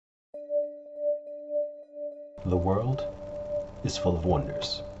The world is full of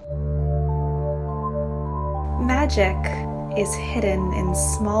wonders. Magic is hidden in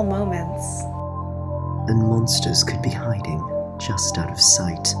small moments. And monsters could be hiding just out of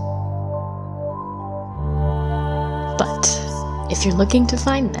sight. But if you're looking to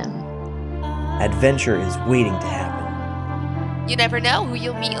find them, adventure is waiting to happen. You never know who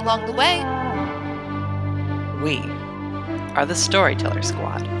you'll meet along the way. We are the Storyteller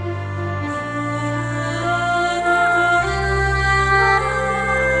Squad.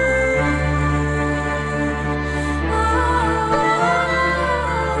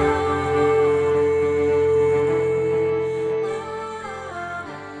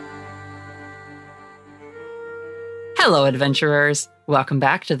 Hello, adventurers! Welcome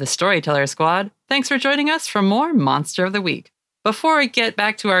back to the Storyteller Squad. Thanks for joining us for more Monster of the Week. Before we get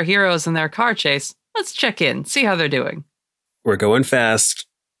back to our heroes and their car chase, let's check in, see how they're doing. We're going fast.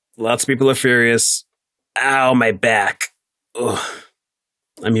 Lots of people are furious. Ow, my back. Ugh.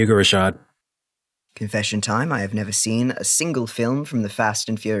 I'm Hugo Rashad. Confession time, I have never seen a single film from the Fast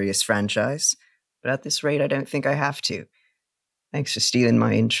and Furious franchise, but at this rate I don't think I have to. Thanks for stealing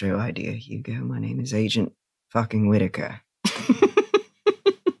my intro idea, Hugo. My name is Agent fucking Whitaker.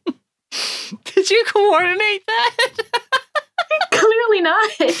 Did you coordinate that? clearly not.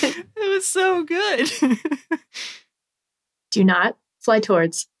 It was so good. Do not fly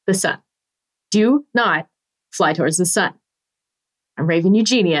towards the sun. Do not fly towards the sun. I'm Raven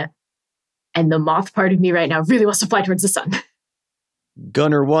Eugenia, and the moth part of me right now really wants to fly towards the sun.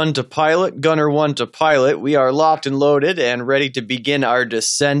 Gunner 1 to pilot, Gunner 1 to pilot. We are locked and loaded and ready to begin our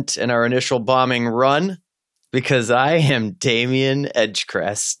descent and our initial bombing run. Because I am Damien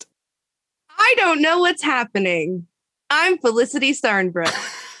Edgecrest. I don't know what's happening. I'm Felicity Starnbrook.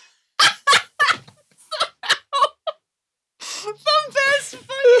 The best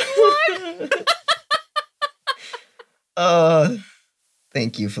fucking one!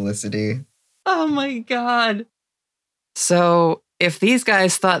 Thank you, Felicity. Oh my god. So, if these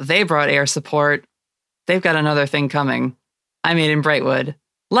guys thought they brought air support, they've got another thing coming. I'm Aiden Brightwood.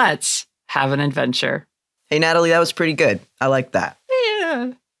 Let's have an adventure. Hey, Natalie, that was pretty good. I like that.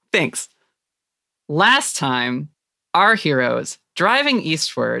 Yeah. Thanks. Last time, our heroes, driving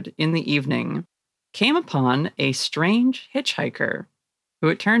eastward in the evening, came upon a strange hitchhiker, who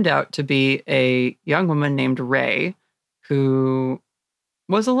it turned out to be a young woman named Ray, who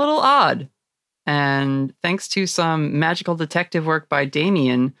was a little odd. And thanks to some magical detective work by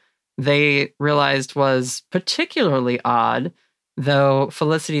Damien, they realized was particularly odd, though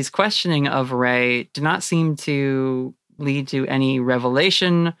Felicity's questioning of Ray did not seem to lead to any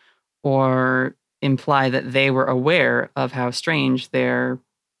revelation or imply that they were aware of how strange their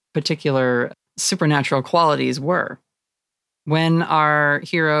particular supernatural qualities were. When our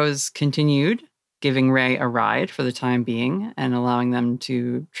heroes continued giving Ray a ride for the time being and allowing them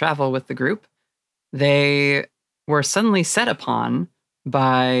to travel with the group, they were suddenly set upon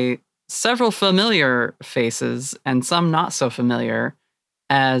by several familiar faces and some not so familiar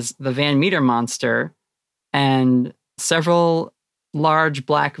as the Van Meter monster, and several large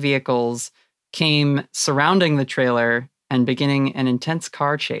black vehicles came surrounding the trailer and beginning an intense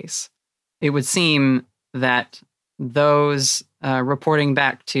car chase. It would seem that those reporting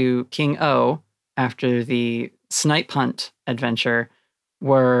back to King O after the snipe hunt adventure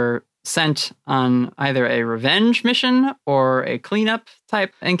were sent on either a revenge mission or a cleanup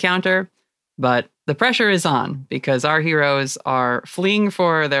type encounter, but the pressure is on because our heroes are fleeing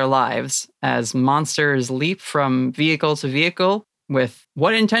for their lives as monsters leap from vehicle to vehicle with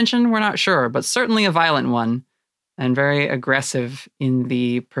what intention, we're not sure, but certainly a violent one and very aggressive in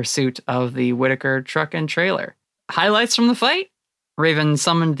the pursuit of the Whitaker truck and trailer. Highlights from the fight: Raven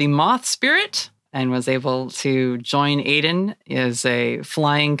summoned the moth spirit and was able to join Aiden as a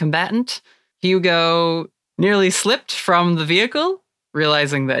flying combatant. Hugo nearly slipped from the vehicle,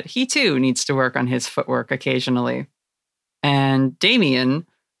 realizing that he too needs to work on his footwork occasionally. And Damien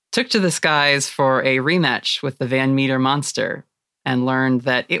took to the skies for a rematch with the Van Meter monster and learned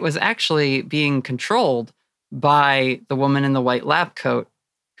that it was actually being controlled by the woman in the white lab coat,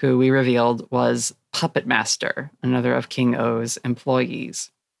 who we revealed was Puppet Master, another of King O's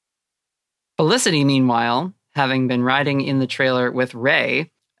employees. Felicity, meanwhile, having been riding in the trailer with Ray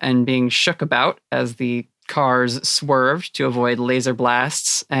and being shook about as the cars swerved to avoid laser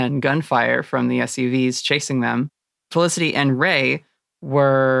blasts and gunfire from the SUVs chasing them, Felicity and Ray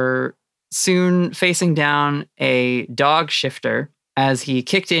were soon facing down a dog shifter as he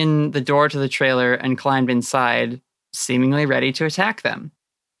kicked in the door to the trailer and climbed inside, seemingly ready to attack them.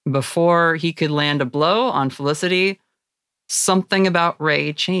 Before he could land a blow on Felicity, something about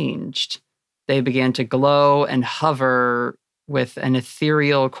Ray changed. they began to glow and hover with an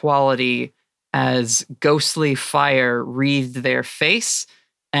ethereal quality as ghostly fire wreathed their face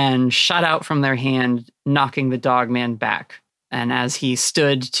and shot out from their hand, knocking the dogman back. And as he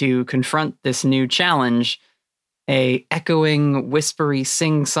stood to confront this new challenge, a echoing, whispery,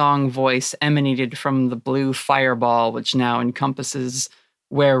 sing-song voice emanated from the blue fireball, which now encompasses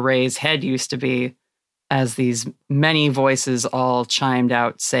where Ray's head used to be, as these many voices all chimed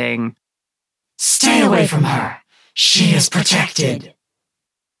out saying, "Stay away from her! She is protected!"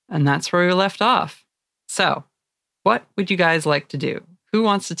 And that's where we left off. So, what would you guys like to do? Who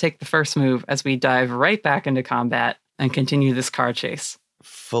wants to take the first move as we dive right back into combat and continue this car chase?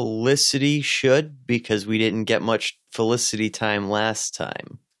 Felicity should, because we didn't get much Felicity time last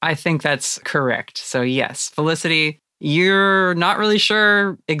time. I think that's correct. So yes, Felicity, you're not really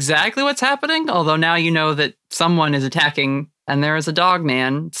sure exactly what's happening, although now you know that someone is attacking, and there is a dog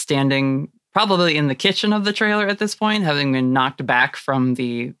man standing probably in the kitchen of the trailer at this point, having been knocked back from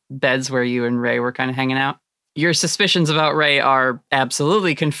the beds where you and Ray were kind of hanging out. Your suspicions about Ray are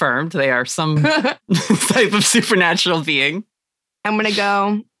absolutely confirmed. They are some type of supernatural being. I'm going to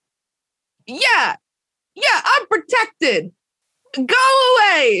go, yeah, I'm protected. Go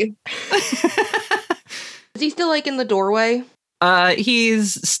away. Is he still like in the doorway?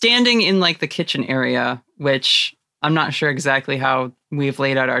 He's standing in like the kitchen area, which I'm not sure exactly how we've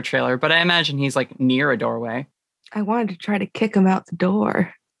laid out our trailer, but I imagine he's like near a doorway. I wanted to try to kick him out the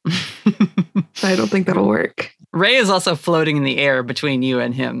door. I don't think that'll work. Ray is also floating in the air between you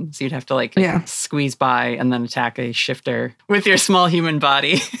and him, so you'd have to like squeeze by and then attack a shifter with your small human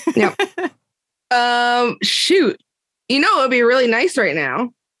body. Yep. Shoot. You know, it would be really nice right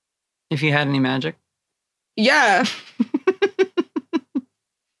now. If you had any magic. Yeah.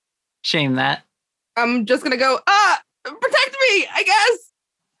 Shame that. I'm just gonna go, protect me, I guess.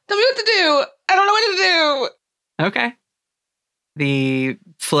 Tell me what to do. I don't know what to do. Okay. The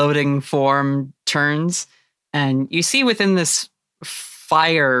floating form turns, and you see within this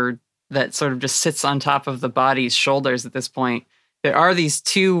fire that sort of just sits on top of the body's shoulders at this point, there are these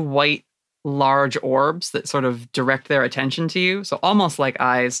two white large orbs that sort of direct their attention to you. So almost like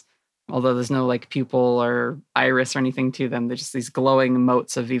eyes, although there's no like pupil or iris or anything to them. They're just these glowing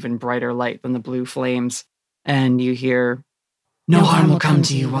motes of even brighter light than the blue flames. And you hear, "No harm will come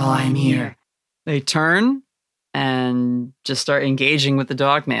to you while I'm here." They turn and just start engaging with the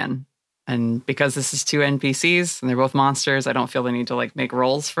dog man. And because this is two NPCs and they're both monsters, I don't feel the need to like make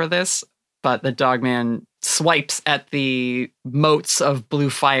rolls for this. But the dog man swipes at the motes of blue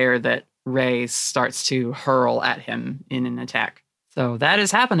fire that Ray starts to hurl at him in an attack. So that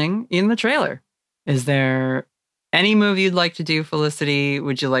is happening in the trailer. Is there any move you'd like to do, Felicity?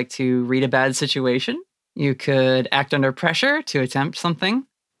 Would you like to read a bad situation? You could act under pressure to attempt something.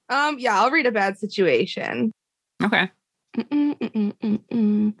 Yeah, I'll read a bad situation. Okay.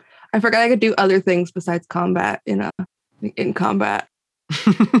 I forgot I could do other things besides combat in combat.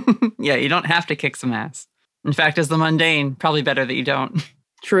 Yeah, you don't have to kick some ass. In fact, as the mundane, probably better that you don't.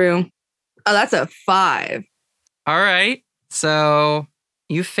 True. Oh, that's a 5. All right. So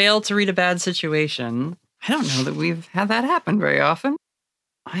you failed to read a bad situation. I don't know that we've had that happen very often.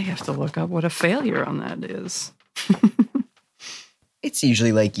 I have to look up what a failure on that is. It's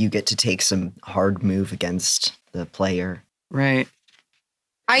usually like you get to take some hard move against the player. Right.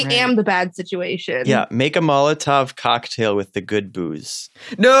 I am the bad situation. Yeah, make a Molotov cocktail with the good booze.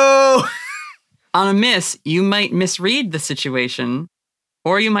 No! On a miss, you might misread the situation,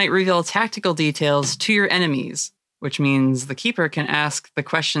 or you might reveal tactical details to your enemies, which means the keeper can ask the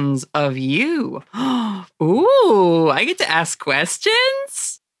questions of you. Ooh, I get to ask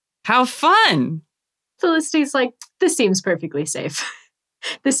questions? How fun! Felicity's like, this seems perfectly safe.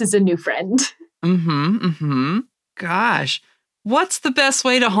 This is a new friend. Gosh, what's the best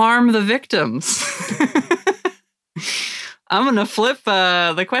way to harm the victims? I'm going to flip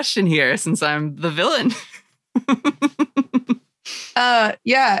the question here since I'm the villain.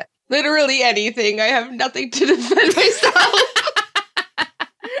 Yeah, literally anything. I have nothing to defend myself.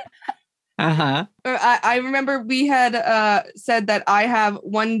 Uh-huh. I remember we had said that I have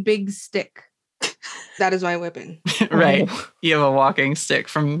one big stick. That is my weapon. Right. You have a walking stick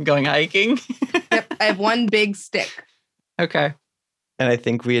from going hiking. Yep, I have one big stick. Okay. And I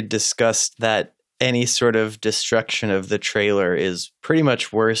think we had discussed that any sort of destruction of the trailer is pretty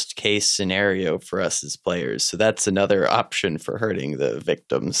much worst case scenario for us as players. So that's another option for hurting the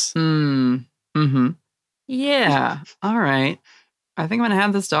victims. Yeah. All right. I think I'm going to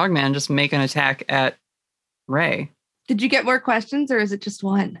have this dog man just make an attack at Ray. Did you get more questions or is it just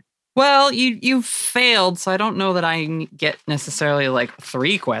one? Well, you failed, so I don't know that I get necessarily like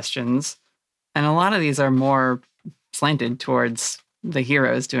 3 questions. And a lot of these are more slanted towards the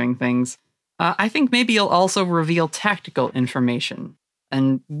heroes doing things. I think maybe you'll also reveal tactical information.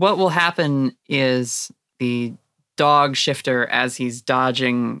 And what will happen is the dog shifter, as he's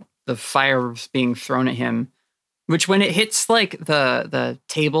dodging the fire being thrown at him, which when it hits like the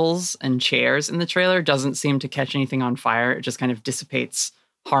tables and chairs in the trailer doesn't seem to catch anything on fire. It just kind of dissipates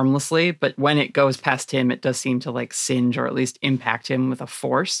harmlessly. But when it goes past him, it does seem to like singe or at least impact him with a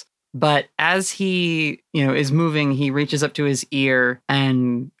force. But as he, is moving, he reaches up to his ear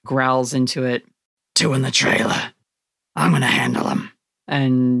and growls into it, "Two in the trailer. I'm going to handle him."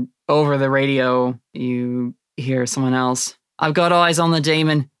 And over the radio, you hear someone else, "I've got eyes on the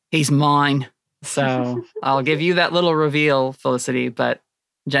demon. He's mine." So I'll give you that little reveal, Felicity, but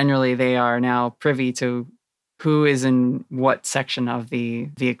generally they are now privy to who is in what section of the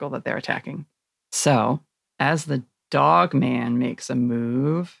vehicle that they're attacking. So as the dog man makes a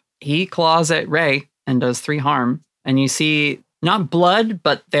move, he claws at Ray and does 3 harm. And you see not blood,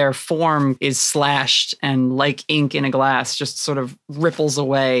 but their form is slashed and like ink in a glass just sort of ripples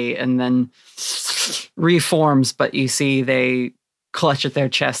away and then reforms. But you see they clutch at their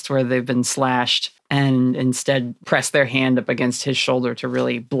chest where they've been slashed and instead press their hand up against his shoulder to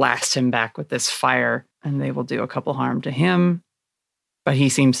really blast him back with this fire. And they will do a couple harm to him. But he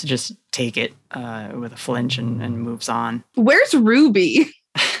seems to just take it with a flinch and moves on. Where's Ruby?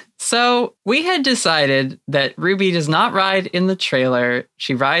 So we had decided that Ruby does not ride in the trailer.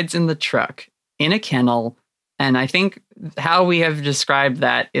 She rides in the truck in a kennel. And I think how we have described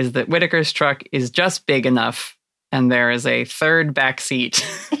that is that Whitaker's truck is just big enough. And there is a third back seat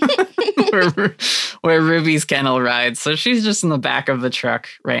where Ruby's kennel rides. So she's just in the back of the truck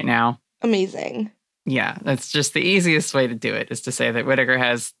right now. Amazing. Yeah, that's just the easiest way to do it, is to say that Whitaker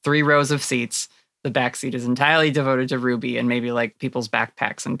has 3 rows of seats. The back seat is entirely devoted to Ruby and maybe like people's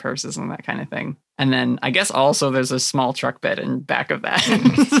backpacks and purses and that kind of thing. And then I guess also there's a small truck bed in back of that.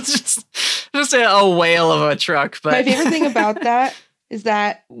 It's just a whale of a truck. But my favorite thing about that is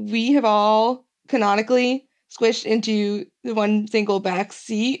that we have all canonically squished into the one single back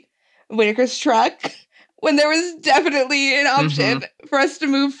seat of Whitaker's truck when there was definitely an option for us to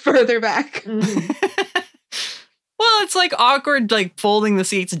move further back. Well, it's like awkward, like folding the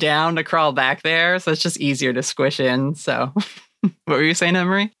seats down to crawl back there. So it's just easier to squish in. So what were you saying,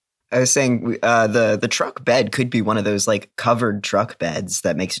 Emery? I was saying the truck bed could be one of those like covered truck beds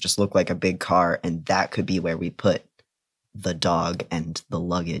that makes it just look like a big car. And that could be where we put the dog and the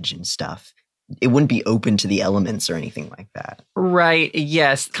luggage and stuff. It wouldn't be open to the elements or anything like that. Right.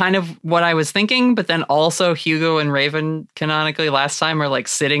 Yes. Kind of what I was thinking. But then also Hugo and Raven canonically last time are like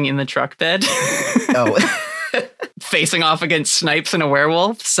sitting in the truck bed. Oh. Facing off against Snipes and a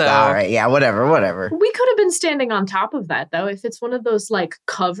werewolf. So all right, yeah, whatever. We could have been standing on top of that, though. If it's one of those like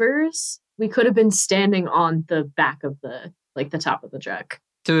covers, we could have been standing on the back of the top of the truck.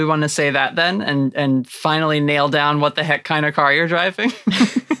 Do we want to say that then and finally nail down what the heck kind of car you're driving?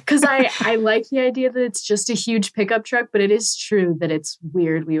 Because I like the idea that it's just a huge pickup truck, but it is true that it's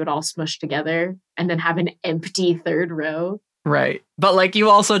weird we would all smush together and then have an empty third row. Right. But like you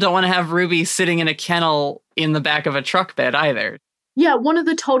also don't want to have Ruby sitting in a kennel in the back of a truck bed either. Yeah, one of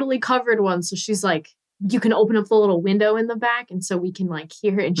the totally covered ones. So she's like, you can open up the little window in the back and so we can like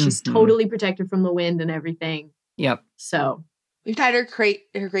hear her and she's totally protected from the wind and everything. Yep. So we've tied her crate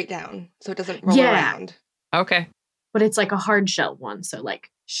down so it doesn't roll around. Okay. But it's like a hard shell one, so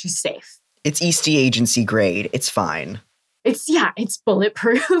like she's safe. It's Eastie Agency grade. It's fine. It's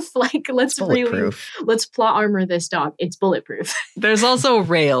bulletproof. Like let's plot armor this dog. It's bulletproof. There's also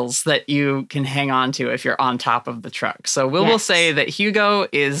rails that you can hang on to if you're on top of the truck. So we'll say that Hugo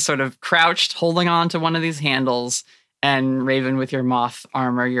is sort of crouched, holding on to one of these handles, and Raven, with your moth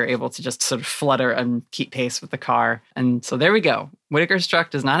armor, you're able to just sort of flutter and keep pace with the car. And so there we go. Whitaker's truck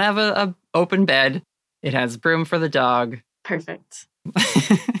does not have a open bed. It has room for the dog. Perfect.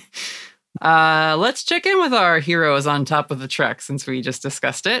 Let's check in with our heroes on top of the truck since we just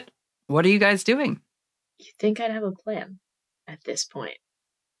discussed it. What are you guys doing? You'd think I'd have a plan at this point.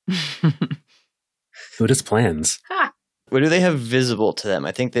 Who does plans? Ha! What do they have visible to them?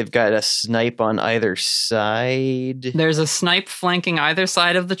 I think they've got a snipe on either side. There's a snipe flanking either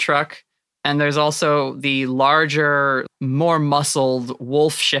side of the truck. And there's also the larger, more muscled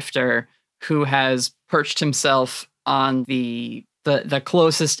wolf shifter who has perched himself on the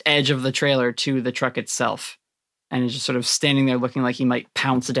closest edge of the trailer to the truck itself. And is just sort of standing there looking like he might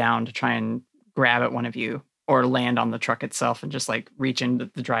pounce down to try and grab at one of you or land on the truck itself and just like reach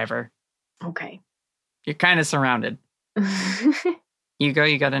into the driver. Okay. You're kind of surrounded. Hugo,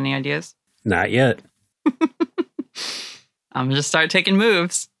 you got any ideas? Not yet. I'm going to start taking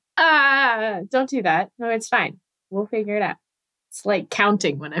moves. Don't do that. No, it's fine. We'll figure it out. It's like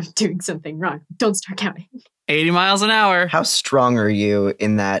counting when I'm doing something wrong. Don't start counting. 80 miles an hour. How strong are you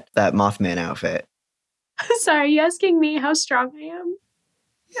in that Mothman outfit? Sorry, are you asking me how strong I am?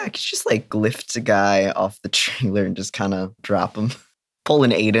 Yeah, I could just like lift a guy off the trailer and just kind of drop him. Pull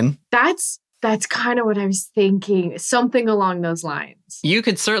an Aiden. That's kind of what I was thinking. Something along those lines. You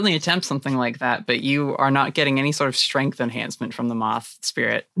could certainly attempt something like that, but you are not getting any sort of strength enhancement from the moth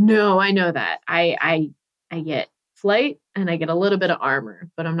spirit. No, I know that. I get flight and I get a little bit of armor,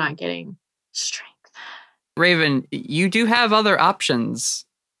 but I'm not getting strength. Raven, you do have other options.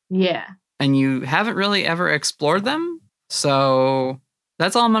 Yeah. And you haven't really ever explored them. So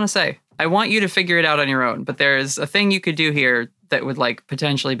that's all I'm going to say. I want you to figure it out on your own, but there's a thing you could do here that would like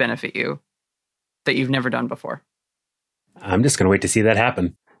potentially benefit you that you've never done before. I'm just going to wait to see that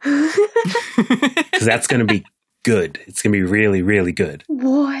happen. Because that's going to be good. It's going to be really, really good.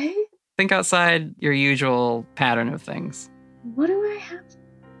 What? Think outside your usual pattern of things. What do I have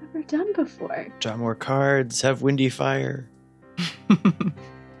never done before? Draw more cards, have windy fire.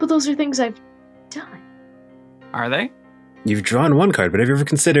 But those are things I've done. Are they? You've drawn one card, but have you ever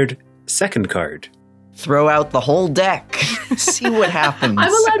considered a second card? Throw out the whole deck. See what happens.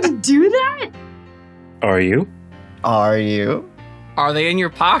 I'm allowed to do that? Are you? Are you? Are they in your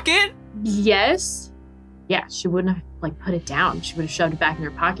pocket? Yes. Yeah, she wouldn't have put it down. She would have shoved it back in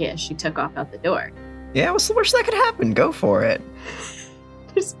her pocket as she took off out the door. Yeah, what's the worst that could happen? Go for it.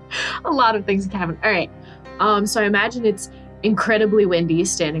 There's a lot of things that can happen. All right. So I imagine it's incredibly windy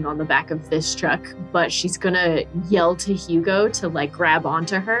standing on the back of this truck, but she's gonna yell to Hugo to grab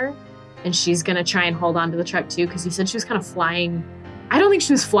onto her, and she's gonna try and hold onto the truck too, because you said she was kind of flying. I don't think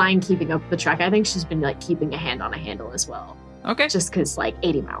she was flying keeping up with the truck. I think she's been keeping a hand on a handle as well. Okay. Just because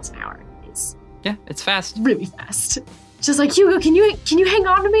 80 miles an hour is it's fast. Really fast. Just Hugo, can you hang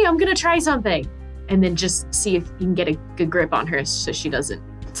on to me? I'm gonna try something. And then just see if you can get a good grip on her so she doesn't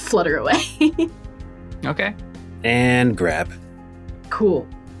flutter away. Okay. And grab. Cool.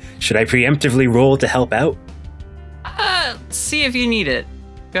 Should I preemptively roll to help out? See if you need it.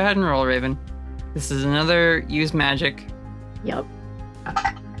 Go ahead and roll, Raven. This is another use magic. Yep.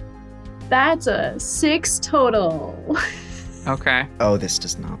 That's a 6 total. Okay. Oh, this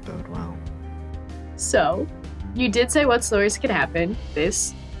does not bode well. So, you did say what's the worst could happen.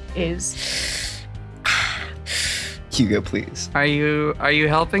 This is... Hugo, please. Are you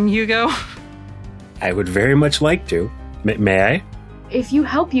helping Hugo? I would very much like to. May I? If you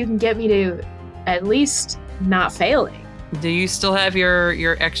help, you can get me to at least not failing. Do you still have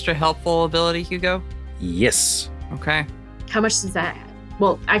your extra helpful ability, Hugo? Yes. Okay. How much does that add?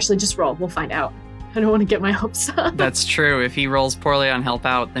 Well, actually, just roll. We'll find out. I don't want to get my hopes up. That's true. If he rolls poorly on help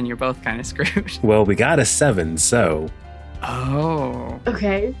out, then you're both kind of screwed. Well, we got a 7, so... Oh.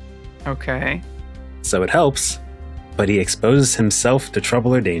 Okay. Okay. So it helps, but he exposes himself to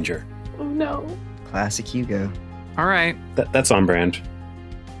trouble or danger. Oh, no. Classic Hugo. All right. That's on brand.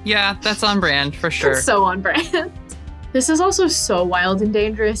 Yeah, that's on brand for sure. That's so on brand. This is also so wild and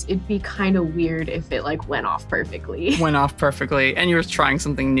dangerous. It'd be kind of weird if it went off perfectly. Went off perfectly, and you were trying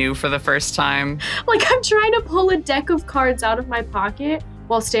something new for the first time. I'm trying to pull a deck of cards out of my pocket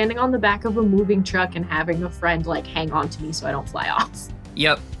while standing on the back of a moving truck and having a friend hang on to me so I don't fly off.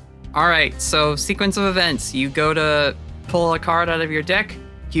 Yep. All right, so sequence of events. You go to pull a card out of your deck.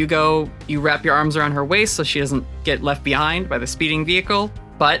 Hugo, you wrap your arms around her waist so she doesn't get left behind by the speeding vehicle.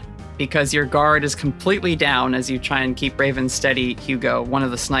 But because your guard is completely down as you try and keep Raven steady, Hugo, one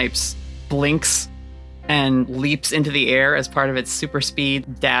of the snipes blinks and leaps into the air as part of its super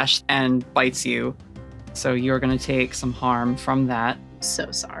speed dash and bites you. So you're going to take some harm from that.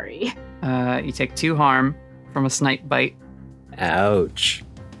 So sorry. You take 2 harm from a snipe bite. Ouch.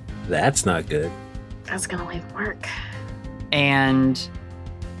 That's not good. That's going to leave work. And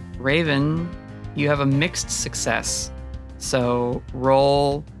Raven, you have a mixed success. So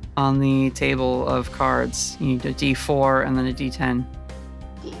roll on the table of cards. You need a D4 and then a D10.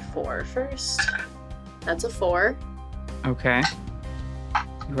 D4 first. That's a 4. Okay.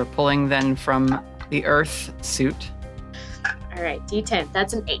 You are pulling then from the Earth suit. All right, D10.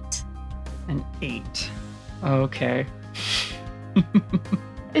 That's an 8. An 8. Okay.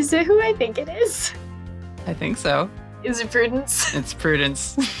 Is it who I think it is? I think so. Is it Prudence? It's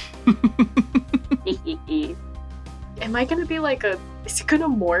Prudence. Am I gonna be is it gonna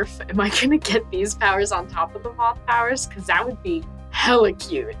morph? Am I gonna get these powers on top of the moth powers? Because that would be hella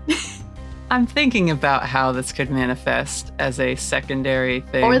cute. I'm thinking about how this could manifest as a secondary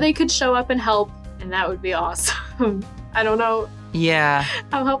thing. Or they could show up and help, and that would be awesome. I don't know Yeah.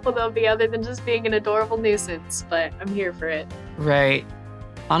 how helpful they'll be other than just being an adorable nuisance, but I'm here for it. Right.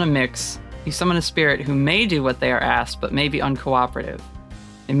 On a mix, you summon a spirit who may do what they are asked, but may be uncooperative.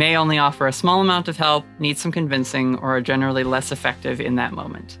 They may only offer a small amount of help, need some convincing, or are generally less effective in that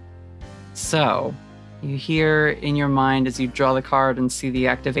moment. So, you hear in your mind as you draw the card and see the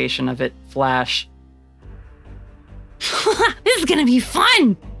activation of it flash. This is gonna be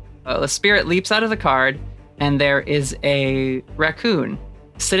fun! The spirit leaps out of the card, and there is a raccoon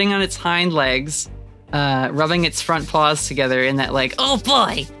sitting on its hind legs, rubbing its front paws together in that, like, oh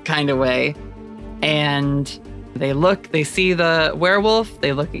boy, kind of way. And they see the werewolf,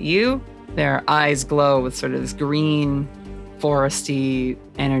 they look at you, their eyes glow with sort of this green, foresty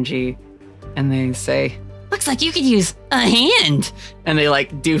energy, and they say, looks like you could use a hand. And they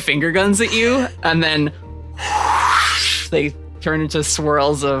like do finger guns at you, and then they turn into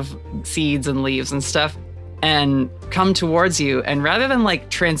swirls of seeds and leaves and stuff and come towards you. And rather than like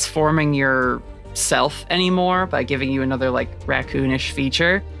transforming yourself anymore by giving you another like raccoonish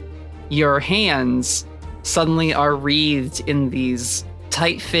feature, your hands suddenly are wreathed in these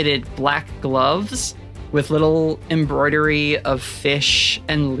tight-fitted black gloves with little embroidery of fish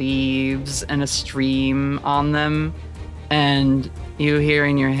and leaves and a stream on them. And you hear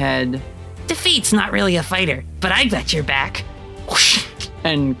in your head, defeat's not really a fighter, but I got your back. Whoosh.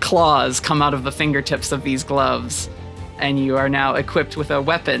 And claws come out of the fingertips of these gloves. And you are now equipped with a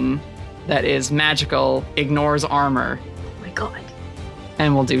weapon that is magical, ignores armor. Oh my god.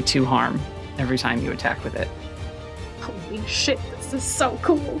 And will do 2 harm every time you attack with it. Holy shit, this is so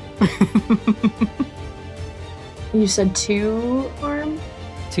cool. You said 2 harm?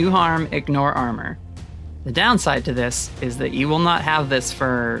 2 harm, ignore armor. The downside to this is that you will not have this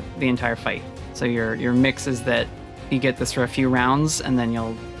for the entire fight. So your mix is that you get this for a few rounds and then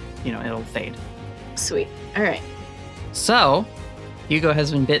it'll fade. Sweet. All right. So, Hugo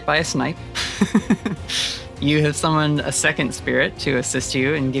has been bit by a snipe. You have summoned a second spirit to assist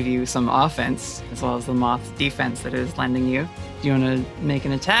you and give you some offense, as well as the moth's defense that it is lending you. Do you want to make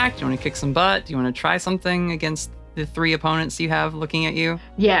an attack? Do you want to kick some butt? Do you want to try something against the 3 opponents you have looking at you?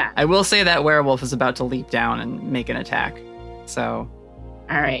 Yeah. I will say that werewolf is about to leap down and make an attack. So.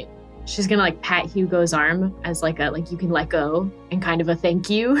 All right. She's gonna like pat Hugo's arm as like you can let go and kind of a thank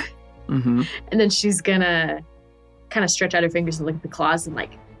you. Mm-hmm. And then she's gonna kind of stretch out her fingers and look at the claws and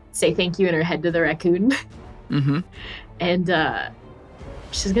like say thank you in her head to the raccoon. Mm-hmm. And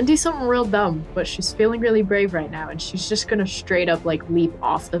she's gonna do something real dumb, but she's feeling really brave right now, and she's just gonna straight up like leap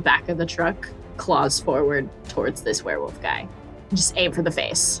off the back of the truck, claws forward towards this werewolf guy, and just aim for the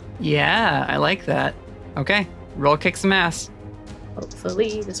face. Yeah, I like that. Okay, roll kick some ass.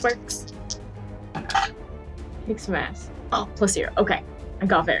 Hopefully this works. Kick some ass. Oh, +0. Okay, I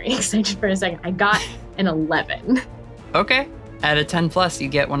got very excited for a second. I got an 11. Okay, at a 10+, you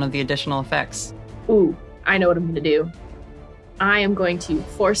get one of the additional effects. Ooh, I know what I'm gonna do. I am going to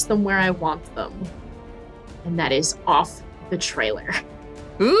force them where I want them. And that is off the trailer.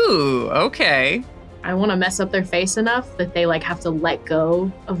 Ooh, okay. I want to mess up their face enough that they like have to let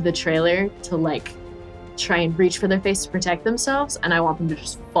go of the trailer to like try and reach for their face to protect themselves. And I want them to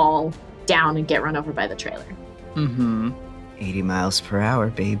just fall down and get run over by the trailer. Mm-hmm. 80 miles per hour,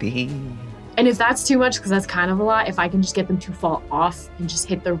 baby. And if that's too much, because that's kind of a lot, if I can just get them to fall off and just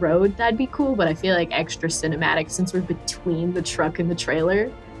hit the road, that'd be cool. But I feel like extra cinematic, since we're between the truck and the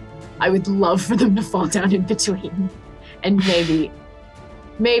trailer, I would love for them to fall down in between and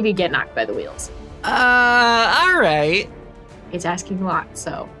maybe get knocked by the wheels. All right. It's asking a lot,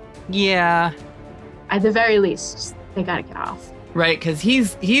 so. Yeah. At the very least, they gotta get off. Right, because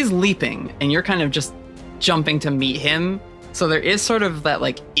he's leaping, and you're kind of just jumping to meet him. So there is sort of that,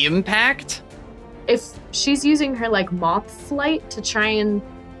 like, impact. If she's using her, like, moth flight to try and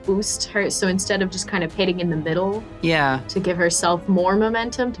boost her, so instead of just kind of hitting in the middle, yeah, to give herself more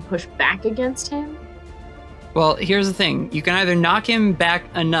momentum to push back against him. Well, here's the thing. You can either knock him back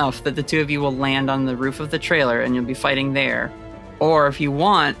enough that the two of you will land on the roof of the trailer and you'll be fighting there. Or if you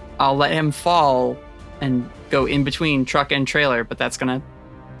want, I'll let him fall and go in between truck and trailer, but that's going to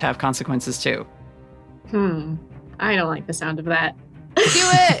have consequences too. I don't like the sound of that. Do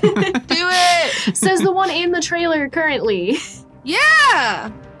it! Do it! Says the one in the trailer currently.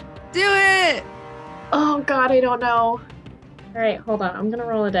 Yeah! Do it! Oh god, I don't know. Alright, hold on. I'm gonna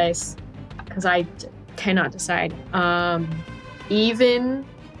roll a dice. Because I cannot decide. Even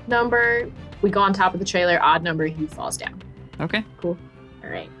number, we go on top of the trailer. Odd number, he falls down. Okay. Cool.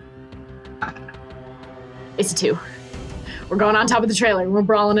 Alright. It's a 2. We're going on top of the trailer. We're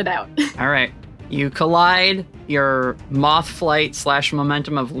brawling it out. All right. You collide, your moth flight /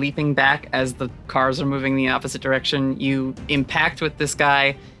 momentum of leaping back as the cars are moving the opposite direction. You impact with this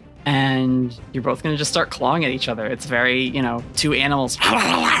guy, and you're both going to just start clawing at each other. It's very, two animals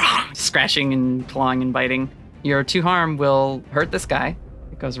scratching and clawing and biting. Your 2 harm will hurt this guy.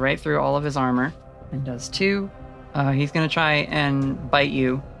 It goes right through all of his armor and does 2. He's going to try and bite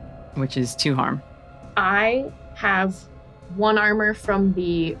you, which is 2 harm. I have 1 armor from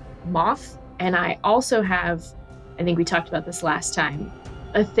the moth, and I also have, I think we talked about this last time,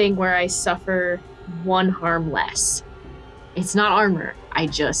 a thing where I suffer 1 harm less. It's not armor. I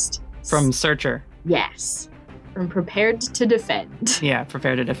just... From Searcher. Yes. From Prepared to Defend. Yeah,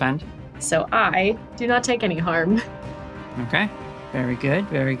 Prepared to Defend. So I do not take any harm. Okay. Very good.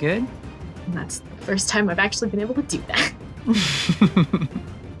 Very good. And that's the first time I've actually been able to do that.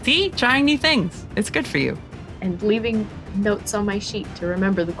 See? Trying new things. It's good for you. And leaving notes on my sheet to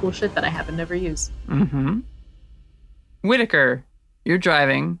remember the cool shit that I have and never use. Mm-hmm. Whitaker, you're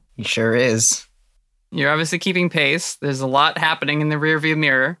driving. He sure is. You're obviously keeping pace. There's a lot happening in the rearview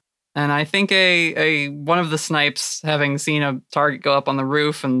mirror. And I think one of the snipes, having seen a target go up on the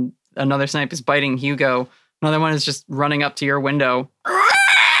roof and another snipe is biting Hugo, another one is just running up to your window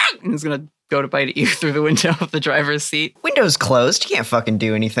and is going to go to bite at you through the window of the driver's seat. Window's closed. You can't fucking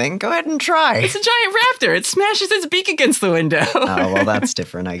do anything. Go ahead and try. It's a giant raptor. It smashes its beak against the window. Oh, well, that's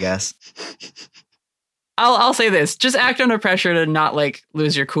different, I guess. I'll say this. Just act under pressure to not,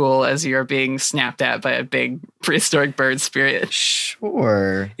 lose your cool as you're being snapped at by a big prehistoric bird spirit.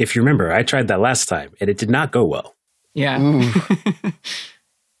 Sure. If you remember, I tried that last time, and it did not go well. Yeah.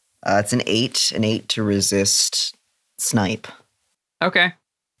 It's an 8. An 8 to resist snipe. Okay.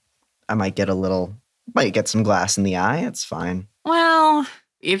 I might get some glass in the eye. It's fine. Well,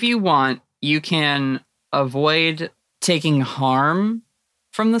 if you want, you can avoid taking harm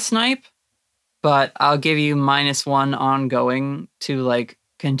from the snipe. But I'll give you -1 ongoing to,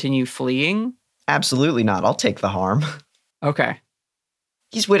 continue fleeing. Absolutely not. I'll take the harm. Okay.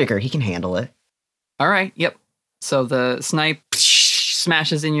 He's Whitaker. He can handle it. All right. Yep. So the snipe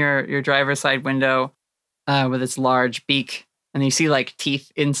smashes in your driver's side window with its large beak. And you see,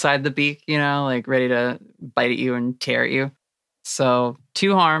 teeth inside the beak, ready to bite at you and tear at you. So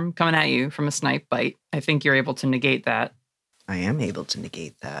 2 harm coming at you from a snipe bite. I think you're able to negate that. I am able to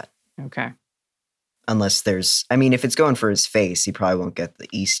negate that. Okay. Unless if it's going for his face, he probably won't get the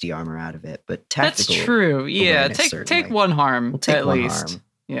Easty armor out of it. But tactical. That's true. Yeah, take 1 harm. We'll take at 1 least. harm.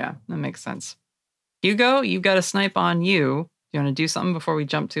 Yeah, that makes sense. Hugo, you've got a snipe on you. You want to do something before we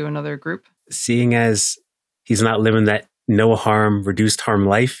jump to another group? Seeing as he's not living that no harm, reduced harm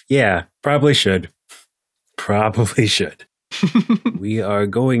life, yeah, probably should. Probably should. We are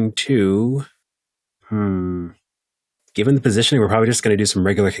going to... Given the positioning, we're probably just going to do some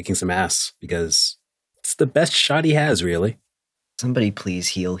regular kicking some ass, because it's the best shot he has, really. Somebody please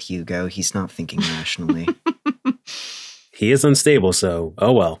heal Hugo. He's not thinking rationally. He is unstable, so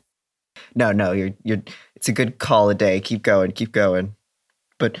oh well. No, you're. It's a good call a day. Keep going.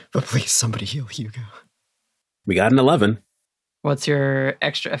 But please, somebody heal Hugo. We got an 11. What's your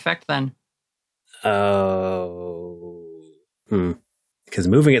extra effect then? Because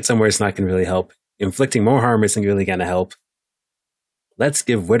moving it somewhere is not going to really help. Inflicting more harm isn't really going to help. Let's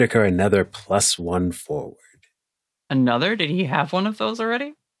give Whitaker another +1 forward. Another? Did he have one of those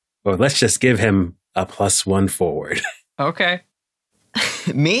already? Or let's just give him a +1 forward. Okay.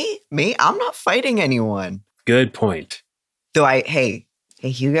 Me? I'm not fighting anyone. Good point. Though hey,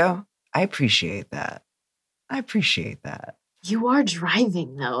 Hugo, I appreciate that. You are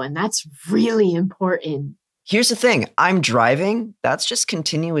driving, though, and that's really important. Here's the thing. I'm driving. That's just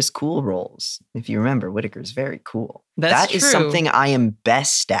continuous cool rolls. If you remember, Whitaker's very cool. That is something I am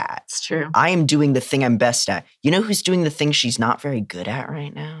best at. It's true. I am doing the thing I'm best at. You know who's doing the thing she's not very good at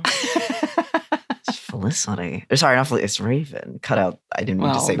right now? It's Felicity. Sorry, not Felicity. It's Raven. Cut out. I didn't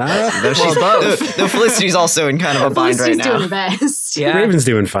mean to say Felicity. Though Felicity's also in kind of a bind right now. Felicity's doing the best. Yeah. Raven's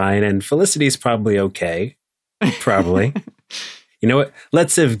doing fine, and Felicity's probably okay. Probably. You know what?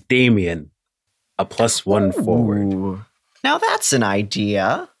 Let's have Damien a +1 forward. Ooh. Now that's an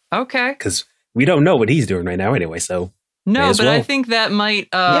idea. Okay. Because we don't know what he's doing right now anyway, so... No, but I think that might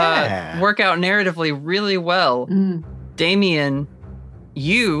work out narratively really well. Damien,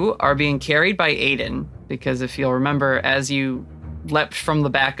 you are being carried by Aiden, because if you'll remember, as you leapt from the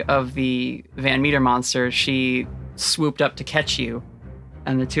back of the Van Meter monster, she swooped up to catch you,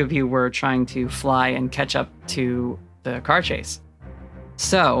 and the two of you were trying to fly and catch up to the car chase.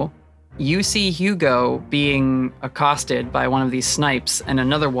 So... you see Hugo being accosted by one of these snipes and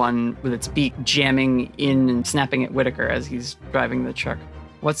another one with its beak jamming in and snapping at Whitaker as he's driving the truck.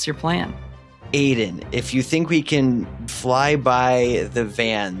 What's your plan? Aiden, if you think we can fly by the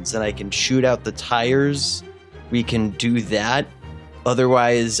vans and I can shoot out the tires, we can do that.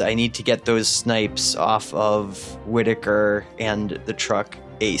 Otherwise, I need to get those snipes off of Whitaker and the truck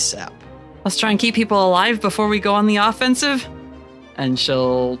ASAP. Let's try and keep people alive before we go on the offensive. And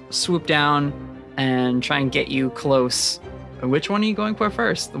she'll swoop down and try and get you close. Which one are you going for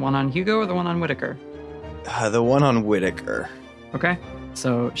first? The one on Hugo or the one on Whitaker? The one on Whitaker. Okay.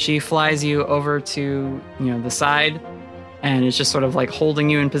 So she flies you over to, the side, and is just sort of like holding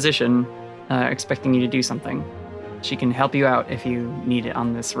you in position, expecting you to do something. She can help you out if you need it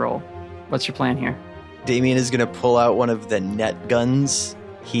on this roll. What's your plan here? Damien is going to pull out one of the net guns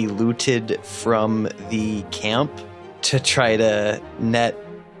he looted from the camp to try to net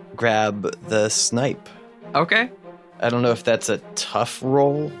grab the snipe. Okay. I don't know if that's a tough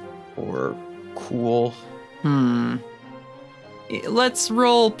roll or cool. Let's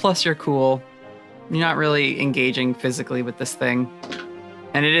roll plus you're cool. You're not really engaging physically with this thing.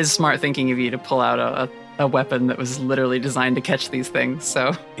 And it is smart thinking of you to pull out a weapon that was literally designed to catch these things,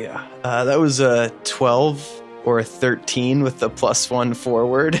 so. Yeah. That was a 12 or a 13 with the +1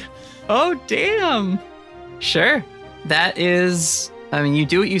 forward. Oh, damn. Sure. That is, you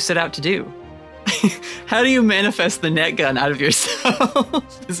do what you set out to do. How do you manifest the net gun out of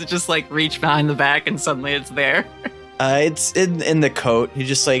yourself? Is it just like reach behind the back and suddenly it's there? It's in the coat. He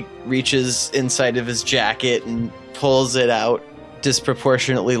just like reaches inside of his jacket and pulls it out,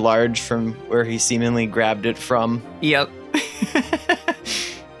 disproportionately large from where he seemingly grabbed it from. Yep.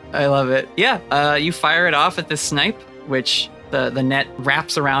 I love it. Yeah, you fire it off at this snipe, which the net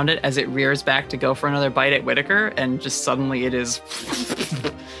wraps around it as it rears back to go for another bite at Whitaker, and just suddenly it is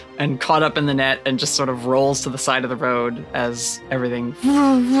and caught up in the net and just sort of rolls to the side of the road as everything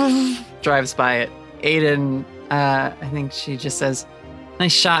drives by it. Aiden, I think she just says,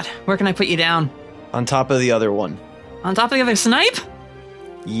 "Nice shot. Where can I put you down?" On top of the other one. On top of the other snipe?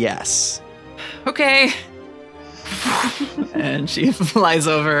 Yes. Okay. And she flies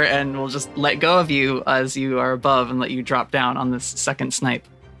over and will just let go of you as you are above and let you drop down on this second snipe.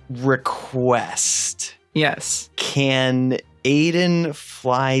 Request. Yes. Can Aiden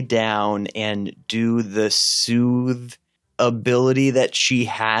fly down and do the soothe ability that she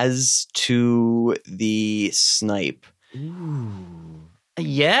has to the snipe? Ooh.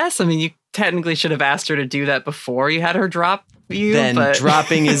 Yes. You technically should have asked her to do that before you had her drop you. Then but...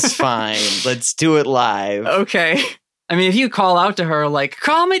 dropping is fine. Let's do it live. Okay. If you call out to her, like,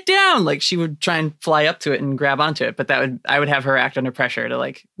 calm it down, like she would try and fly up to it and grab onto it. But I would have her act under pressure to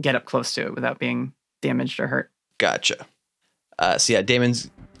like get up close to it without being damaged or hurt. Gotcha. So yeah, Damon's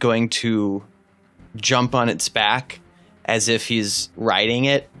going to jump on its back as if he's riding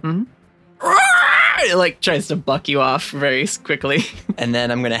it. Mm-hmm. It like tries to buck you off very quickly. And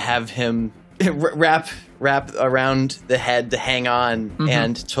then I'm going to have him wrap around the head to hang on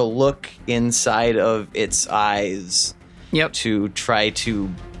and to look inside of its eyes. Yep. To try to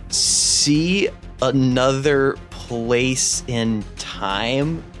see another place in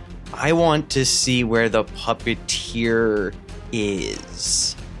time. I want to see where the puppeteer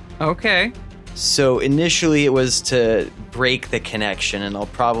is. Okay. So initially it was to break the connection, and I'll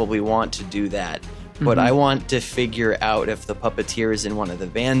probably want to do that. But I want to figure out if the puppeteer is in one of the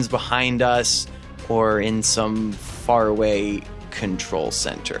vans behind us or in some faraway control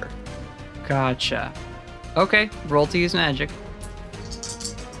center. Gotcha. Okay, roll to use magic.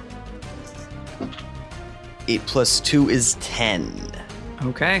 8 + 2 is 10.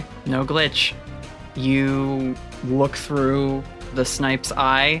 Okay, no glitch. You look through the snipe's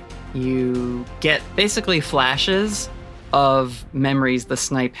eye. You get basically flashes of memories the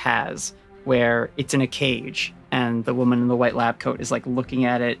snipe has, where it's in a cage and the woman in the white lab coat is like looking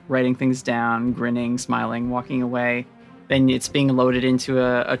at it, writing things down, grinning, smiling, walking away. Then it's being loaded into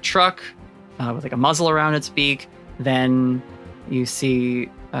a truck with like a muzzle around its beak. Then you see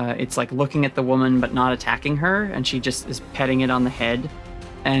it's like looking at the woman but not attacking her, and she just is petting it on the head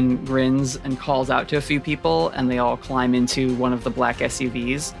and grins and calls out to a few people, and they all climb into one of the black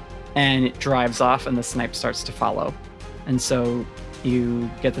SUVs, and it drives off and the snipe starts to follow. And so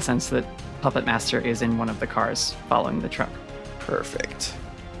you get the sense that Puppet Master is in one of the cars following the truck. Perfect.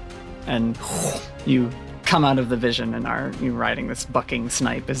 And you come out of the vision and are you riding this bucking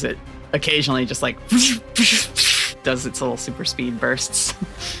snipe as it occasionally just like does its little super speed bursts.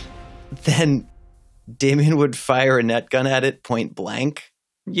 Then Damien would fire a net gun at it point blank.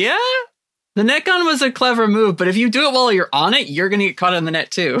 Yeah? The net gun was a clever move, but if you do it while you're on it, you're going to get caught in the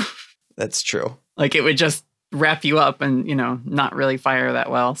net too. That's true. Like it would just wrap you up and, not really fire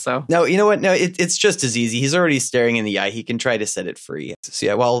that well. So no, you know what? No, it's just as easy. He's already staring in the eye. He can try to set it free. So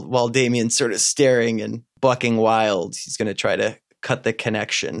yeah, while Damien's sort of staring and bucking wild, he's going to try to cut the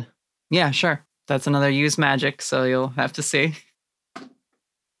connection. Yeah, sure. That's another use magic, so you'll have to see.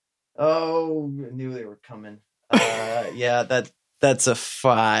 Oh, I knew they were coming. Yeah, that's a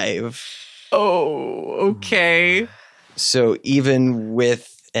 5. Oh, okay. So even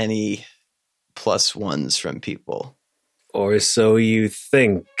with any +1s from people. Or so you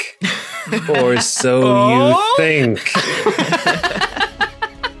think. Or so you think.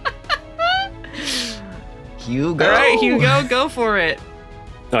 Hugo. All right, Hugo, go for it.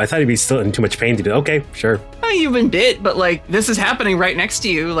 Oh, I thought he'd be still in too much pain to do. Okay, sure. Oh, you've been bit, but like this is happening right next to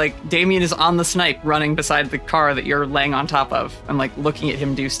you. Like Damien is on the snipe running beside the car that you're laying on top of and like looking at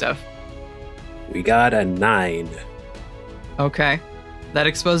him do stuff. We got a 9. Okay. That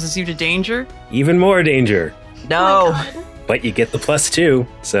exposes you to danger? Even more danger. No. But you get the +2,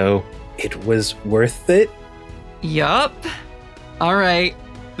 so it was worth it. Yup. All right.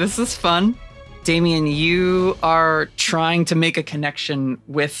 This is fun. Damien, you are trying to make a connection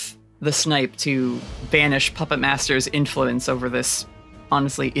with the snipe to banish Puppet Master's influence over this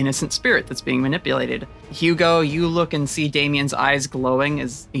honestly innocent spirit that's being manipulated. Hugo, you look and see Damien's eyes glowing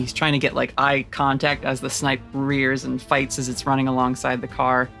as he's trying to get like eye contact as the snipe rears and fights as it's running alongside the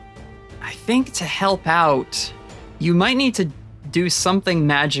car. I think to help out, you might need to do something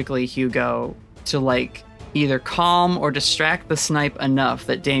magically, Hugo, to like either calm or distract the snipe enough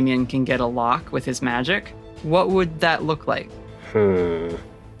that Damien can get a lock with his magic. What would that look like?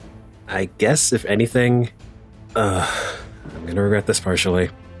 I guess if anything, I'm gonna regret this partially.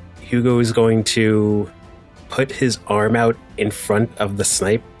 Hugo is going to put his arm out in front of the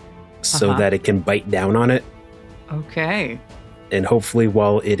snipe so that it can bite down on it. Okay. And hopefully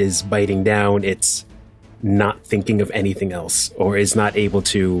while it is biting down, it's not thinking of anything else or is not able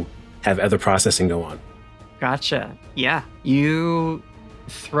to have other processing go on. Gotcha. Yeah. You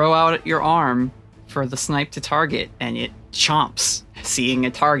throw out your arm for the snipe to target, and it chomps, seeing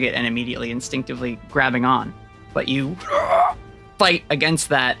a target and immediately instinctively grabbing on. But you fight against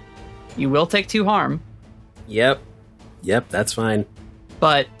that. You will take 2 harm. Yep, that's fine.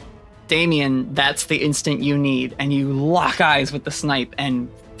 But Damien, that's the instant you need, and you lock eyes with the snipe and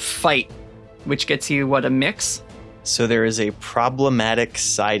fight, which gets you, what, a mix? So there is a problematic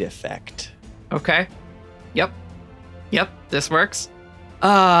side effect. Okay. Yep, this works.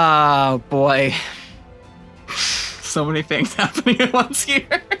 Oh, boy. So many things happening at once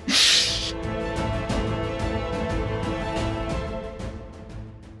here.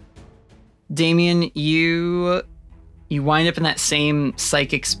 Damien, you wind up in that same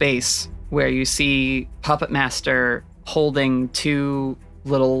psychic space where you see Puppet Master holding 2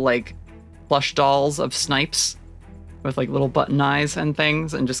 little, like, plush dolls of snipes with, like, little button eyes and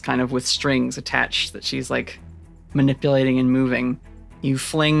things, and just kind of with strings attached that she's, like, manipulating and moving. You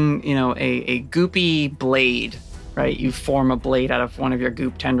fling, a goopy blade, right? You form a blade out of one of your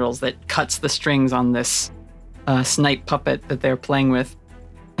goop tendrils that cuts the strings on this snipe puppet that they're playing with.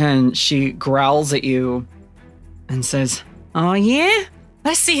 And she growls at you and says, "Oh yeah?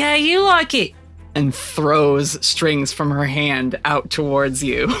 Let's see how you like it." And throws strings from her hand out towards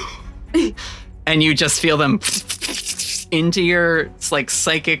you. And you just feel them into your like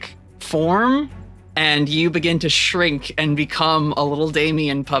psychic form. And you begin to shrink and become a little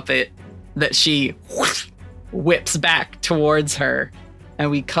Damien puppet that she whips back towards her. And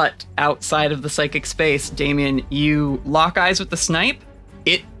we cut outside of the psychic space. Damien, you lock eyes with the snipe.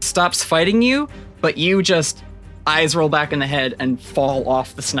 It stops fighting you, but you just eyes roll back in the head and fall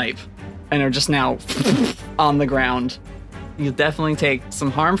off the snipe and are just now on the ground. You'll definitely take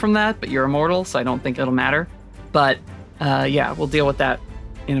some harm from that, but you're immortal, so I don't think it'll matter. But yeah, we'll deal with that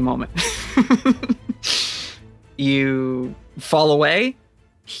in a moment. You fall away.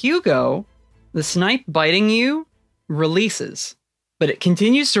 Hugo, the snipe biting you, releases, but it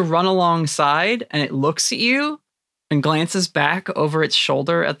continues to run alongside, and it looks at you and glances back over its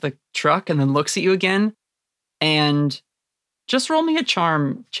shoulder at the truck and then looks at you again. And just roll me a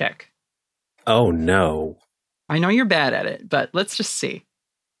charm check. Oh no. I know you're bad at it, but let's just see.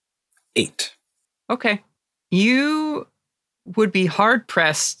 8. Okay. You would be hard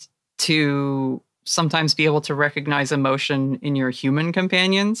pressed to sometimes be able to recognize emotion in your human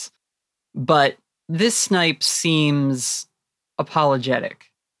companions, but this snipe seems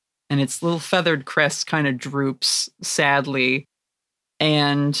apologetic, and its little feathered crest kind of droops sadly,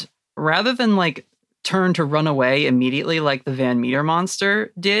 and rather than like turn to run away immediately like the Van Meter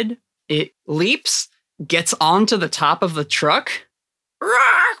monster did, it leaps, gets onto the top of the truck,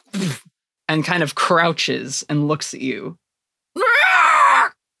 and kind of crouches and looks at you.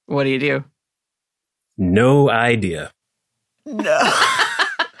 What do you do? No idea. No.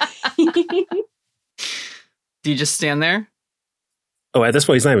 Do you just stand there? Oh, at this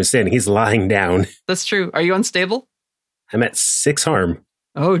point, he's not even standing. He's lying down. That's true. Are you unstable? I'm at 6 harm.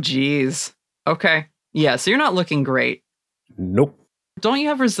 Oh, geez. Okay. Yeah, so you're not looking great. Nope. Don't you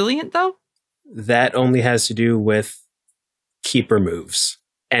have resilient, though? That only has to do with keeper moves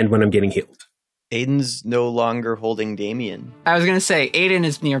and when I'm getting healed. Aiden's no longer holding Damien. I was going to say, Aiden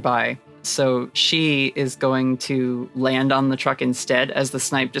is nearby, so she is going to land on the truck instead as the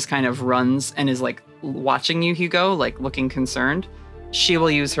snipe just kind of runs and is like watching you, Hugo, like looking concerned. She will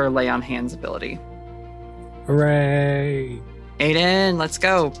use her lay on hands ability. Hooray! Aiden, let's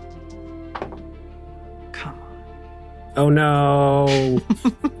go. Come on. Oh no!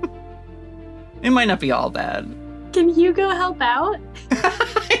 It might not be all bad. Can Hugo help out?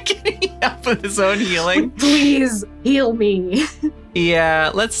 Can he help with his own healing? Please heal me.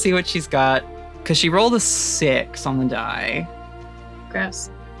 Yeah, let's see what she's got. Because she rolled a 6 on the die. Gross.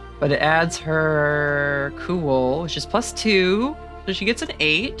 But it adds her cool, which is +2. So she gets an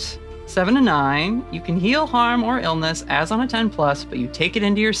 8. 7 to 9. You can heal harm or illness as on a 10+, but you take it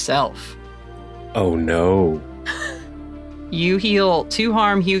into yourself. Oh no. You heal 2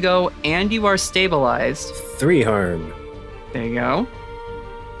 harm, Hugo, and you are stabilized. 3 harm. There you go.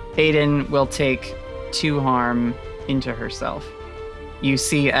 Aiden will take 2 harm into herself. You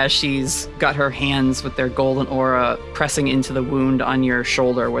see as she's got her hands with their golden aura pressing into the wound on your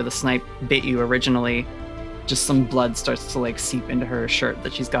shoulder where the snipe bit you originally, just some blood starts to like seep into her shirt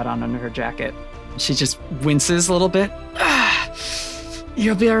that she's got on under her jacket. She just winces a little bit.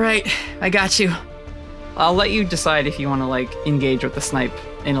 You'll be all right. I got you. I'll let you decide if you want to like engage with the snipe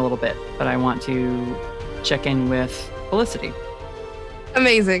in a little bit, but I want to check in with Felicity.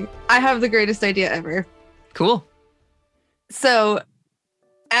 Amazing. I have the greatest idea ever. Cool. So,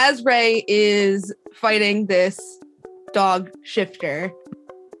 as Ray is fighting this dog shifter,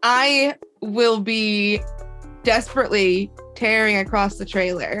 I will be desperately tearing across the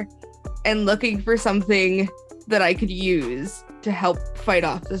trailer and looking for something that I could use to help fight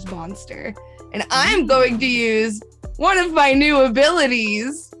off this monster. And I'm going to use one of my new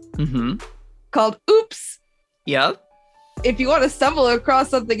abilities called Oops. Yep. If you want to stumble across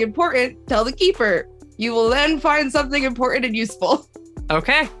something important, tell the keeper. You will then find something important and useful.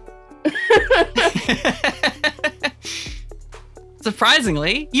 Okay.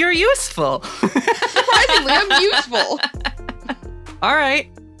 Surprisingly, you're useful. Surprisingly, I'm useful. All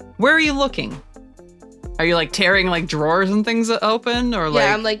right. Where are you looking? Are you like tearing like drawers and things open or like?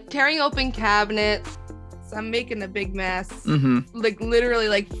 Yeah, I'm like tearing open cabinets. I'm making a big mess. Like literally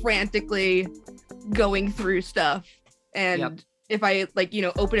like frantically going through stuff. And if I like,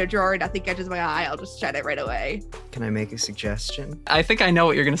 open a drawer and nothing catches my eye, I'll just shut it right away. Can I make a suggestion? I think I know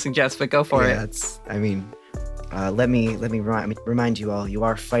what you're going to suggest, but go for it. Let me remind you all, you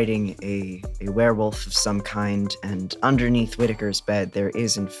are fighting a werewolf of some kind, and underneath Whitaker's bed there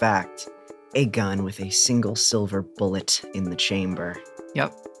is in fact a gun with a single silver bullet in the chamber.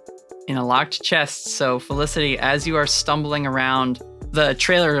 Yep. In a locked chest. So Felicity, as you are stumbling around, the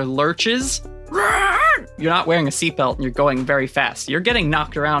trailer lurches. You're not wearing a seatbelt and you're going very fast. You're getting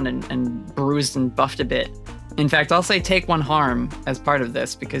knocked around and bruised and buffed a bit. In fact, I'll say take 1 harm as part of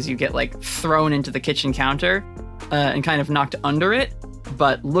this because you get like thrown into the kitchen counter and kind of knocked under it.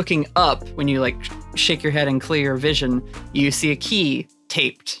 But looking up, when you like shake your head and clear your vision, you see a key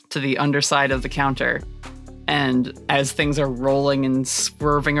taped to the underside of the counter. And as things are rolling and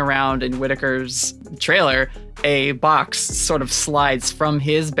swerving around in Whitaker's trailer, a box sort of slides from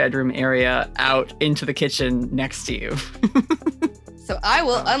his bedroom area out into the kitchen next to you. So I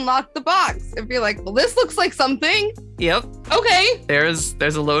will unlock the box and be like, well, this looks like something. Yep. Okay. There's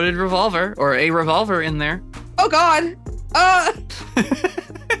a loaded revolver, or a revolver in there. Oh God.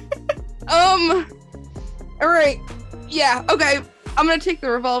 All right. Yeah. Okay. I'm gonna take the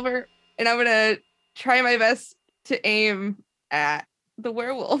revolver and I'm gonna try my best to aim at the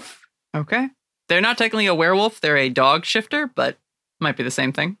werewolf. Okay. They're not technically a werewolf. They're a dog shifter, but might be the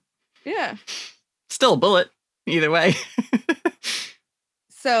same thing. Yeah. Still a bullet. Either way.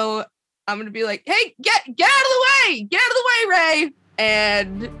 So I'm going to be like, hey, get out of the way! Get out of the way, Ray!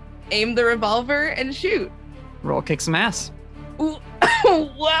 And aim the revolver and shoot. Roll kick some ass. Ooh.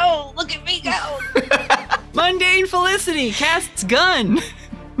 Whoa, look at me go. Mundane Felicity casts gun.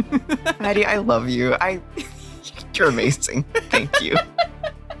 Maddie, I love you. You're amazing. Thank you.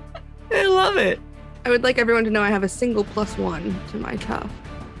 I love it. I would like everyone to know I have a single +1 to my tough.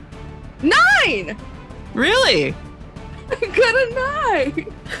 9! Really? I got a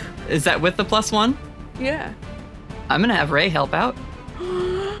 9. Is that with the +1? Yeah. I'm gonna have Ray help out.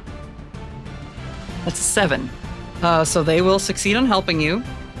 That's a 7. So they will succeed on helping you,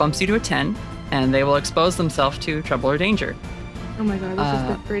 bumps you to a 10, and they will expose themselves to trouble or danger. Oh my god, this is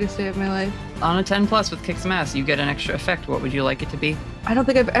the greatest day of my life. On a 10 plus with kick some ass, you get an extra effect. What would you like it to be? I don't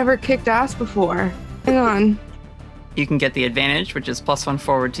think I've ever kicked ass before. Hang on. You can get the advantage, which is +1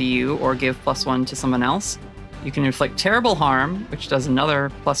 forward to you, or give +1 to someone else. You can inflict terrible harm, which does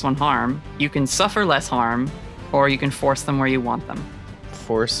another +1 harm. You can suffer less harm, or you can force them where you want them.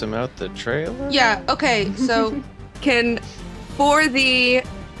 Force them out the trailer? Yeah, okay, so for the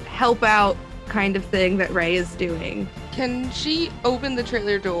help out kind of thing that Ray is doing, can she open the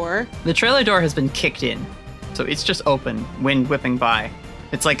trailer door? The trailer door has been kicked in, so it's just open, wind whipping by.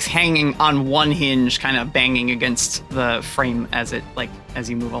 It's like hanging on one hinge, kind of banging against the frame as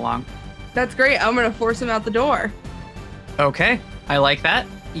you move along. That's great. I'm gonna force him out the door. Okay, I like that.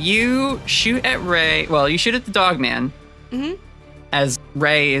 You shoot at Ray. Well, you shoot at the dog man. Mm-hmm. As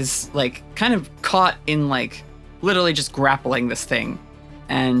Ray is kind of caught in literally just grappling this thing.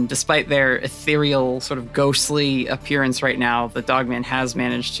 And despite their ethereal, sort of ghostly appearance right now, the dogman has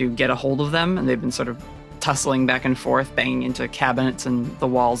managed to get a hold of them, and they've been sort of tussling back and forth, banging into cabinets and the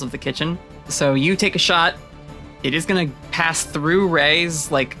walls of the kitchen. So you take a shot. It is going to pass through Ray's,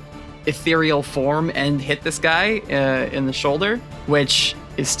 ethereal form and hit this guy in the shoulder, which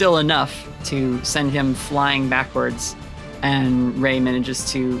is still enough to send him flying backwards. And Ray manages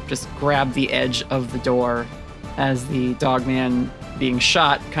to just grab the edge of the door as the dogman being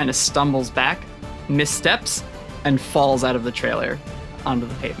shot kind of stumbles back, missteps, and falls out of the trailer onto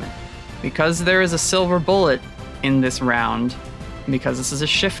the pavement. Because there is a silver bullet in this round, because this is a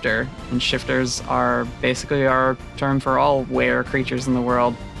shifter, and shifters are basically our term for all were creatures in the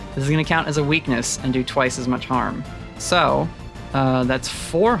world, this is going to count as a weakness and do twice as much harm. So, that's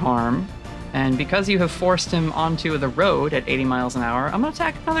 4 harm, and because you have forced him onto the road at 80 miles an hour, I'm going to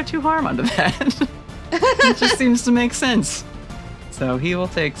tack another 2 harm onto that. It just seems to make sense. So he will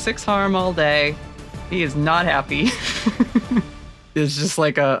take 6 harm all day. He is not happy. It's just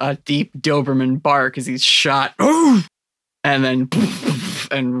like a deep Doberman bark as he's shot. And then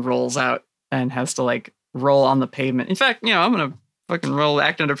and rolls out and has to roll on the pavement. In fact, I'm going to fucking roll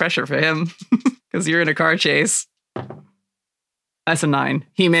act under pressure for him because you're in a car chase. That's a 9.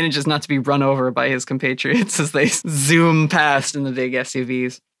 He manages not to be run over by his compatriots as they zoom past in the big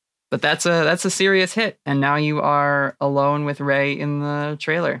SUVs. But that's a serious hit, and now you are alone with Ray in the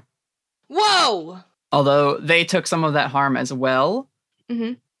trailer. Whoa! Although they took some of that harm as well.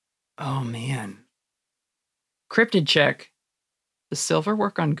 Mm-hmm. Oh, man. Cryptid check. Does silver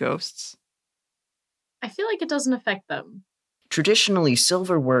work on ghosts? I feel like it doesn't affect them. Traditionally,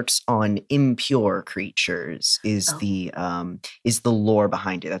 silver works on impure creatures. Is the lore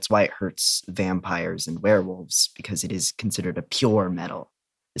behind it? That's why it hurts vampires and werewolves, because it is considered a pure metal.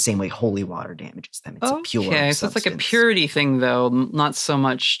 The same way holy water damages them. It's a pure substance. So it's like a purity thing, though, not so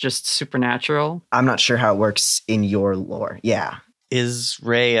much just supernatural. I'm not sure how it works in your lore. Yeah. Is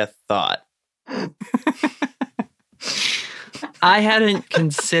Ray a thought? I hadn't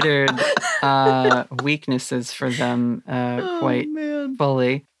considered weaknesses for them quite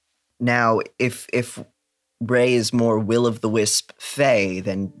fully. Now, if Ray is more will-o'-the-wisp Fae,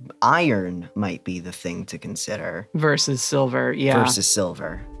 then iron might be the thing to consider. Versus silver, yeah. Versus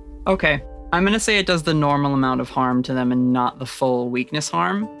silver. Okay. I'm going to say it does the normal amount of harm to them and not the full weakness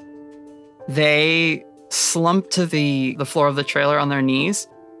harm. They slump to the floor of the trailer on their knees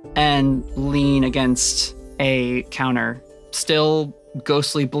and lean against a counter. Still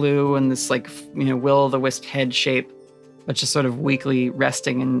ghostly blue and this will-o'-the-wisp head shape, but just sort of weakly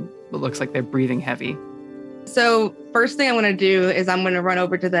resting, and it looks like they're breathing heavy. So first thing I'm going to do is I'm going to run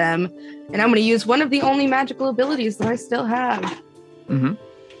over to them, and I'm going to use one of the only magical abilities that I still have, mm-hmm.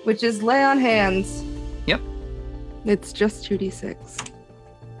 which is lay on hands. Yep. It's just 2d6.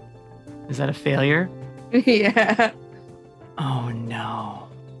 Is that a failure? Yeah. Oh no.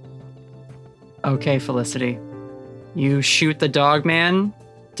 Okay, Felicity. You shoot the dog man,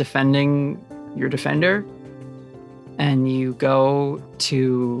 defending your defender, and you go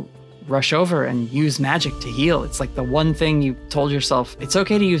to rush over and use magic to heal. It's like the one thing you told yourself, it's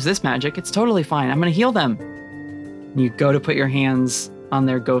okay to use this magic. It's totally fine. I'm going to heal them. And you go to put your hands on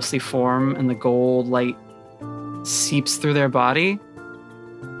their ghostly form, and the gold light seeps through their body.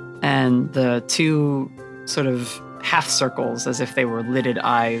 And the 2 sort of half circles, as if they were lidded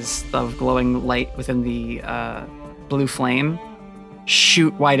eyes of glowing light within the blue flame,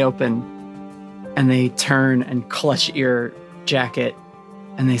 shoot wide open. And they turn and clutch at your jacket.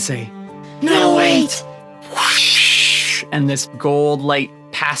 And they say, "No, wait!" Whoosh, and this gold light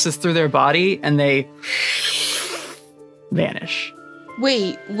passes through their body, and they vanish.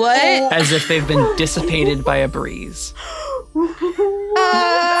 Wait, what? As if they've been dissipated by a breeze.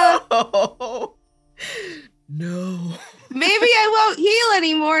 No. Maybe I won't heal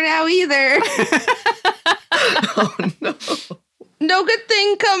anymore now either. Oh no. No good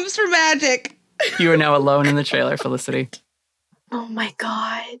thing comes from magic. You are now alone in the trailer, Felicity. Oh my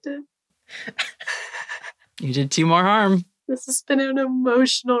god. You did 2 more harm. This has been an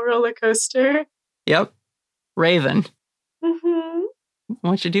emotional roller coaster. Yep. Raven. Mm-hmm.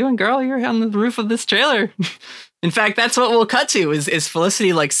 What you doing, girl? You're on the roof of this trailer. In fact, that's what we'll cut to is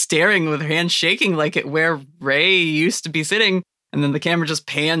Felicity like staring with her hands shaking like at where Ray used to be sitting. And then the camera just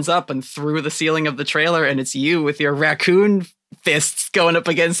pans up and through the ceiling of the trailer, and it's you with your raccoon fists going up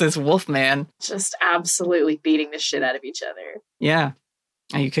against this wolf man. Just absolutely beating the shit out of each other. Yeah.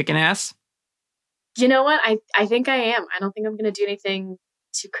 Are you kicking ass? You know what? I think I am. I don't think I'm going to do anything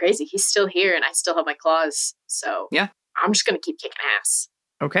too crazy. He's still here and I still have my claws. So yeah, I'm just going to keep kicking ass.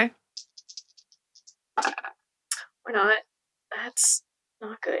 Okay. Or not. That's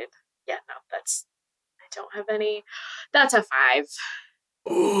not good. Yeah, no, I don't have any. That's a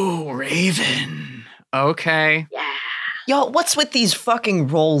 5. Ooh, Raven. Okay. Yeah. Yo, what's with these fucking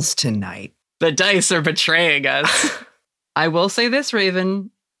rolls tonight? The dice are betraying us. I will say this,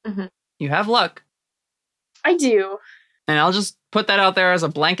 Raven. Mm-hmm. You have luck. I do. And I'll just put that out there as a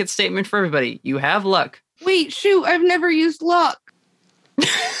blanket statement for everybody. You have luck. Wait, shoot, I've never used luck.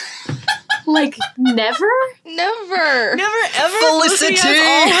 Like, never? Never. Never ever. Felicity has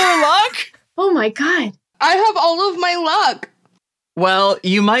all her luck? Oh my god. I have all of my luck. Well,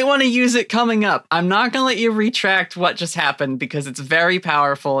 you might want to use it coming up. I'm not going to let you retract what just happened because it's very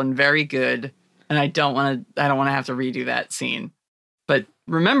powerful and very good. And I don't want to have to redo that scene. But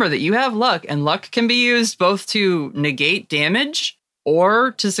remember that you have luck, and luck can be used both to negate damage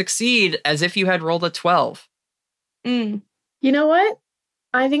or to succeed as if you had rolled a 12. Mm. You know what?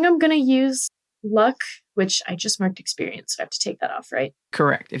 I think I'm going to use luck, which I just marked experience, so I have to take that off, right?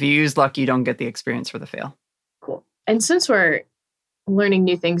 Correct. If you use luck, you don't get the experience for the fail. Cool. And since we're learning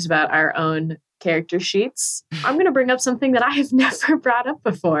new things about our own character sheets, I'm going to bring up something that I have never brought up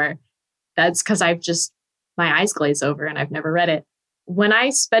before. That's because my eyes glaze over and I've never read it. When I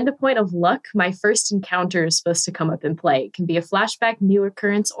spend a point of luck, my first encounter is supposed to come up in play. It can be a flashback, new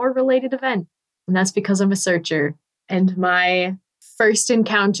occurrence, or related event. And that's because I'm a searcher. And my first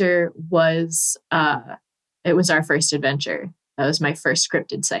encounter was, it was our first adventure. That was my first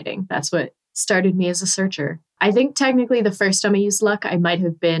scripted sighting. That's what started me as a searcher. I think technically the first time I used luck, I might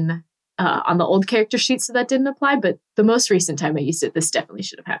have been on the old character sheet, so that didn't apply. But the most recent time I used it, this definitely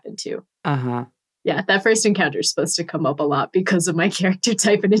should have happened too. Uh-huh. Yeah, that first encounter is supposed to come up a lot because of my character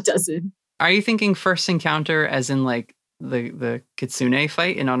type, and it doesn't. Are you thinking first encounter as in like the Kitsune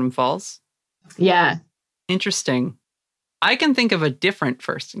fight in Autumn Falls? Yeah. Interesting. I can think of a different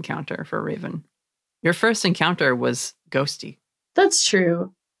first encounter for Raven. Your first encounter was ghosty. That's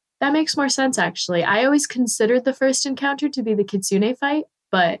true. That makes more sense, actually. I always considered the first encounter to be the Kitsune fight,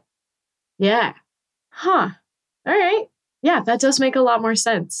 but yeah. Huh. All right. Yeah, that does make a lot more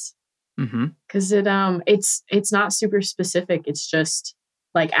sense. Mm-hmm. Because it's not super specific. It's just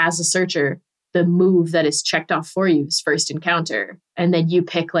like, as a searcher, the move that is checked off for you is first encounter. And then you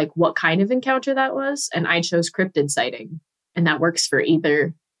pick like what kind of encounter that was. And I chose cryptid sighting. And that works for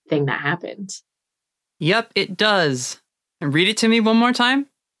either thing that happened. Yep, it does. And read it to me one more time.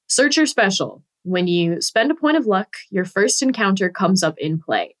 Searcher special. When you spend a point of luck, your first encounter comes up in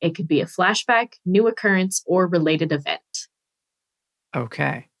play. It could be a flashback, new occurrence, or related event.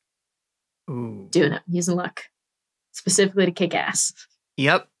 Okay. Ooh. Doing it. Using luck. Specifically to kick ass.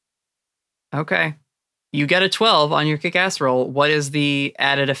 Yep. Okay. You get a 12 on your kick ass roll. What is the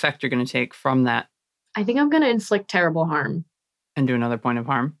added effect you're going to take from that? I think I'm going to inflict terrible harm. And do another point of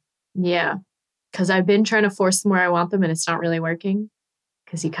harm? Yeah. Because I've been trying to force them where I want them and it's not really working.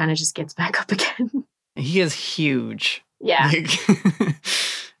 Because he kind of just gets back up again. He is huge. Yeah.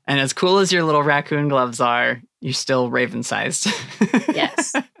 And as cool as your little raccoon gloves are, you're still Raven-sized.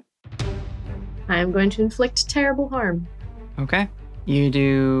 Yes. I am going to inflict terrible harm. Okay. You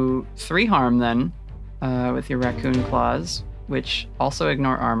do 3 harm then with your raccoon claws, which also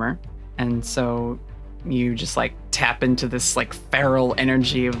ignore armor. And so you just like tap into this like feral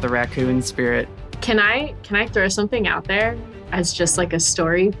energy of the raccoon spirit. Can I throw something out there as just like a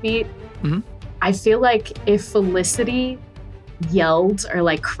story beat? Mm-hmm. I feel like if Felicity yelled or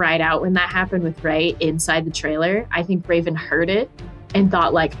like cried out when that happened with Ray inside the trailer, I think Raven heard it and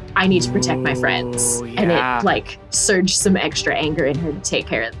thought like, I need to protect my friends. Yeah. And it like surged some extra anger in her to take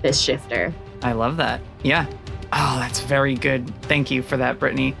care of this shifter. I love that. Yeah. Oh, that's very good. Thank you for that,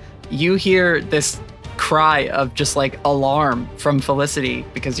 Brittany. You hear this cry of just like alarm from Felicity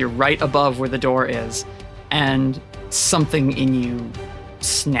because you're right above where the door is, and something in you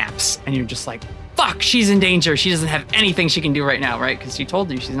snaps and you're just like, fuck, she's in danger. She doesn't have anything she can do right now, right? Because she told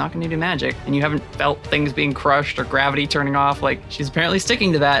you she's not going to do magic, and you haven't felt things being crushed or gravity turning off. Like, she's apparently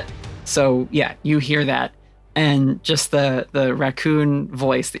sticking to that. So, yeah, you hear that. And just the raccoon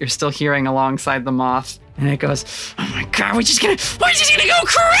voice that you're still hearing alongside the moth. And it goes, oh my God, we're just gonna go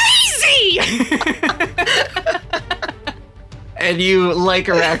crazy! And you, like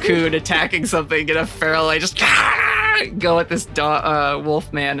a raccoon attacking something in a feral way, just go at this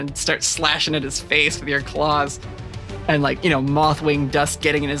wolf man and start slashing at his face with your claws. And like, mothwing dust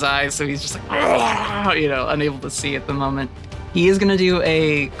getting in his eyes, so he's just like, unable to see at the moment. He is gonna do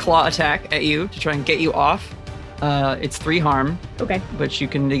a claw attack at you to try and get you off. It's 3 harm. Okay. Which you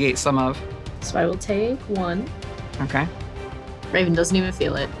can negate some of. So I will take 1. Okay. Raven doesn't even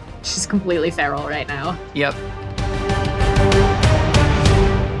feel it. She's completely feral right now. Yep.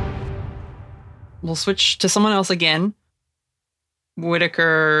 We'll switch to someone else again.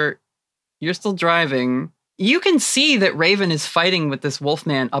 Whitaker, you're still driving. You can see that Raven is fighting with this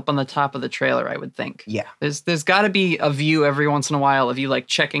wolfman up on the top of the trailer, I would think. Yeah. There's got to be a view every once in a while of you like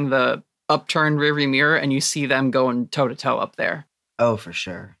checking the upturned rearview mirror and you see them going toe to toe up there. Oh, for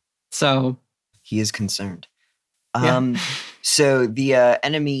sure. So he is concerned. Yeah. So the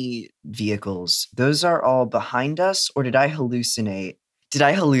enemy vehicles, those are all behind us, or did I hallucinate? Did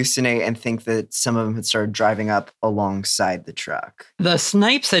I hallucinate and think that some of them had started driving up alongside the truck? The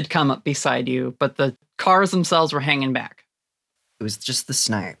snipes had come up beside you, but the cars themselves were hanging back. It was just the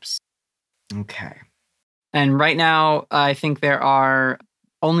snipes. Okay. And right now, I think there are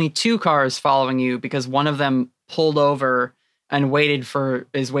only 2 cars following you because one of them pulled over and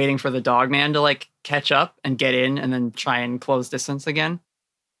is waiting for the dogman to like catch up and get in and then try and close distance again.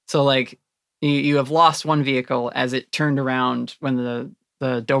 So like you have lost one vehicle as it turned around when the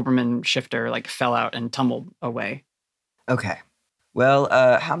Doberman shifter like fell out and tumbled away. Okay. Well,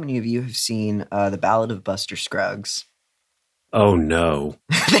 how many of you have seen The Ballad of Buster Scruggs? Oh, no.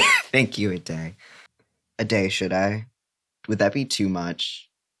 Thank you, Ade. Ade, should I? Would that be too much?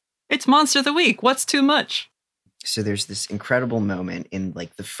 It's Monster of the Week. What's too much? So there's this incredible moment in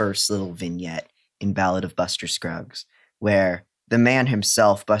like the first little vignette in Ballad of Buster Scruggs where the man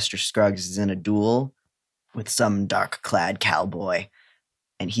himself, Buster Scruggs, is in a duel with some dark-clad cowboy.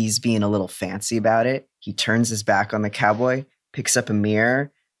 And he's being a little fancy about it. He turns his back on the cowboy, picks up a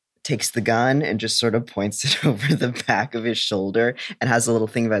mirror, takes the gun, and just sort of points it over the back of his shoulder and has a little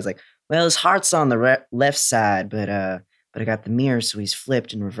thing about it. It's like, well, his heart's on the left side, but I got the mirror, so he's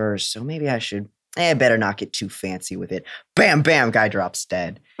flipped in reverse. So maybe I should, better not get too fancy with it. Bam, bam, guy drops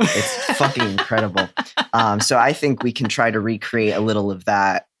dead. It's fucking incredible. So I think we can try to recreate a little of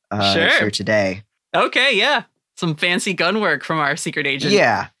that here today. Okay, yeah. Some fancy gun work from our secret agent.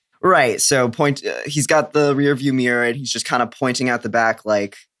 Yeah, right. So he's got the rear view mirror and he's just kind of pointing out the back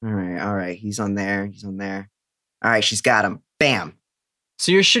like, all right, he's on there. All right, she's got him. Bam.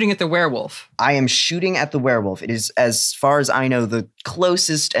 So you're shooting at the werewolf. I am shooting at the werewolf. It is, as far as I know, the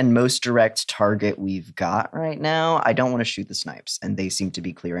closest and most direct target we've got right now. I don't want to shoot the snipes, and they seem to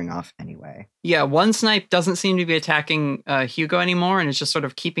be clearing off anyway. Yeah, one snipe doesn't seem to be attacking Hugo anymore, and is just sort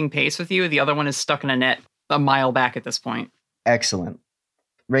of keeping pace with you. The other one is stuck in a net a mile back at this point. Excellent.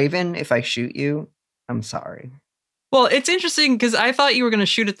 Raven, if I shoot you, I'm sorry. Well, it's interesting because I thought you were going to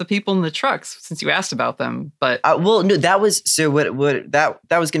shoot at the people in the trucks since you asked about them, but well, no, that was so. That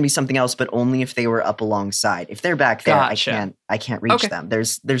was going to be something else, but only if they were up alongside. If they're back there, gotcha. I can't reach them.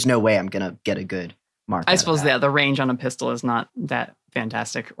 There's no way I'm going to get a good mark. I suppose the range on a pistol is not that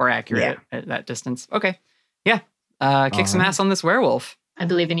fantastic or accurate at that distance. Okay, yeah, kick some ass on this werewolf. I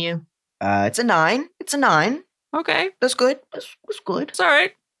believe in you. It's a 9. It's a 9. Okay, that's good. That's good. It's all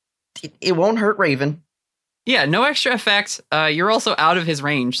right. It won't hurt Raven. Yeah, no extra effects. You're also out of his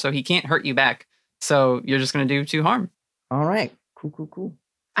range, so he can't hurt you back. So you're just going to do 2 harm. All right. Cool.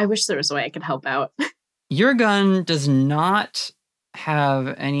 I wish there was a way I could help out. Your gun does not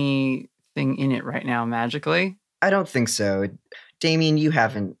have anything in it right now magically. I don't think so. Damien, you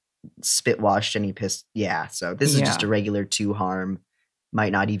haven't spit washed any piss. Yeah, so this is just a regular 2 harm.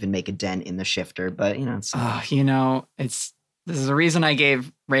 Might not even make a dent in the shifter, but it's... This is the reason I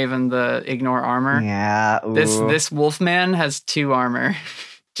gave Raven the ignore armor. Yeah. Ooh. This wolfman has 2 armor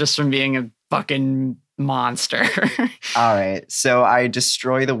just from being a fucking monster. All right. So I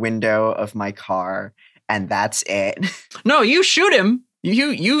destroy the window of my car and that's it. No, you shoot him.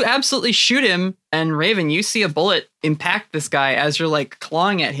 You absolutely shoot him. And Raven, you see a bullet impact this guy as you're like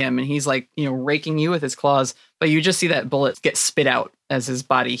clawing at him and he's like, raking you with his claws. But you just see that bullet get spit out as his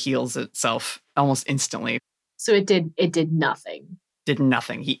body heals itself almost instantly. So it did nothing. Did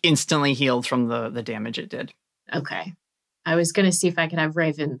nothing. He instantly healed from the damage it did. Okay. I was going to see if I could have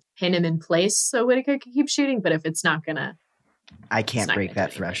Raven pin him in place so Whitaker can keep shooting, but if it's not going to... I can't break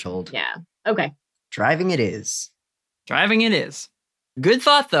that threshold. Yeah. Okay. Driving it is. Driving it is. Good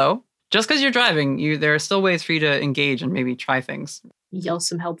thought, though. Just because you're driving, there are still ways for you to engage and maybe try things. Yell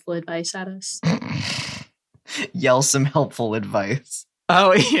some helpful advice at us. Yell some helpful advice.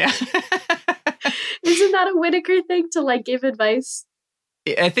 Oh, yeah. Isn't that a Whitaker thing to, like, give advice?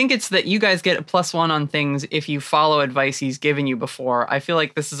 I think it's that you guys get a +1 on things if you follow advice he's given you before. I feel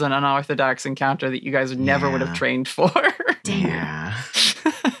like this is an unorthodox encounter that you guys never would have trained for. Yeah.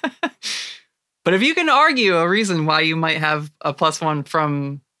 But if you can argue a reason why you might have a +1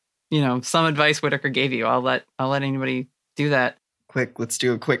 from, some advice Whitaker gave you, I'll let anybody do that. Quick, let's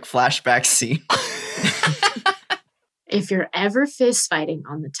do a quick flashback scene. If you're ever fist fighting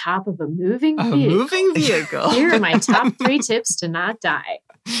on the top of a moving vehicle, here are my top 3 tips to not die.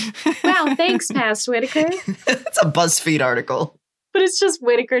 Wow, thanks, Past Whitaker. That's a BuzzFeed article. But it's just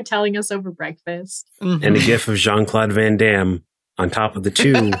Whitaker telling us over breakfast. Mm-hmm. And a gif of Jean-Claude Van Damme on top of the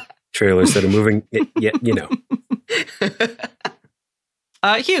 2 trailers that are moving.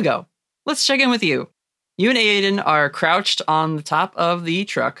 Hugo, let's check in with you. You and Aiden are crouched on the top of the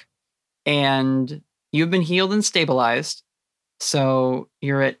truck, and you've been healed and stabilized. So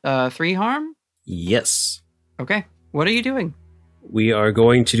you're at 3 harm? Yes. Okay. What are you doing? We are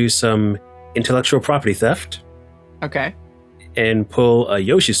going to do some intellectual property theft. Okay. And pull a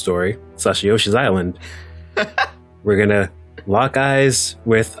Yoshi story / Yoshi's Island. We're going to lock eyes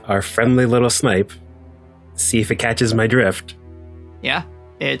with our friendly little snipe. See if it catches my drift. Yeah.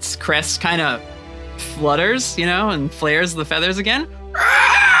 Its crest kind of flutters, and flares the feathers again.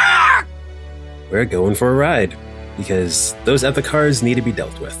 We're going for a ride, because those other cars need to be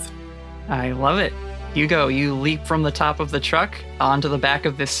dealt with. I love it. Hugo, you leap from the top of the truck onto the back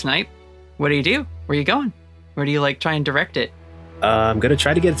of this snipe. What do you do? Where are you going? Where do you, try and direct it? I'm going to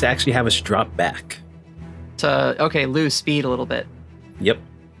try to get it to actually have us drop back. To, lose speed a little bit. Yep.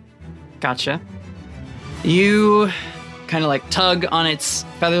 Gotcha. You kind of, tug on its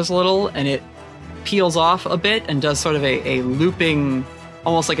feathers a little, and it peels off a bit and does sort of a looping,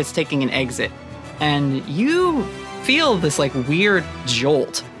 almost like it's taking an exit. And you feel this weird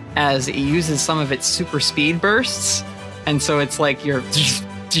jolt as it uses some of its super speed bursts. And so it's like you're,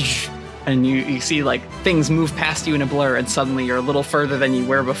 and you see things move past you in a blur, and suddenly you're a little further than you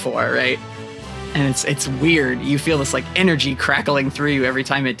were before, right? And it's weird. You feel this energy crackling through you every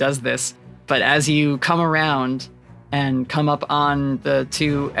time it does this. But as you come around and come up on the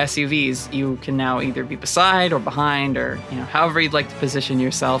 2 SUVs, you can now either be beside or behind, or however you'd like to position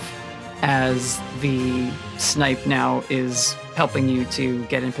yourself, as the snipe now is helping you to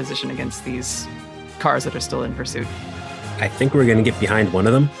get in position against these cars that are still in pursuit. I think we're going to get behind one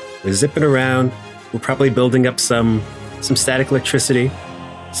of them. We're zipping around. We're probably building up some static electricity,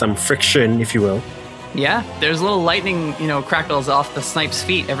 some friction, if you will. Yeah, there's little lightning, crackles off the snipe's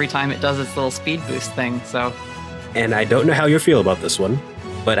feet every time it does its little speed boost thing, so... And I don't know how you feel about this one,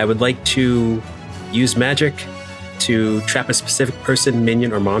 but I would like to use magic to trap a specific person,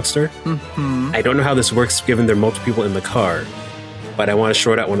 minion, or monster. Mm-hmm. I don't know how this works given there are multiple people in the car, but I want to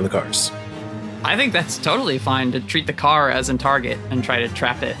short out one of the cars. I think that's totally fine to treat the car as a target and try to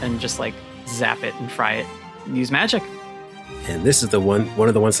trap it and just zap it and fry it. Use magic. And this is one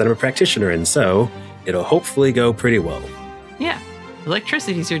of the ones that I'm a practitioner in, so it'll hopefully go pretty well. Yeah,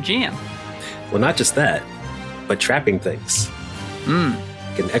 electricity's your jam. Well, not just that, but trapping things.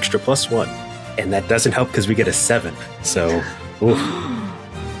 Get an extra +1. And that doesn't help because we get a 7. So, oof.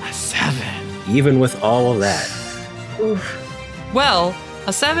 A 7. Even with all of that. Oof. Well,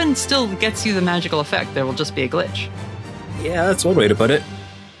 a 7 still gets you the magical effect. There will just be a glitch. Yeah, that's one way to put it.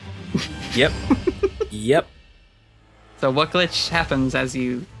 Yep. Yep. So what glitch happens as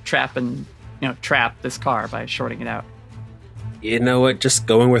you trap this car by shorting it out? You know what? Just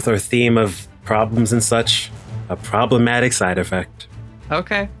going with our theme of problems and such. A problematic side effect.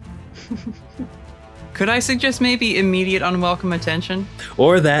 Okay. Could I suggest maybe immediate unwelcome attention?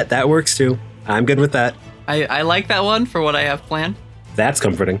 Or that works too. I'm good with that. I like that one for what I have planned. That's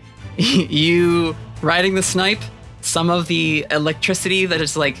comforting. You riding the snipe, some of the electricity that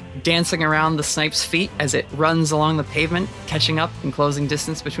is dancing around the snipe's feet as it runs along the pavement, catching up and closing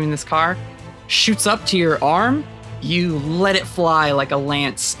distance between this car, shoots up to your arm. You let it fly like a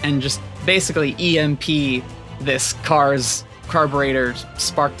lance and just basically EMP this car's carburetor,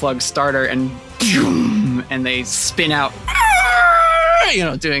 spark plug, starter, and boom, and they spin out,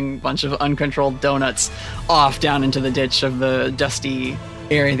 doing a bunch of uncontrolled donuts off down into the ditch of the dusty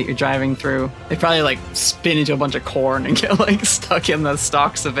area that you're driving through. They probably spin into a bunch of corn and get stuck in the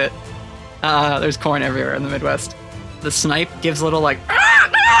stalks of it. There's corn everywhere in the Midwest. the snipe gives a little like,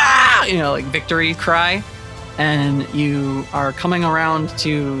 like victory cry. And you are coming around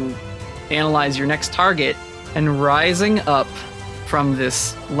to analyze your next target, and rising up from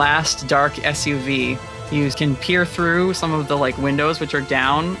this last dark SUV, you can peer through some of the like windows which are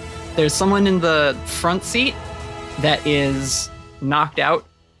down. There's someone in the front seat that is knocked out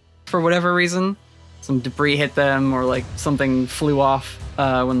for whatever reason. Some debris hit them, or like something flew off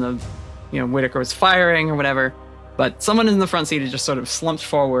when the Whitaker was firing or whatever. But someone in the front seat is just sort of slumped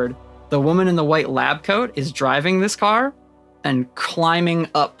forward. The woman in the white lab coat is driving this car and climbing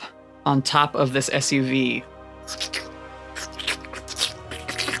up on top of this SUV.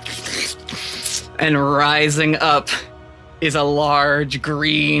 And rising up is a large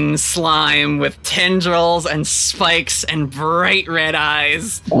green slime with tendrils and spikes and bright red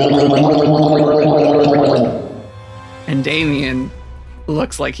eyes. And Damien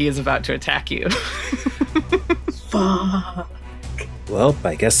looks like he is about to attack you. Fuck. Well,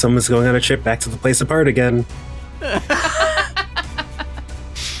 I guess someone's going on a trip back to the place apart again.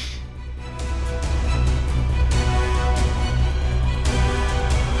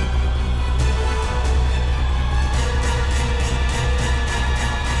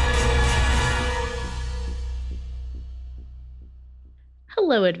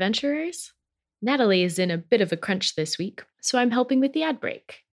 Hello, adventurers. Natalie is in a bit of a crunch this week, so I'm helping with the ad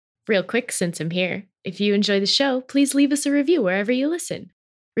break. Real quick, since I'm here, if you enjoy the show, please leave us a review wherever you listen.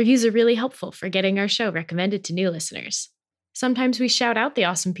 Reviews are really helpful for getting our show recommended to new listeners. Sometimes we shout out the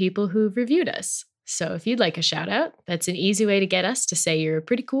awesome people who've reviewed us, so if you'd like a shout out, that's an easy way to get us to say you're a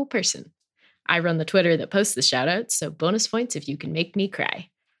pretty cool person. I run the Twitter that posts the shout outs, so bonus points if you can make me cry.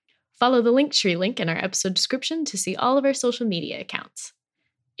 Follow the Linktree link in our episode description to see all of our social media accounts.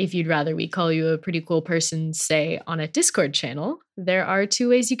 If you'd rather we call you a pretty cool person, say, on a Discord channel, there are 2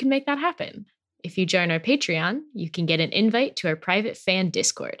 ways you can make that happen. If you join our Patreon, you can get an invite to our private fan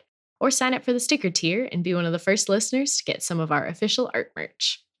Discord, or sign up for the sticker tier and be one of the first listeners to get some of our official art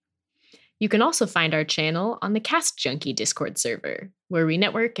merch. You can also find our channel on the Cast Junkie Discord server, where we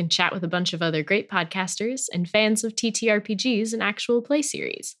network and chat with a bunch of other great podcasters and fans of TTRPGs and actual play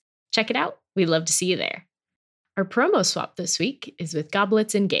series. Check it out. We'd love to see you there. Our promo swap this week is with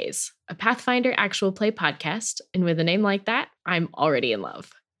Goblets and Gaze, a Pathfinder actual play podcast, and with a name like that, I'm already in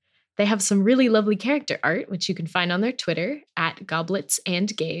love. They have some really lovely character art, which you can find on their Twitter,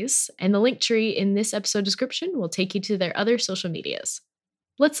 @GobletsAndGaze, and the link tree in this episode description will take you to their other social medias.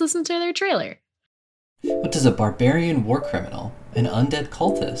 Let's listen to their trailer. What does a barbarian war criminal, an undead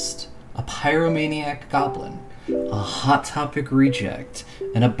cultist, a pyromaniac goblin, a hot topic reject,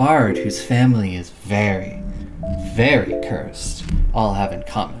 and a bard whose family is very, very cursed all have in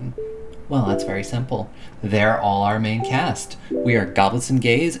common? Well, that's very simple. They're all our main cast. We are Goblets and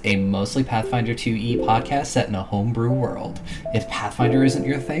Gaze, a mostly Pathfinder 2e podcast set in a homebrew world. If Pathfinder isn't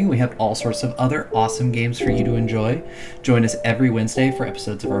your thing, we have all sorts of other awesome games for you to enjoy. Join us every Wednesday for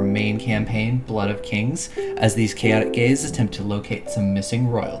episodes of our main campaign, Blood of Kings, as these chaotic gays attempt to locate some missing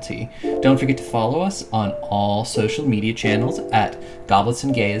royalty. Don't forget to follow us on all social media channels @Goblets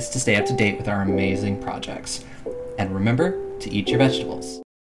and Gaze to stay up to date with our amazing projects. And remember to eat your vegetables.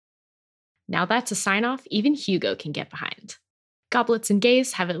 Now that's a sign-off even Hugo can get behind. Goblets and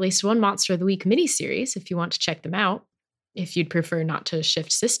Gaze have at least one Monster of the Week mini-series if you want to check them out, if you'd prefer not to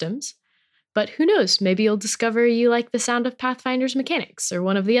shift systems. But who knows, maybe you'll discover you like the sound of Pathfinder's mechanics or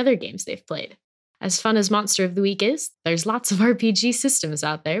one of the other games they've played. As fun as Monster of the Week is, there's lots of RPG systems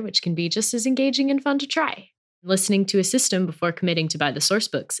out there which can be just as engaging and fun to try. Listening to a system before committing to buy the source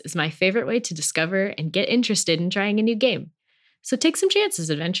books is my favorite way to discover and get interested in trying a new game. So take some chances,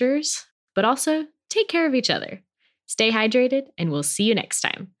 adventurers. But also, take care of each other. Stay hydrated, and we'll see you next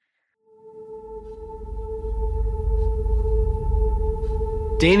time.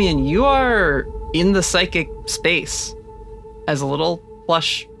 Damien, you are in the psychic space as a little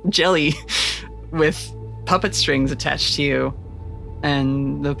plush jelly with puppet strings attached to you.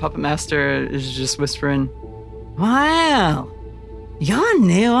 And the puppet master is just whispering, Wow, you're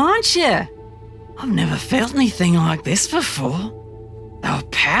new, aren't you? I've never felt anything like this before. The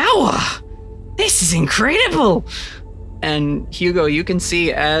power! This is incredible! And Hugo, you can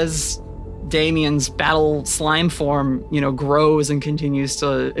see as Damien's battle slime form, grows and continues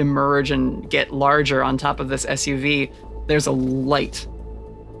to emerge and get larger on top of this SUV, there's a light,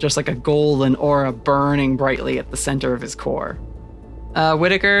 just like a golden aura burning brightly at the center of his core.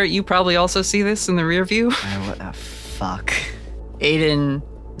 Whitaker, you probably also see this in the rear view. Oh, what the fuck? Aiden,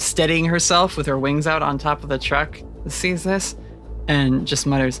 steadying herself with her wings out on top of the truck, sees this and just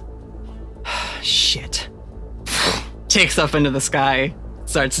mutters, shit. Takes up into the sky,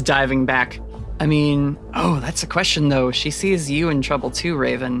 starts diving back. I mean, that's a question though. She sees you in trouble too,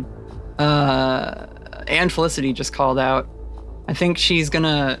 Raven. And Felicity just called out. I think she's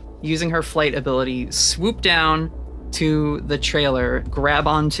gonna, using her flight ability, swoop down to the trailer, grab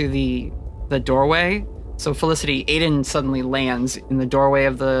onto the doorway. So Felicity, Aiden suddenly lands in the doorway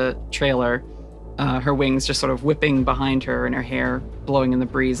of the trailer, her wings just sort of whipping behind her and her hair blowing in the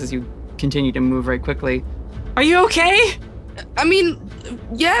breeze as you continue to move very quickly. Are you okay? I mean,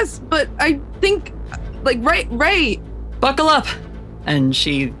 yes, but I think, right. Buckle up. And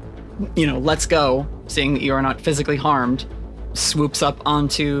she, lets go, seeing that you are not physically harmed, swoops up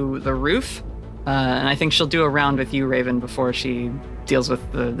onto the roof. And I think she'll do a round with you, Raven, before she deals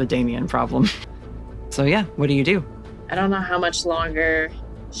with the Damien problem. So yeah, what do you do? I don't know how much longer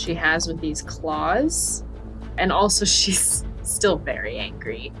she has with these claws. And also she's still very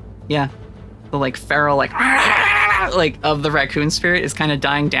angry. Yeah. The feral, of the raccoon spirit is kind of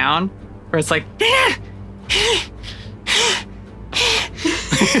dying down. Where it's like,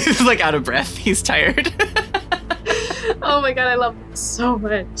 he's out of breath. He's tired. Oh my god, I love it so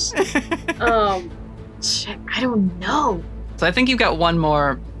much. Shit, I don't know. So I think you've got one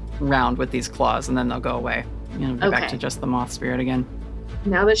more round with these claws, and then they'll go away. Be back to just the moth spirit again.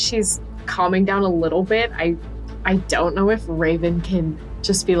 Now that she's calming down a little bit, I don't know if Raven can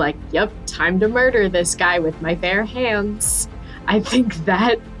just be like, yep, time to murder this guy with my bare hands. I think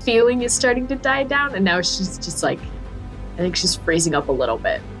that feeling is starting to die down, and now she's just I think she's freezing up a little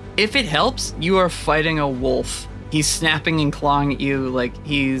bit. If it helps, you are fighting a wolf. He's snapping and clawing at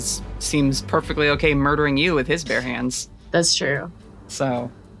you seems perfectly okay murdering you with his bare hands. That's true.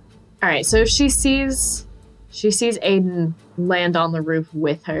 So. All right, so if she sees Aiden land on the roof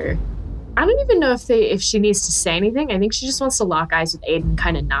with her, I don't even know if she needs to say anything. I think she just wants to lock eyes with Aiden,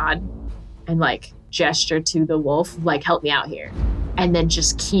 kind of nod and gesture to the wolf, help me out here. And then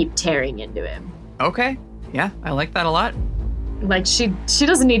just keep tearing into him. Okay. Yeah, I like that a lot. She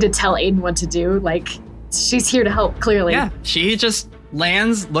doesn't need to tell Aiden what to do. She's here to help, clearly. Yeah, she just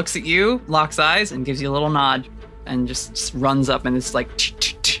lands, looks at you, locks eyes, and gives you a little nod, and just runs up and is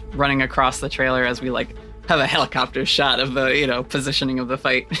running across the trailer as we have a helicopter shot of the positioning of the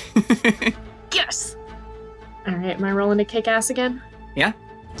fight. Yes. All right, am I rolling to kick ass again? Yeah.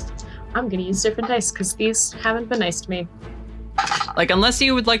 I'm gonna use different dice because these haven't been nice to me. Unless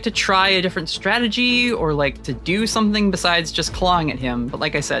you would like to try a different strategy or to do something besides just clawing at him. But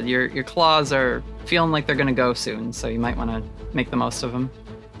like I said, your claws are feeling like they're going to go soon, so you might want to make the most of them.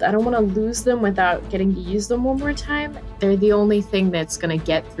 I don't want to lose them without getting to use them one more time. They're the only thing that's going to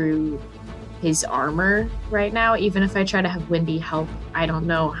get through his armor right now. Even if I try to have Wendy help, I don't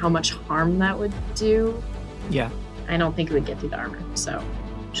know how much harm that would do. Yeah. I don't think it would get through the armor, so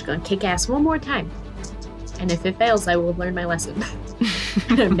I'm just going to kick ass one more time. And if it fails, I will learn my lesson.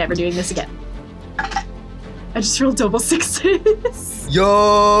 I'm never doing this again. I just rolled double sixes.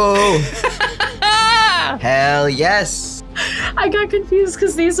 Yo! Hell yes! I got confused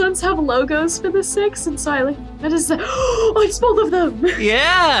because these ones have logos for the 6, and so that is it's both of them.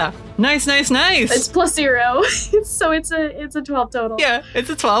 Yeah! Nice. It's +0, so it's a 12 total. Yeah, it's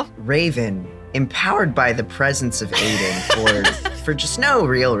a 12. Raven, empowered by the presence of Aiden for just no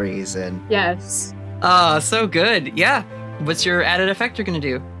real reason. Yes. So good. Yeah. What's your added effect you're going to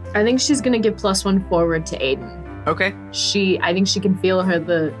do? I think she's going to give +1 forward to Aiden. Okay. I think she can feel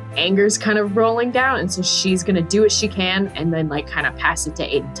the anger's kind of rolling down, and so she's going to do what she can and then kind of pass it to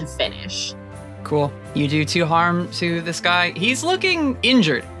Aiden to finish. Cool. You do 2 harm to this guy. He's looking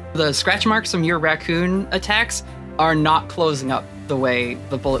injured. The scratch marks from your raccoon attacks are not closing up the way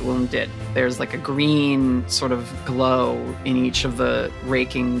the bullet wound did. There's a green sort of glow in each of the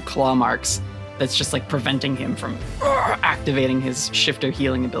raking claw marks that's just preventing him from activating his shifter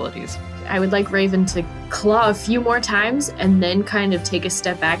healing abilities. I would like Raven to claw a few more times and then kind of take a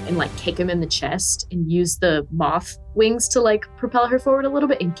step back and kick him in the chest and use the moth wings to propel her forward a little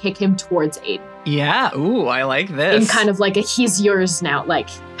bit and kick him towards Aiden. Yeah, ooh, I like this. In kind of a he's yours now,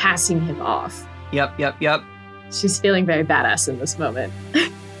 passing him off. Yep. She's feeling very badass in this moment.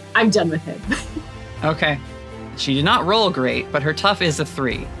 I'm done with him. Okay. She did not roll great, but her tough is a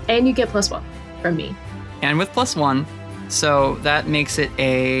 3. And you get +1 from me. And with +1, so that makes it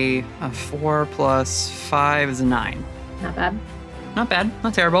a 4 + 5 is a 9. Not bad. Not bad,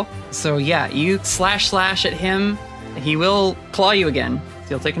 not terrible. So yeah, you slash at him. He will claw you again.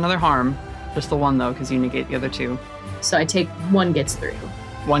 So you'll take another harm. Just the 1 though, because you negate the other 2. So I take 1 gets through.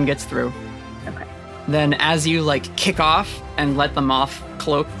 1 gets through. Okay. Then as you kick off and let the moth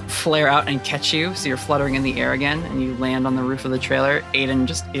cloak flare out and catch you, so you're fluttering in the air again, and you land on the roof of the trailer, Aiden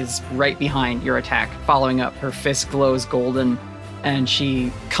just is right behind your attack, following up. Her fist glows golden, and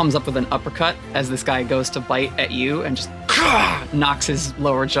she comes up with an uppercut as this guy goes to bite at you and just knocks his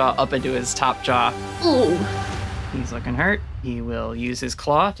lower jaw up into his top jaw. Ooh. He's looking hurt. He will use his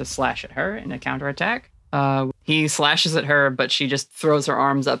claw to slash at her in a counterattack. He slashes at her, but she just throws her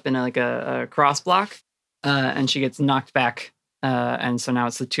arms up in a cross block, and she gets knocked back. And so now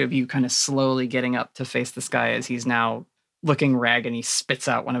it's the two of you kind of slowly getting up to face this guy as he's now looking ragged, and he spits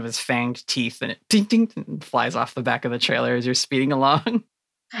out one of his fanged teeth, and it ding, ding, and flies off the back of the trailer as you're speeding along.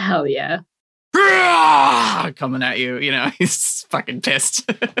 Hell yeah. Coming at you, he's fucking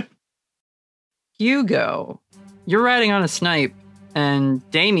pissed. Hugo, you're riding on a snipe, and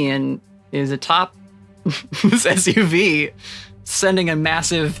Damien is atop this SUV, sending a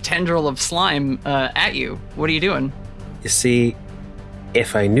massive tendril of slime at you. What are you doing? You see,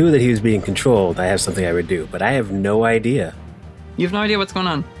 if I knew that he was being controlled, I have something I would do, but I have no idea. You have no idea what's going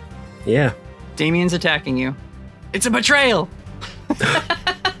on? Yeah. Damien's attacking you. It's a betrayal!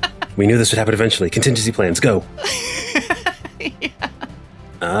 We knew this would happen eventually. Contingency plans, go.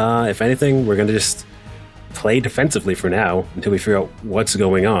 Yeah. If anything, we're going to just play defensively for now until we figure out what's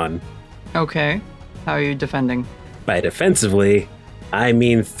going on. Okay. How are you defending? By defensively, I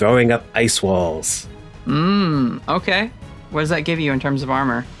mean throwing up ice walls. Okay. What does that give you in terms of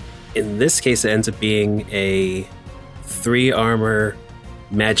armor? In this case, it ends up being a 3 armor,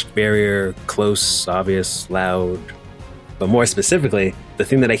 magic barrier, close, obvious, loud. But more specifically, the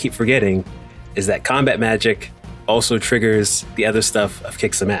thing that I keep forgetting is that combat magic also triggers the other stuff of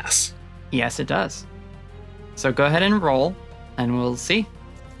kick some ass. Yes, it does. So go ahead and roll, and we'll see.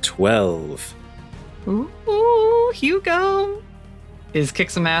 12. Ooh, Hugo. Is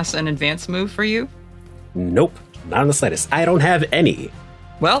kick some ass an advanced move for you? Nope, not in the slightest. I don't have any.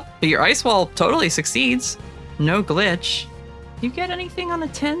 Well, but your ice wall totally succeeds. No glitch. You get anything on a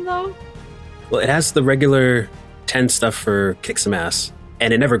 10, though? Well, it has the regular 10 stuff for kick some ass,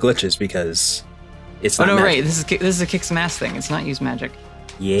 and it never glitches because it's not magic. Right. This is a kick some ass thing. It's not use magic.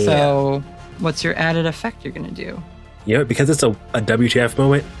 Yeah. So what's your added effect you're going to do? You know, because it's a WTF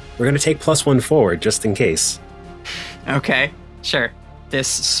moment, we're going to take +1 forward just in case. Okay, sure. This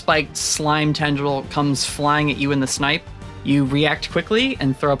spiked slime tendril comes flying at you in the snipe. You react quickly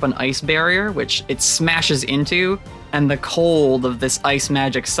and throw up an ice barrier, which it smashes into, and the cold of this ice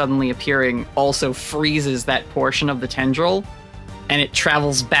magic suddenly appearing also freezes that portion of the tendril, and it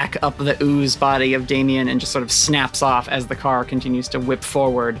travels back up the ooze body of Damien and just sort of snaps off as the car continues to whip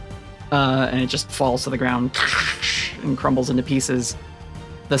forward, and it just falls to the ground and crumbles into pieces.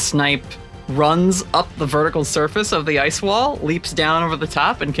 The snipe runs up the vertical surface of the ice wall, leaps down over the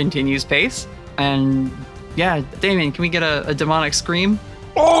top, and continues pace. And yeah, Damien, can we get a demonic scream?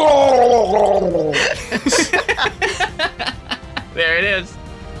 There it is.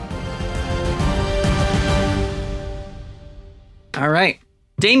 All right.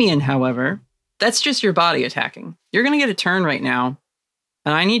 Damien, however, that's just your body attacking. You're going to get a turn right now,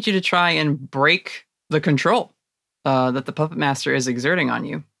 and I need you to try and break the control that the Puppet Master is exerting on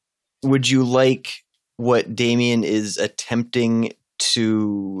you. Would you like what Damien is attempting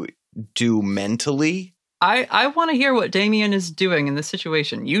to do mentally? I want to hear what Damien is doing in this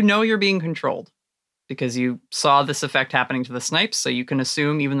situation. You know you're being controlled because you saw this effect happening to the snipes, so you can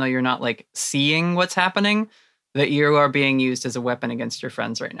assume, even though you're not like seeing what's happening, that you are being used as a weapon against your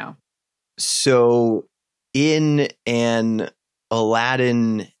friends right now. So in an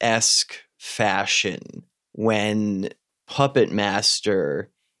Aladdin-esque fashion, when Puppet Master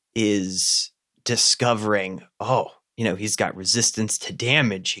is discovering, he's got resistance to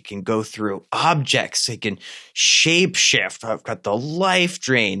damage. He can go through objects. He can shapeshift. I've got the life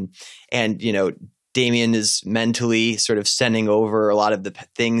drain. And, Damien is mentally sort of sending over a lot of the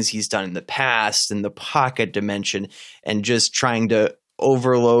things he's done in the past in the pocket dimension and just trying to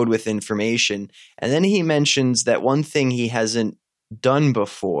overload with information. And then he mentions that one thing he hasn't done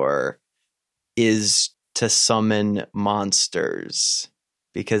before is to summon monsters,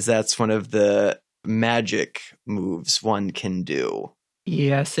 because that's one of the magic moves one can do.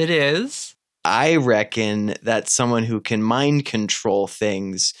 Yes, it is. I reckon that someone who can mind control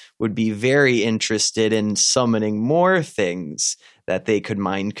things would be very interested in summoning more things that they could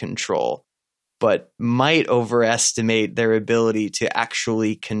mind control, but might overestimate their ability to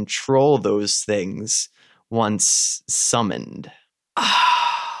actually control those things once summoned.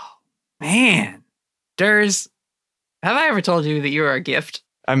 Oh, man. Durs, have I ever told you that you are a gift?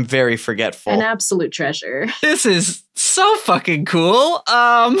 I'm very forgetful. An absolute treasure. This is so fucking cool.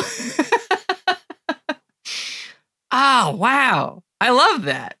 Oh, wow. I love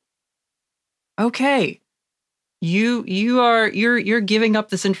that. Okay. You're giving up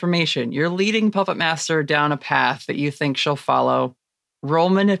this information. You're leading Puppet Master down a path that you think she'll follow. Roll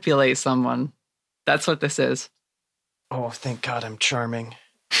manipulate someone. That's what this is. Oh, thank God I'm charming.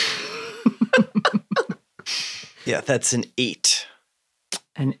 Yeah, that's an 8.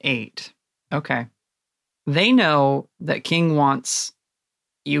 An 8. Okay. They know that King wants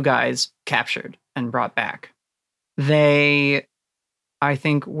you guys captured and brought back. They, I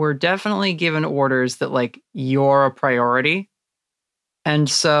think, were definitely given orders that, like, you're a priority. And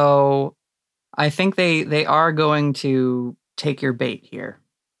so I think they are going to take your bait here.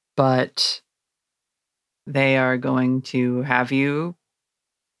 But they are going to have you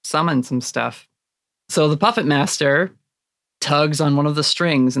summon some stuff. So the Puppet Master tugs on one of the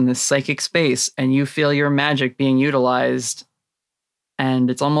strings in this psychic space, and you feel your magic being utilized. And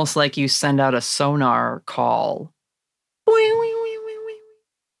it's almost like you send out a sonar call.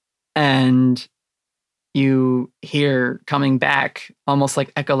 And you hear coming back, almost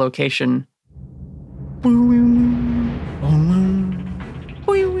like echolocation.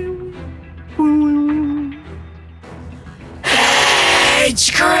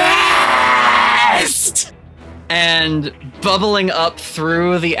 Edgecrest! And bubbling up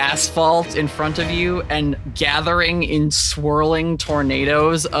through the asphalt in front of you and gathering in swirling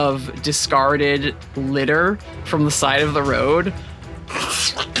tornadoes of discarded litter from the side of the road.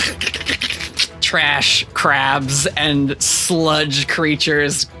 Trash, crabs, and sludge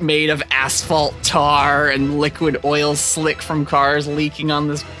creatures made of asphalt tar and liquid oil slick from cars leaking on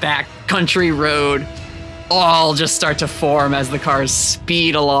this back country road all just start to form as the cars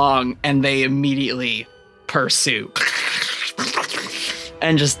speed along, and they immediately pursue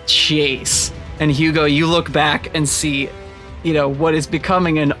and just chase. And Hugo, you look back and see, what is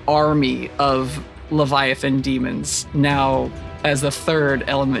becoming an army of Leviathan demons now as the third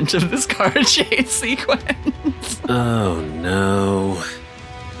element of this car chase sequence. Oh no.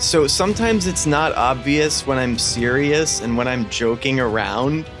 So sometimes it's not obvious when I'm serious and when I'm joking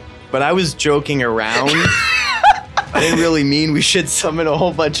around, but I was joking around. I didn't really mean we should summon a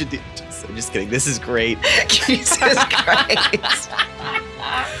whole bunch of I'm just kidding. This is great. Jesus Christ.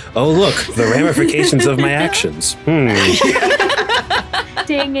 Oh, look, the ramifications of my actions. Dang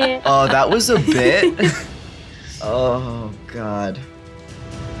it. Oh, that was a bit. Oh, God.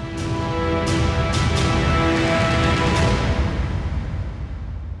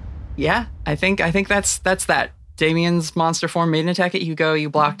 Yeah, I think that's that. Damien's monster form made an attack at Hugo. You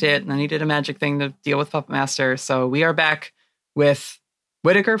blocked it, and then he did a magic thing to deal with Puppet Master. So we are back with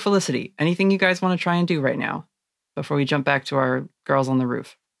Whitaker, Felicity. Anything you guys want to try and do right now before we jump back to our girls on the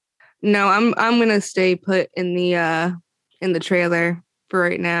roof? No, I'm gonna stay put in the trailer for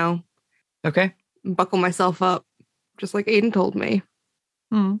right now. Okay. Buckle myself up, just like Aiden told me.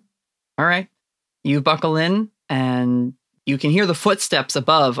 All right. You buckle in, and you can hear the footsteps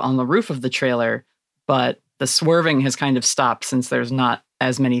above on the roof of the trailer, but the swerving has kind of stopped since there's not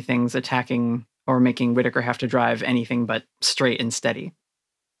as many things attacking or making Whitaker have to drive anything but straight and steady.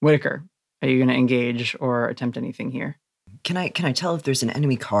 Whitaker, are you going to engage or attempt anything here? Can I tell if there's an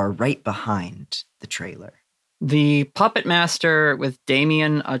enemy car right behind the trailer? The Puppet Master with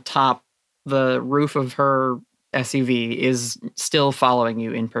Damien atop the roof of her SUV is still following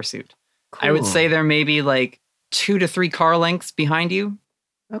you in pursuit. Cool. I would say there may be like 2 to 3 car lengths behind you.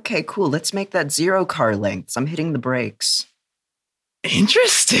 Okay, cool. Let's make that 0 car lengths. I'm hitting the brakes.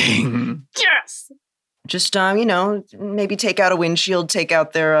 Interesting. Yes. Just maybe take out a windshield, take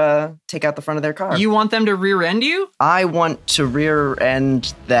out the front of their car. You want them to rear end you? I want to rear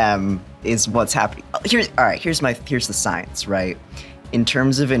end them is what's happening. Here's the science, right? In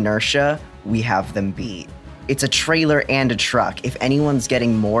terms of inertia, we have them beat. It's a trailer and a truck. If anyone's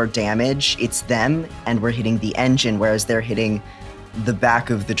getting more damage, it's them, and we're hitting the engine, whereas they're hitting the back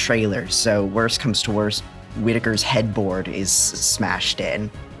of the trailer. So worst comes to worst, Whitaker's headboard is smashed in.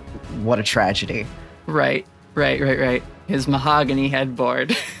 What a tragedy. Right. His mahogany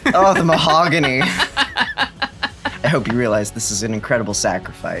headboard. Oh, the mahogany. I hope you realize this is an incredible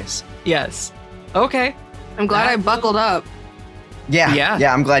sacrifice. Yes. Okay. I'm glad I buckled up. Yeah,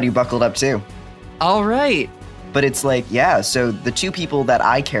 I'm glad you buckled up too. All right. But it's like, so the 2 people that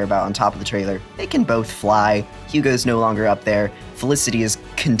I care about on top of the trailer, they can both fly. Hugo's no longer up there. Felicity is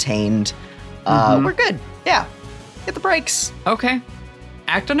contained. We're good. Yeah. Hit the brakes. Okay.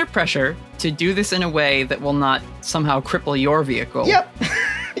 Act under pressure to do this in a way that will not somehow cripple your vehicle. Yep.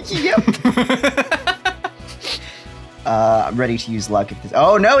 I'm ready to use luck if this...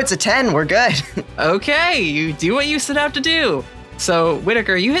 Oh, no, it's a 10. We're good. Okay, you do what you set out to do. So,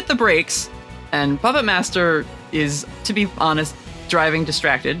 Whitaker, you hit the brakes, and Puppet Master is, to be honest, driving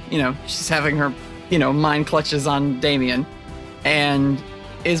distracted. She's having her mind clutches on Damien and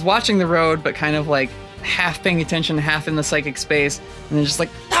is watching the road, but kind of like half paying attention, half in the psychic space, and then just like,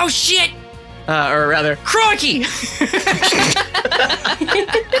 oh shit! Or rather, crikey!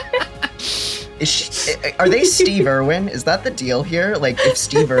 Are they Steve Irwin? Is that the deal here? Like, if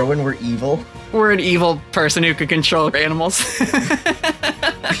Steve Irwin were evil? We're an evil person who could control animals.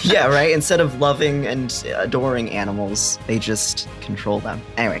 Yeah, right? Instead of loving and adoring animals, they just control them.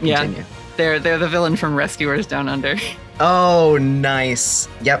 Anyway, continue. Yeah, they're the villain from Rescuers Down Under. Oh, nice.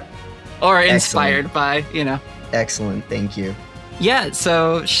 Yep. Or inspired by, Excellent, thank you. Yeah,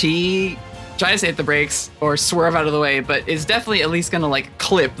 so she tries to hit the brakes or swerve out of the way, but is definitely at least going to like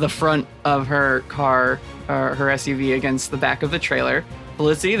clip the front of her car, or her SUV, against the back of the trailer.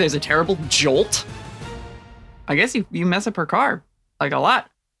 Felicity, there's a terrible jolt. I guess you mess up her car, like a lot.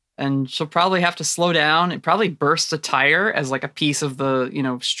 And she'll probably have to slow down. It probably bursts a tire as like a piece of the,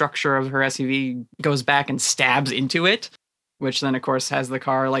 structure of her SUV goes back and stabs into it, which then of course has the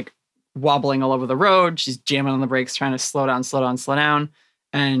car like wobbling all over the road. She's jamming on the brakes, trying to slow down.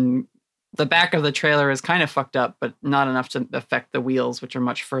 And the back of the trailer is kind of fucked up, but not enough to affect the wheels, which are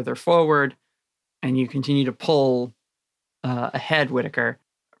much further forward. And you continue to pull ahead, Whitaker.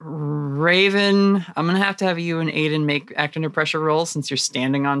 Raven, I'm going to have you and Aiden make act under pressure rolls since you're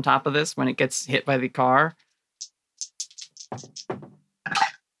standing on top of this when it gets hit by the car.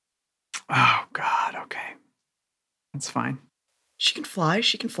 Oh, God. Okay. That's fine. She can fly.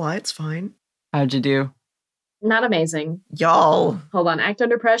 It's fine. How'd you do? Not amazing. Y'all. Hold on. Act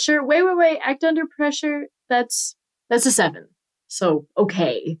under pressure. Wait. Act under pressure. That's a 7. So,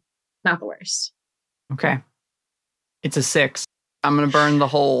 okay. Not the worst. Okay. It's a 6. I'm going to burn the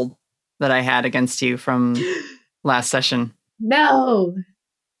hold that I had against you from last session. No.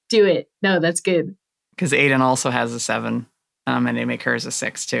 Do it. No, that's good. Because Aiden also has a 7. And they make hers a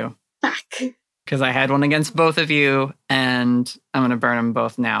 6 too. Fuck. Because I had one against both of you, and I'm going to burn them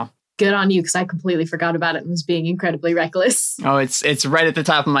both now. Good on you, because I completely forgot about it and was being incredibly reckless. Oh, it's right at the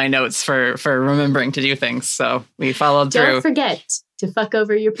top of my notes for remembering to do things. So we followed through. Don't forget to fuck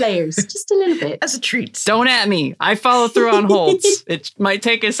over your players just a little bit. As a treat. Don't at me. I follow through on holds. It might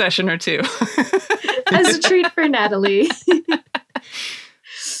take a session or two. As a treat for Natalie.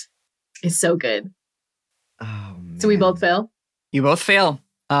 It's so good. Oh, man. So we both fail? You both fail.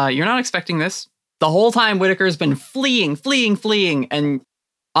 You're not expecting this. The whole time Whitaker's been fleeing. And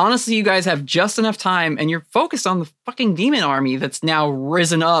honestly, you guys have just enough time, and you're focused on the fucking demon army that's now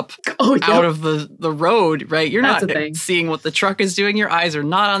risen up out of the road, right? You're not seeing what the truck is doing. Your eyes are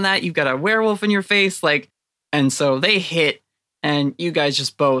not on that. You've got a werewolf in your face, and so they hit, and you guys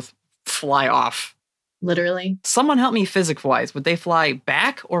just both fly off. Literally. Someone help me physics-wise. Would they fly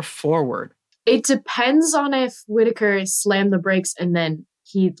back or forward? It depends on if Whitaker slammed the brakes and then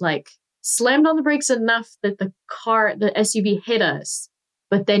he slammed on the brakes enough that the SUV hit us,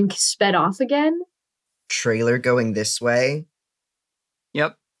 but then sped off again. Trailer going this way.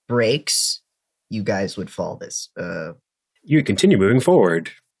 Yep. Brakes. You guys would fall this. You continue moving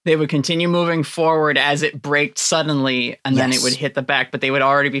forward. They would continue moving forward as it braked suddenly, and then it would hit the back, but they would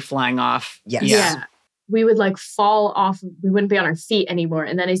already be flying off. Yes. Yeah. We would fall off. We wouldn't be on our feet anymore.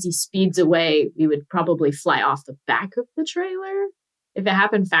 And then as he speeds away, we would probably fly off the back of the trailer if it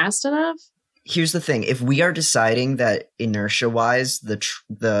happened fast enough. Here's the thing. If we are deciding that inertia-wise,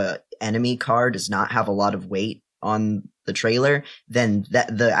 the enemy car does not have a lot of weight on the trailer, then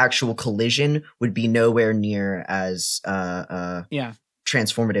the actual collision would be nowhere near as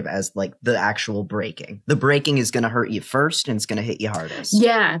transformative as the actual braking. The braking is going to hurt you first, and it's going to hit you hardest.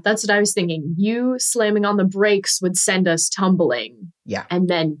 Yeah, that's what I was thinking. You slamming on the brakes would send us tumbling. Yeah. And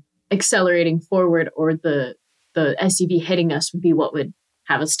then accelerating forward, or the SUV hitting us would be what would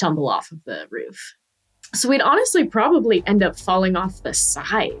have us tumble off of the roof. So we'd honestly probably end up falling off the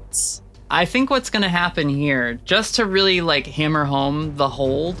sides. I think what's going to happen here, just to really hammer home the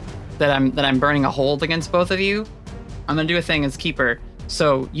hold that I'm burning a hold against both of you, I'm going to do a thing as keeper.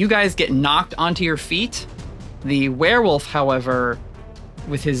 So you guys get knocked onto your feet. The werewolf, however,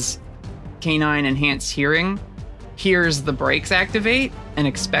 with his canine enhanced hearing, hears the brakes activate and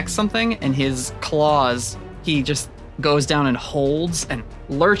expects something, and his claws, he just goes down and holds and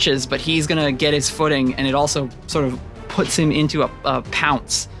lurches, but he's going to get his footing, and it also sort of puts him into a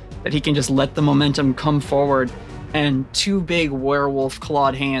pounce that he can just let the momentum come forward, and 2 big werewolf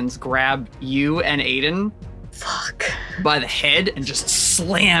clawed hands grab you and Aiden by the head and just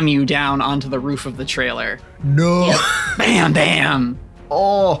slam you down onto the roof of the trailer. No. Yep. Bam, bam.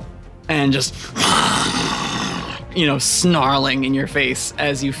 Oh. And just, snarling in your face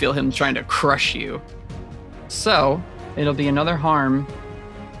as you feel him trying to crush you. So, it'll be another harm.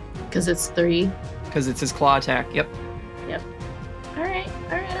 Because it's 3. because it's his claw attack. Yep. All right.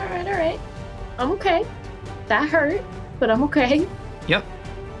 I'm okay. That hurt, but I'm okay. Yep.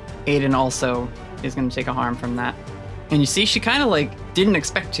 Aiden also is going to take a harm from that. And you see, she kind of like didn't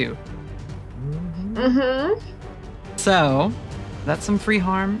expect to. Mm-hmm. So, that's some free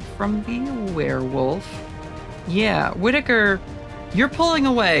harm from the werewolf. Yeah, Whitaker, you're pulling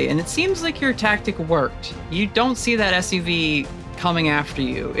away, and it seems like your tactic worked. You don't see that SUV coming after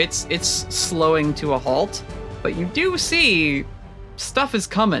you. It's slowing to a halt, but you do see stuff is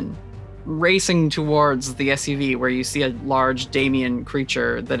coming, racing towards the SUV, where you see a large Damien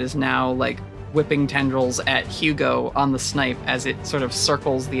creature that is now like whipping tendrils at Hugo on the snipe as it sort of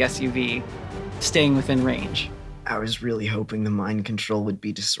circles the SUV, staying within range. I was really hoping the mind control would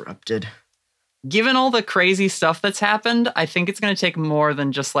be disrupted. Given all the crazy stuff that's happened, I think it's going to take more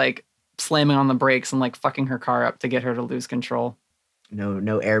than just like slamming on the brakes and like fucking her car up to get her to lose control. No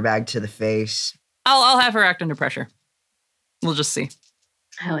airbag to the face. I'll have her act under pressure. We'll just see.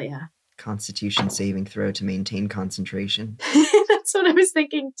 Hell yeah. Constitution saving throw to maintain concentration. That's what I was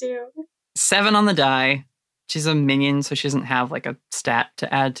thinking too. 7 on the die. She's a minion, so she doesn't have like a stat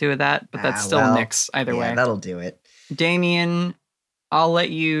to add to that, but that's still nix either way. That'll do it. Damien, I'll let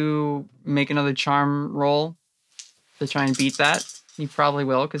you make another charm roll to try and beat that. You probably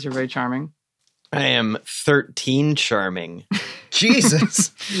will, because you're very charming. I am 13 charming.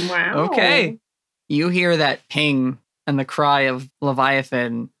 Jesus. Wow. Okay. You hear that ping and the cry of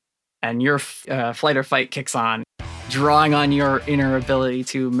Leviathan, and your flight or fight kicks on. Drawing on your inner ability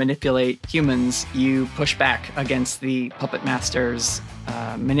to manipulate humans, you push back against the Puppet Master's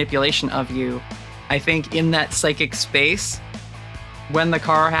manipulation of you. I think in that psychic space, when the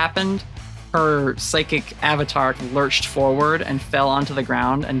car happened, her psychic avatar lurched forward and fell onto the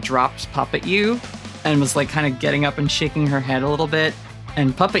ground and dropped Puppet You, and was like kind of getting up and shaking her head a little bit.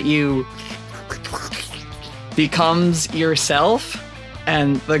 And Puppet You becomes yourself,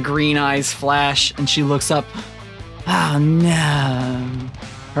 and the green eyes flash, and she looks up. Oh no.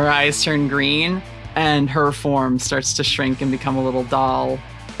 Her eyes turn green, and her form starts to shrink and become a little doll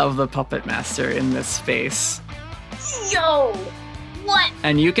of the Puppet Master in this space. Yo! What?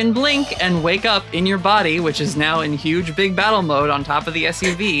 And you can blink and wake up in your body, which is now in huge big battle mode on top of the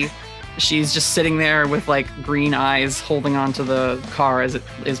SUV. She's just sitting there with like green eyes holding onto the car as it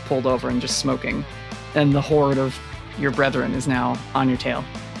is pulled over and just smoking. And the horde of your brethren is now on your tail.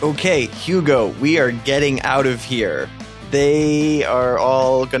 Okay, Hugo, we are getting out of here. They are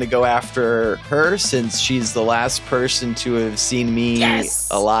all going to go after her since she's the last person to have seen me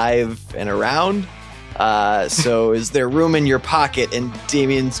alive and around. So is there room in your pocket? And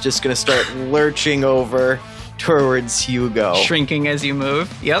Damien's just going to start lurching over towards Hugo. Shrinking as you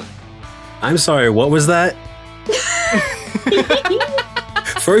move. Yep. I'm sorry, what was that?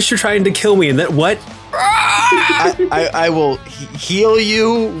 First you're trying to kill me, and then what? I will heal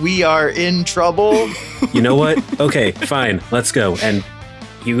you. We are in trouble. You know what? Okay, fine. Let's go. And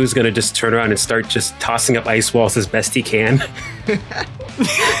Hugo's going to just turn around and start just tossing up ice walls as best he can.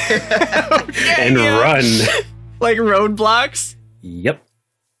 And run. Like roadblocks? Yep.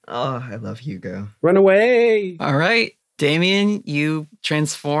 Oh, I love Hugo. Run away. All right. Damien, you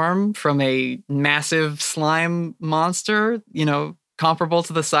transform from a massive slime monster, comparable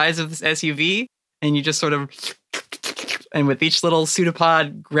to the size of this SUV. And you just sort of, and with each little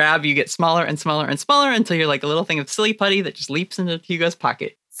pseudopod grab, you get smaller and smaller and smaller until you're like a little thing of silly putty that just leaps into Hugo's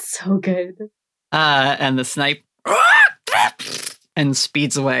pocket. So good. And the snipe and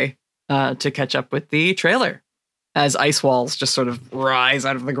speeds away to catch up with the trailer as ice walls just sort of rise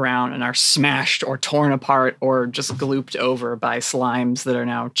out of the ground and are smashed or torn apart or just glooped over by slimes that are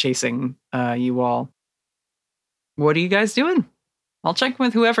now chasing you all. What are you guys doing? I'll check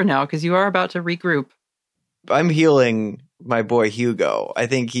with whoever now, because you are about to regroup. I'm healing my boy Hugo. I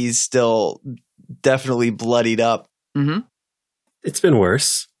think he's still definitely bloodied up. Mm-hmm. It's been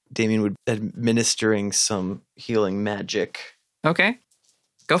worse. Damien would be administering some healing magic. Okay.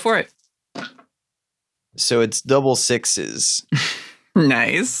 Go for it. So it's double 6s.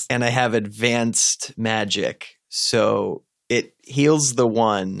 Nice. And I have advanced magic. So it heals the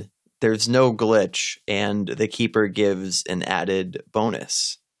one. There's no glitch, and the keeper gives an added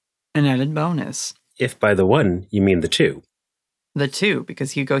bonus. An added bonus. If by the one, you mean the 2. The 2,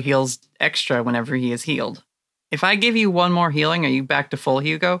 because Hugo heals extra whenever he is healed. If I give you one more healing, are you back to full,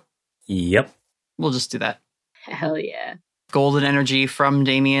 Hugo? Yep. We'll just do that. Hell yeah. Golden energy from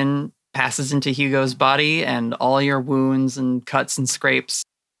Damien passes into Hugo's body, and all your wounds and cuts and scrapes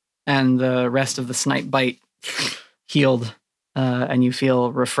and the rest of the snipe bite healed. And you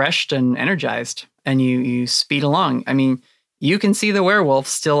feel refreshed and energized, and you speed along. I mean, you can see the werewolf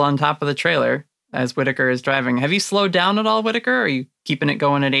still on top of the trailer, as Whitaker is driving. Have you slowed down at all, Whitaker, or are you keeping it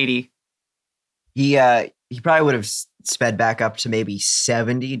going at 80? He probably would have sped back up to maybe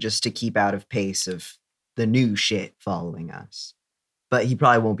 70 just to keep out of pace of the new shit following us. But he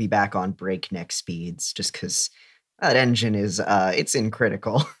probably won't be back on breakneck speeds just because that engine is, it's in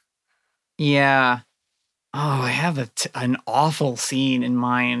critical. Yeah. Oh, I have an awful scene in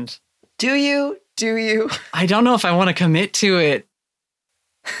mind. Do you? I don't know if I want to commit to it.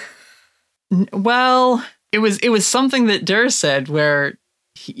 Well, it was something that Dur said where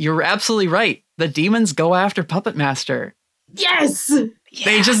you're absolutely right. The demons go after Puppet Master. Yes!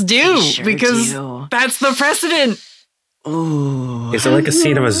 They just do, because that's the precedent. Ooh. Is it like a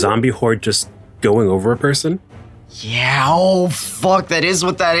scene of a zombie horde just going over a person? Yeah, oh fuck, that is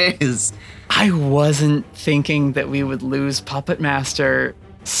what that is. I wasn't thinking that we would lose Puppet Master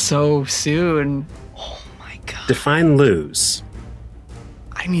so soon. Oh my god. Define lose.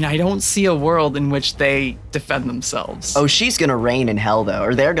 I mean, I don't see a world in which they defend themselves. Oh, she's gonna reign in hell though,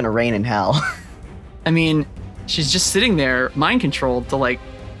 or they're gonna reign in hell. I mean, she's just sitting there, mind controlled to like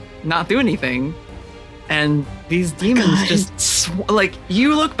not do anything. And these demons just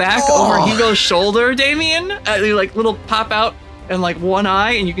you look back over Hugo's shoulder, Damien, you like little pop out and like one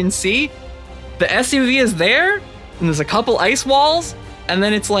eye, and you can see the SUV is there, and there's a couple ice walls, and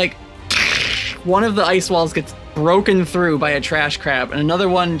then it's like one of the ice walls gets broken through by a trash crab, and another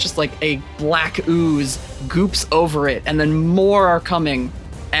one just like a black ooze goops over it, and then more are coming,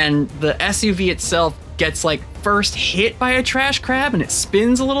 and the SUV itself gets like first hit by a trash crab and it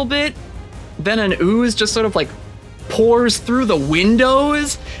spins a little bit. Then an ooze just sort of like pours through the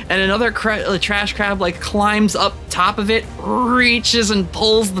windows, and another trash crab like climbs up top of it, reaches and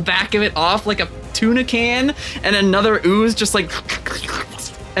pulls the back of it off like a tuna can, and another ooze just like,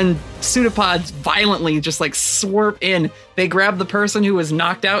 and pseudopods violently just like swerve in. They grab the person who was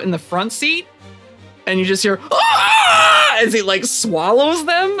knocked out in the front seat, and you just hear as it like swallows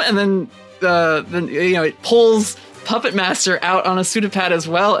them, and then it pulls Puppet Master out on a pseudopod as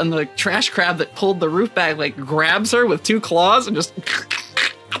well, and the trash crab that pulled the roof back like grabs her with two claws and just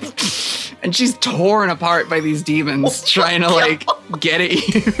and she's torn apart by these demons trying to like get at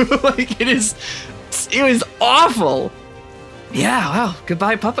you. Like it was awful. Yeah, wow.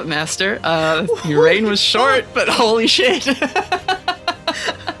 Goodbye, Puppet Master. Your reign was short, but holy shit. It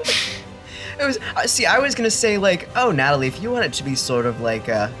was. See, I was gonna say like, oh, Natalie, if you want it to be sort of like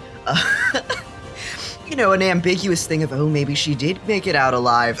a an ambiguous thing of, oh, maybe she did make it out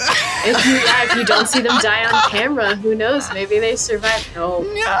alive. If you don't see them die on camera, who knows? Maybe they survived. No,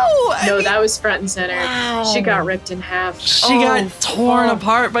 that was front and center. Wow. She got ripped in half. She got torn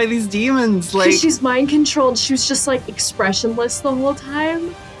apart by these demons. Like she's mind controlled. She was just like expressionless the whole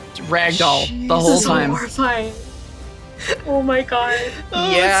time. Ragdoll the whole time. Horrifying. Oh my god.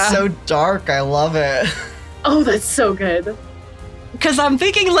 Yeah. It's so dark. I love it. Oh, that's so good. Because I'm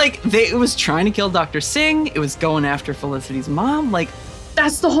thinking, like, it was trying to kill Dr. Singh. It was going after Felicity's mom. Like,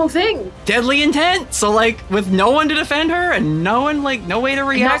 that's the whole thing. Deadly intent. So, like, with no one to defend her and no one, like, no way to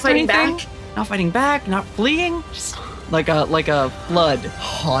react to anything. Not fighting back. Not fleeing. Just like a flood.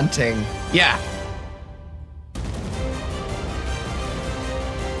 Haunting. Yeah.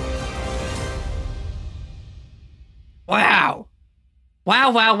 Wow.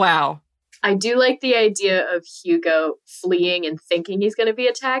 Wow. I do like the idea of Hugo fleeing and thinking he's going to be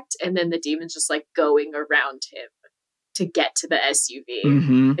attacked, and then the demons just like going around him to get to the SUV.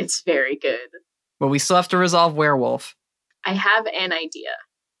 Mm-hmm. It's very good. Well, we still have to resolve werewolf. I have an idea.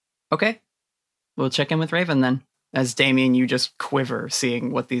 Okay. We'll check in with Raven then. As Damien, you just quiver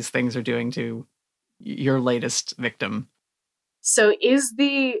seeing what these things are doing to your latest victim. So is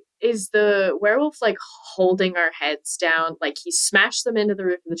the werewolf like holding our heads down? Like he smashed them into the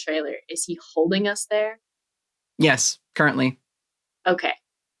roof of the trailer. Is he holding us there? Yes, currently. Okay.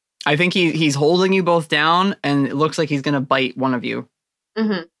 I think he's holding you both down, and it looks like he's going to bite one of you.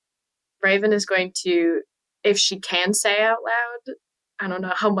 Mm-hmm. Raven is going to, if she can say out loud, I don't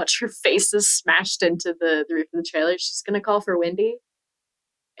know how much her face is smashed into the roof of the trailer, she's going to call for Wendy.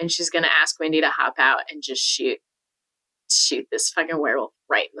 And she's going to ask Wendy to hop out and just shoot this fucking werewolf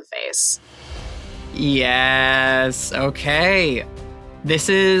right in the face. Yes. Okay. This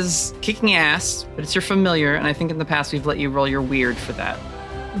is kicking ass, but it's your familiar, and I think in the past we've let you roll your weird for that.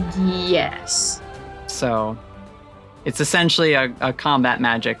 Yes. So it's essentially a combat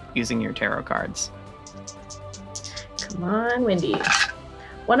magic using your tarot cards. Come on, Wendy.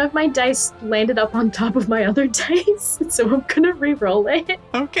 One of my dice landed up on top of my other dice, so I'm gonna re-roll it.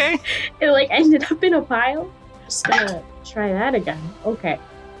 Okay. It like ended up in a pile. Just gonna try that again. Okay.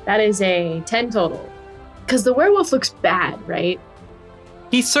 That is a 10 total. Because the werewolf looks bad, right?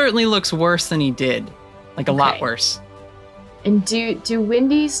 He certainly looks worse than he did. Like a lot Okay. worse. And do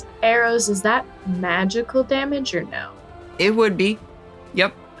Wendy's arrows, is that magical damage or no? It would be.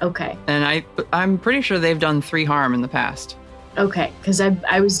 Yep. Okay. And I'm pretty sure they've done 3 harm in the past. Okay, because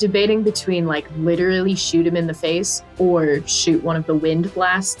I was debating between like literally shoot him in the face or shoot one of the wind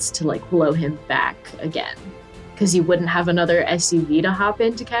blasts to like blow him back again. Because he wouldn't have another SUV to hop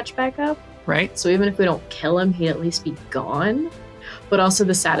in to catch back up. Right. So even if we don't kill him, he'd at least be gone. But also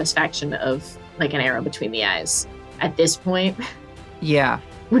the satisfaction of like an arrow between the eyes at this point Yeah.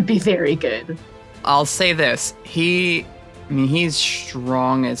 would be very good. I'll say this. He's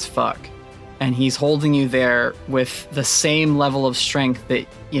strong as fuck. And he's holding you there with the same level of strength that,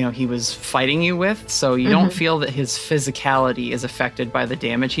 he was fighting you with. So you don't feel that his physicality is affected by the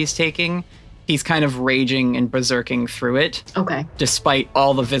damage he's taking. He's kind of raging and berserking through it. Okay. Despite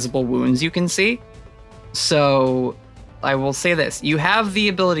all the visible wounds you can see. So I will say this. You have the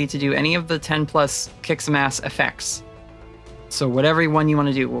ability to do any of the 10 plus kick some ass effects. So whatever one you want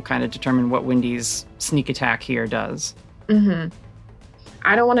to do will kind of determine what Wendy's sneak attack here does.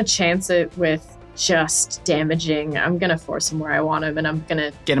 I don't want to chance it with just damaging. I'm going to force him where I want him, and I'm going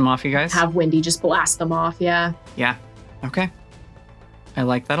to get him off, you guys? Have Wendy just blast them off, yeah. Yeah. Okay. I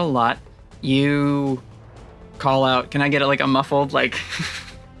like that a lot. You call out, can I get it like a muffled, like...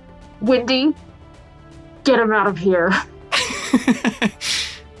 Wendy, get him out of here.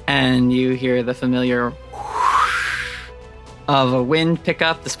 And you hear the familiar of a wind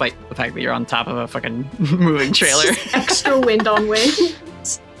pickup, despite the fact that you're on top of a fucking moving trailer. Extra wind on wind.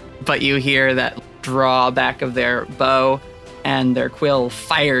 But you hear that drawback of their bow, and their quill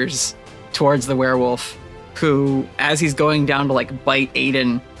fires towards the werewolf, who, as he's going down to like bite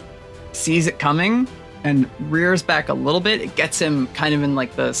Aiden, sees it coming and rears back a little bit. It gets him kind of in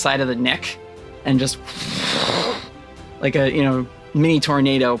like the side of the neck, and just like a mini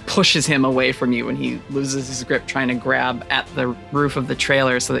tornado pushes him away from you, and he loses his grip trying to grab at the roof of the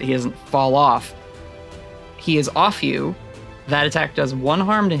trailer so that he doesn't fall off. He is off you. That attack does 1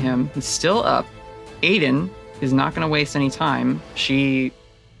 harm to him. He's still up. Aiden is not going to waste any time. She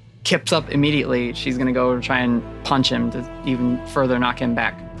kips up immediately. She's going to go try and punch him to even further knock him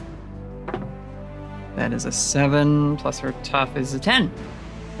back. That is a 7, plus her tough is a 10.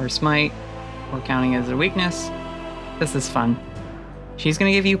 Her smite, we're counting as a weakness. This is fun. She's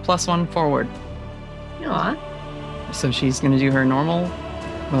going to give you +1 forward. Aw. So she's going to do her normal,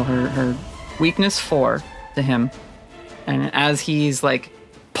 her weakness 4 to him. And as he's like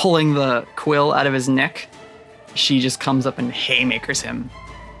pulling the quill out of his neck, she just comes up and haymakers him.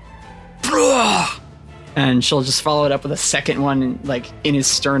 And she'll just follow it up with a second one like in his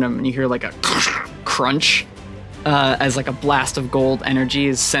sternum, and you hear like a crunch as like a blast of gold energy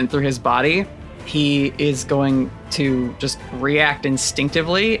is sent through his body. He is going to just react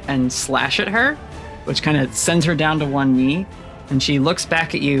instinctively and slash at her, which kind of sends her down to one knee. And she looks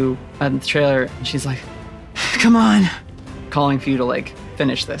back at you at the trailer, and she's like, come on, calling for you to like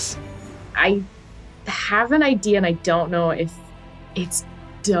finish this. I have an idea, and I don't know if it's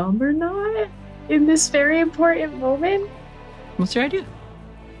dumb or not in this very important moment. What's your idea?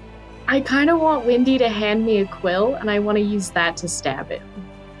 I kind of want Wendy to hand me a quill, and I want to use that to stab him.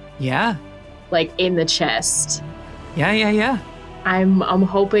 Yeah. Like in the chest. Yeah. I'm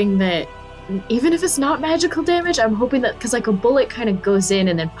hoping that even if it's not magical damage, I'm hoping that, because like a bullet kind of goes in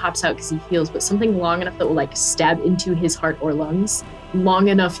and then pops out because he heals, but something long enough that will like stab into his heart or lungs, long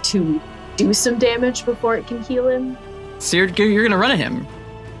enough to do some damage before it can heal him. So you're gonna run at him?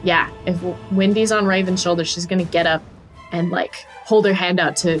 Yeah, if Wendy's on Raven's shoulder, she's gonna get up and like hold her hand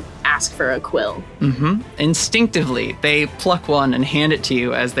out to ask for a quill. Instinctively, they pluck one and hand it to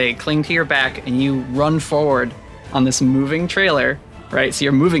you as they cling to your back, and you run forward on this moving trailer, right? So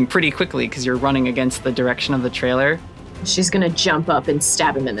you're moving pretty quickly because you're running against the direction of the trailer. She's gonna jump up and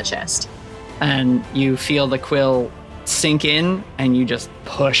stab him in the chest. And you feel the quill sink in, and you just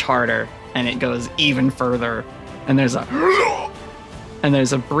push harder, and it goes even further. And there's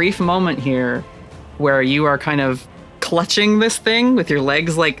a brief moment here where you are kind of clutching this thing with your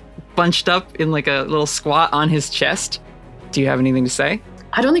legs like bunched up in like a little squat on his chest. Do you have anything to say?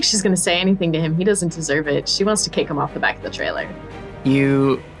 I don't think she's gonna say anything to him. He doesn't deserve it. She wants to kick him off the back of the trailer.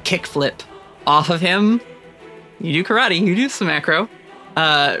 You kickflip off of him. You do karate. You do some acro.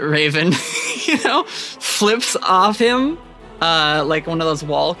 Raven, flips off him like one of those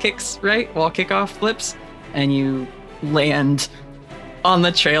wall kicks, right? Wall kickoff flips. And you land on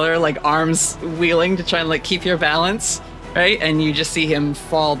the trailer, like arms wheeling to try and like keep your balance, right? And you just see him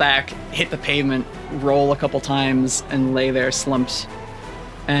fall back, hit the pavement, roll a couple times, and lay there slumped.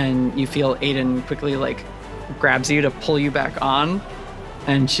 And you feel Aiden quickly like grabs you to pull you back on.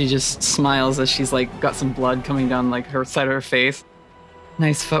 And she just smiles as she's like got some blood coming down like her side of her face.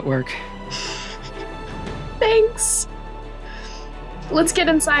 Nice footwork. Thanks. Let's get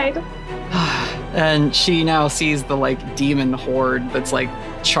inside. And she now sees the like demon horde that's like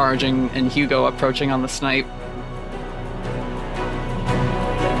charging and Hugo approaching on the snipe.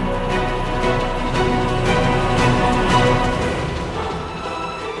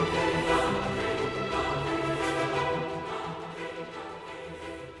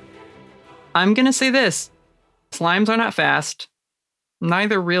 I'm gonna say this. Slimes are not fast.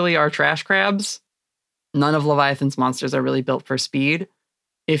 Neither really are trash crabs. None of Leviathan's monsters are really built for speed.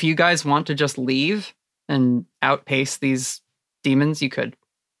 If you guys want to just leave and outpace these demons, you could.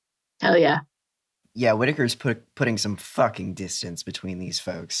 Hell yeah. Yeah, Whitaker's putting some fucking distance between these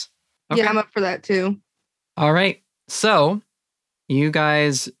folks. Yeah, I'm up for that too. All right. So you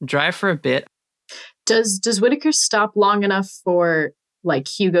guys drive for a bit. Does Whitaker stop long enough for like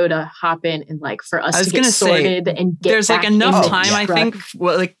Hugo to hop in and like for us to get sorted and get there's back like enough in time, the I truck? think,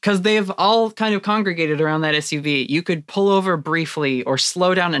 like because they've all kind of congregated around that SUV. You could pull over briefly or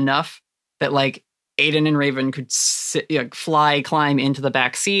slow down enough that like Aiden and Raven could climb into the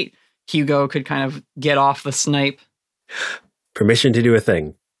back seat. Hugo could kind of get off the snipe. Permission to do a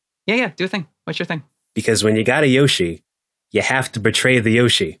thing. Yeah, do a thing. What's your thing? Because when you got a Yoshi, you have to betray the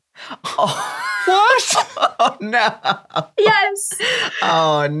Yoshi. Oh. What? Oh, no. Yes.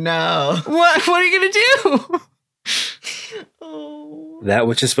 Oh, no. What are you going to do? That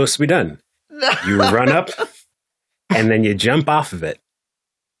which is supposed to be done. You run up, and then you jump off of it.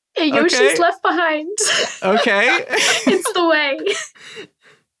 Hey, Yoshi's left behind. Okay. It's the way.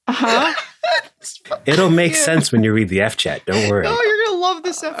 Uh-huh. It'll make sense when you read the F chat. Don't worry. Oh, you're going to love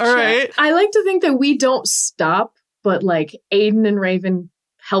this F chat. All right. I like to think that we don't stop, but like Aiden and Raven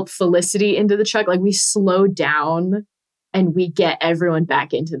help Felicity into the truck. Like we slow down and we get everyone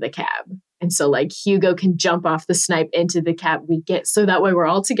back into the cab. And so like Hugo can jump off the snipe into the cab. So that way we're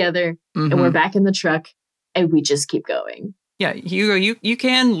all together and we're back in the truck and we just keep going. Yeah, Hugo, you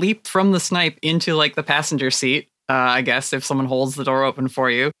can leap from the snipe into like the passenger seat, I guess, if someone holds the door open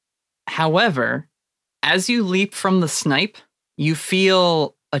for you. However, as you leap from the snipe, you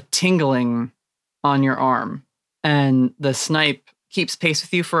feel a tingling on your arm and the snipe keeps pace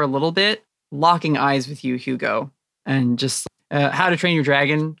with you for a little bit, locking eyes with you, Hugo, and just How to Train Your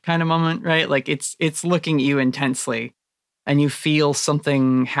Dragon kind of moment, right? Like it's looking at you intensely, and you feel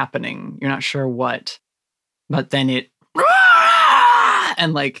something happening. You're not sure what, but then it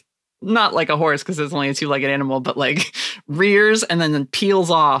and like not like a horse because it's only a two-legged animal, but like rears and then peels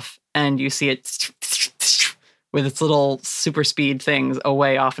off, and you see it with its little super speed things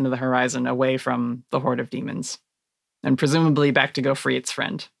away off into the horizon, away from the horde of demons. And presumably back to go free its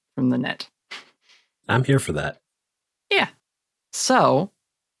friend from the net. I'm here for that. Yeah. So,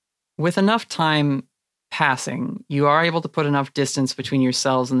 with enough time passing, you are able to put enough distance between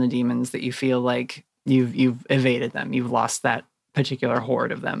yourselves and the demons that you feel like you've evaded them. You've lost that particular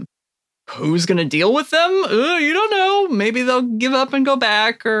horde of them. Who's going to deal with them? You don't know. Maybe they'll give up and go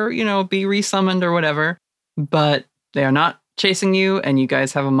back or, be resummoned or whatever. But they are not chasing you, and you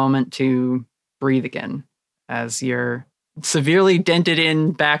guys have a moment to breathe again as you're severely dented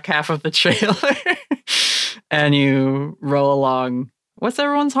in back half of the trailer and you roll along. What's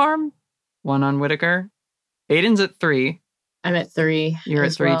everyone's harm? 1 on Whitaker. Aiden's at 3. I'm at 3. You're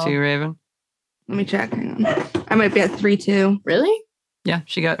at 3 too, Raven? Let me check. Hang on. I might be at 3 too. Really? Yeah,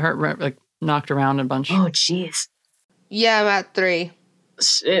 she got hurt, like knocked around a bunch. Oh, jeez. Yeah, I'm at 3.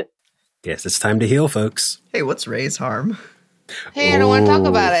 Shit. Yes, it's time to heal, folks. Hey, what's Ray's harm? Hey, I don't want to talk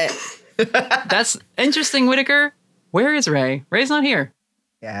about it. That's interesting, Whitaker. Where is Ray? Ray's not here.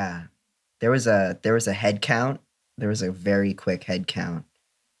 Yeah. There was a head count. There was a very quick head count.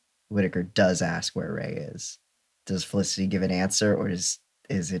 Whitaker does ask where Ray is. Does Felicity give an answer, or is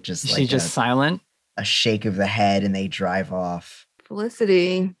it just like she's just silent? A shake of the head and they drive off.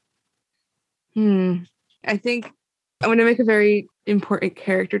 Felicity. I think I'm going to make a very important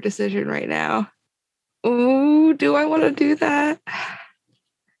character decision right now. Ooh, do I want to do that?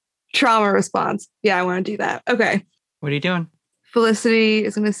 Trauma response. Yeah, I want to do that. Okay. What are you doing? Felicity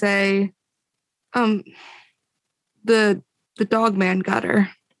is going to say, the dog man got her.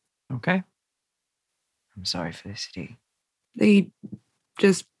 Okay. I'm sorry, Felicity. They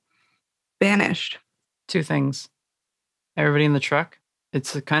just vanished. 2 things. Everybody in the truck.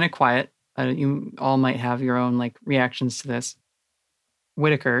 It's kind of quiet. You all might have your own like reactions to this.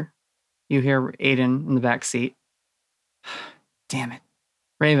 Whitaker, you hear Aiden in the back seat. Damn it.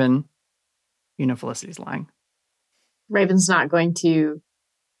 Raven, Felicity's lying. Raven's not going to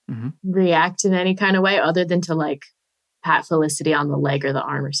react in any kind of way other than to like pat Felicity on the leg or the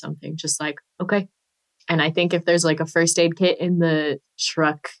arm or something. Just like, okay. And I think if there's like a first aid kit in the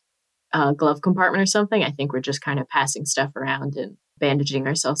truck glove compartment or something, I think we're just kind of passing stuff around and bandaging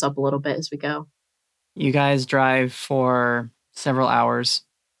ourselves up a little bit as we go. You guys drive for several hours.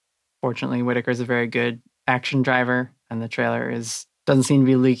 Fortunately, Whitaker's a very good action driver, and the trailer doesn't seem to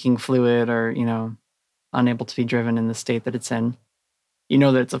be leaking fluid or, unable to be driven in the state that it's in. You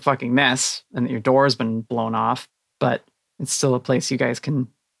know that it's a fucking mess and that your door's been blown off, but it's still a place you guys can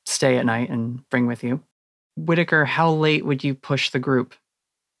stay at night and bring with you. Whitaker, how late would you push the group?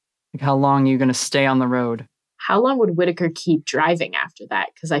 Like, how long are you going to stay on the road? How long would Whitaker keep driving after that?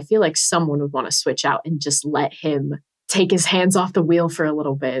 Because I feel like someone would want to switch out and just let him take his hands off the wheel for a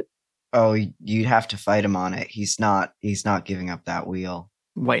little bit. Oh, you'd have to fight him on it. He's not giving up that wheel.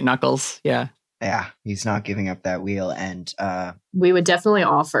 White knuckles, yeah. Yeah, he's not giving up that wheel. And we would definitely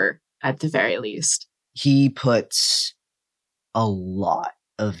offer at the very least. He puts a lot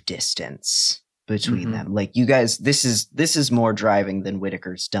of distance between them. Like, you guys, this is more driving than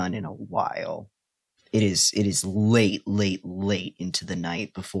Whitaker's done in a while. It is late into the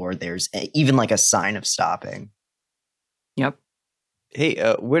night before there's even like a sign of stopping. Yep. Hey,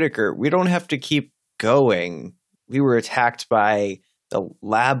 Whitaker, we don't have to keep going. We were attacked by the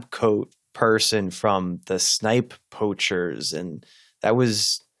lab coat person from the snipe poachers, and that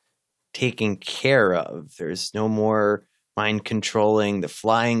was taken care of. There's no more mind controlling the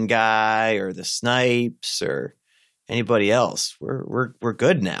flying guy or the snipes or anybody else. We're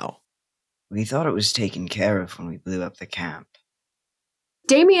good now. We thought it was taken care of when we blew up the camp.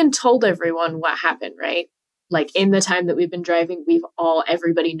 Damien told everyone what happened, right? Like, in the time that we've been driving,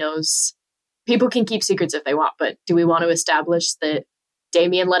 everybody knows. People can keep secrets if they want, but do we want to establish that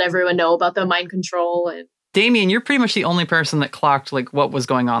Damien let everyone know about the mind control? And Damien, you're pretty much the only person that clocked like what was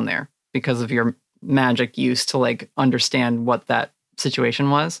going on there because of your magic use to like understand what that situation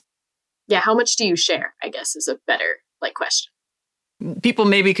was. Yeah, how much do you share, I guess, is a better like question. People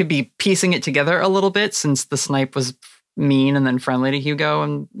maybe could be piecing it together a little bit since the snipe was mean and then friendly to Hugo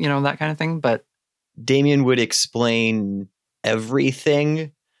and, that kind of thing. But Damien would explain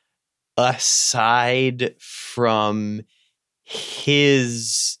everything aside from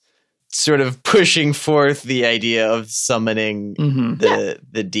his sort of pushing forth the idea of summoning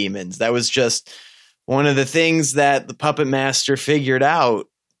the demons. That was just one of the things that the puppet master figured out.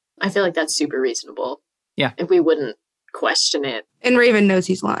 I feel like that's super reasonable. Yeah. If we wouldn't question it. And Raven knows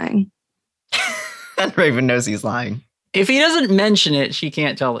he's lying. And Raven knows he's lying. If he doesn't mention it, she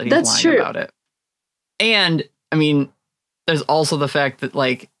can't tell that he's lying about it. And, I mean, there's also the fact that,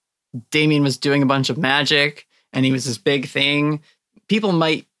 like, Damien was doing a bunch of magic and he was this big thing. People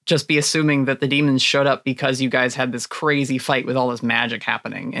might just be assuming that the demons showed up because you guys had this crazy fight with all this magic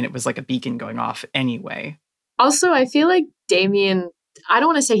happening and it was like a beacon going off anyway. Also, I feel like Damien, I don't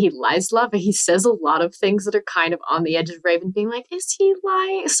want to say he lies a lot, but he says a lot of things that are kind of on the edge of Raven being like, is he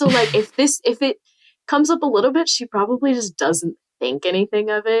lying? So like if it comes up a little bit, she probably just doesn't think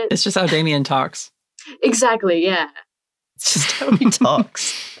anything of it. It's just how Damien talks. Exactly, yeah. It's just how he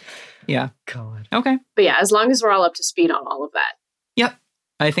talks. Yeah. God. Okay. But yeah, as long as we're all up to speed on all of that. Yep.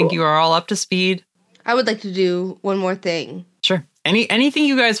 I think you are all up to speed. I would like to do one more thing. Sure. Anything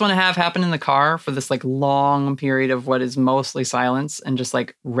you guys want to have happen in the car for this like long period of what is mostly silence and just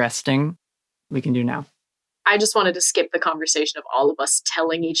like resting, we can do now. I just wanted to skip the conversation of all of us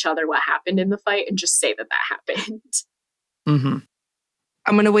telling each other what happened in the fight and just say that happened. Mm-hmm.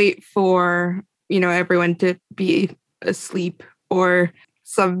 I'm going to wait for, everyone to be asleep or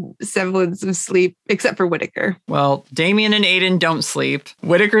some semblance of sleep, except for Whitaker. Well, Damien and Aiden don't sleep.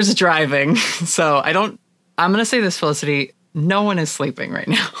 Whitaker's driving. So I'm going to say this, Felicity. No one is sleeping right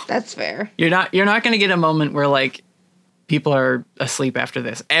now. That's fair. You're not going to get a moment where like people are asleep after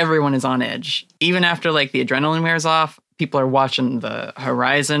this. Everyone is on edge. Even after like the adrenaline wears off, people are watching the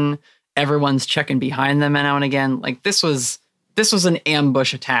horizon. Everyone's checking behind them now and again. Like this was an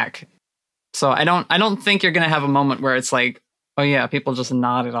ambush attack. So I don't think you're going to have a moment where it's like, oh yeah, people just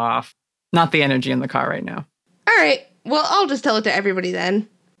nodded off. Not the energy in the car right now. All right. Well, I'll just tell it to everybody then.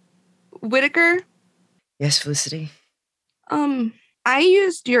 Whitaker? Yes, Felicity? I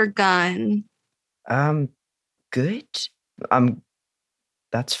used your gun. Good.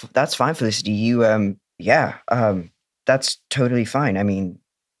 That's fine, Felicity. You, that's totally fine. I mean,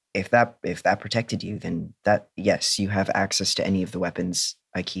 if that protected you, then yes, you have access to any of the weapons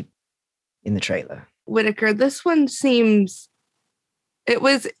I keep in the trailer. Whitaker, this one seems, it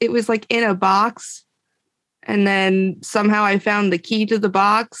was like in a box, and then somehow I found the key to the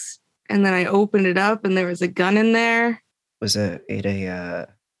box, and then I opened it up, and there was a gun in there. Was it a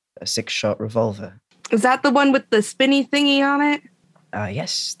 6-shot revolver? Is that the one with the spinny thingy on it?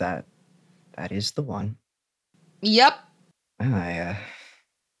 Yes, that is the one. Yep. I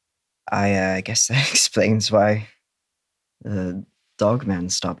guess that explains why the dog man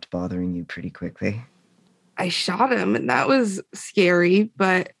stopped bothering you pretty quickly. I shot him, and that was scary,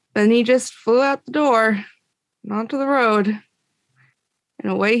 but then he just flew out the door and onto the road,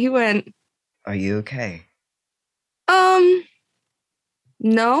 and away he went. Are you okay?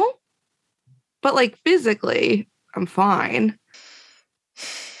 No. But, like, physically, I'm fine.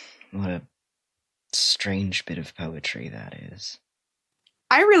 What a strange bit of poetry that is.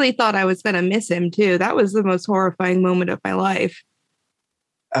 I really thought I was going to miss him, too. That was the most horrifying moment of my life.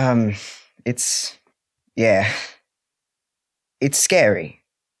 It's scary,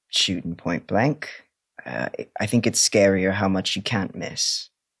 shooting point blank. I think it's scarier how much you can't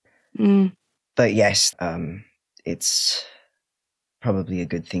miss. But yes, it's probably a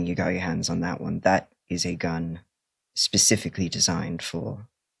good thing you got your hands on that one. That is a gun specifically designed for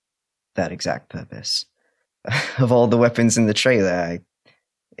that exact purpose. Of all the weapons in the trailer,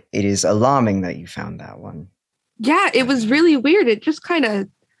 it is alarming that you found that one. Yeah, it was really weird. It just kind of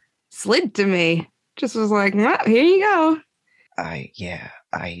slid to me. Just was like, here you go.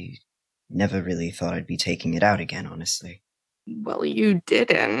 I never really thought I'd be taking it out again, honestly. Well, you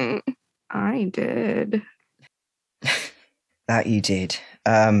didn't. I did. That you did.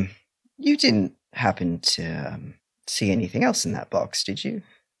 You didn't happen to see anything else in that box, did you?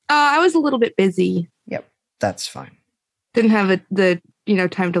 I was a little bit busy. Yep, that's fine. Didn't have the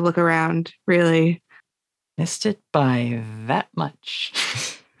time to look around, really. Missed it by that much.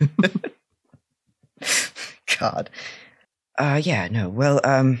 God. Well,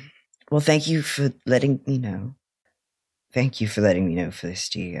 thank you for letting me know. Thank you for letting me know,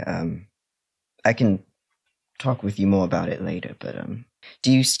 Felicity. I can talk with you more about it later, but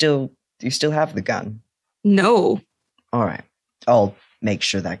do you still have the gun? No. All right. I'll make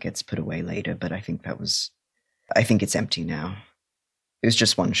sure that gets put away later, but I think it's empty now. It was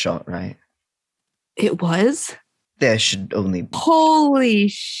just one shot, right? It was? There should only be... Holy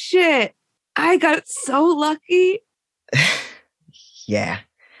shit. I got so lucky. Yeah.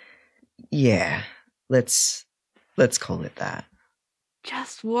 Let's call it that.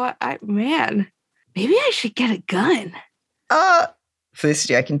 Just what maybe I should get a gun.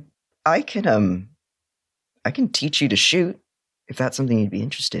 Felicity, I can teach you to shoot if that's something you'd be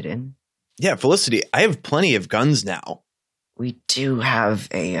interested in. Yeah, Felicity, I have plenty of guns now. We do have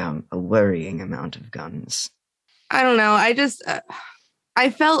a worrying amount of guns. I don't know. I just I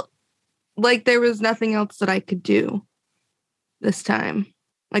felt like there was nothing else that I could do this time.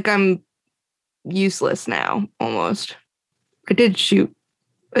 Like I'm useless now, almost. I did shoot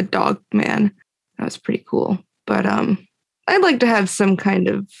a dog man. That was pretty cool. But I'd like to have some kind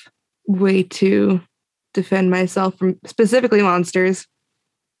of way to defend myself from specifically monsters.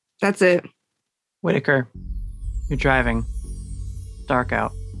 That's it. Whitaker, you're driving. Dark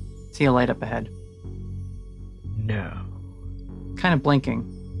out. See a light up ahead. No. Kind of blinking.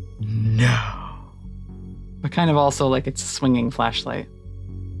 No. But kind of also like it's a swinging flashlight.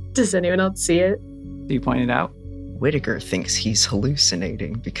 Does anyone else see it? Do you point it out? Whitaker thinks he's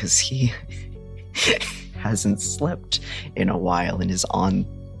hallucinating because he hasn't slept in a while and is on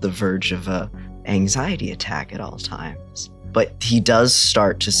the verge of a anxiety attack at all times. But he does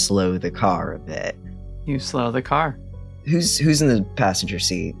start to slow the car a bit. You slow the car. Who's in the passenger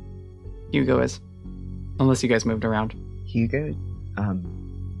seat? Hugo is. Unless you guys moved around. Hugo?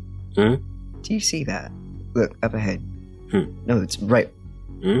 Do you see that? Look, up ahead. No, it's right.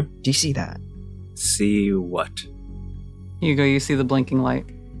 Do you see that? See what? Hugo, you see the blinking light.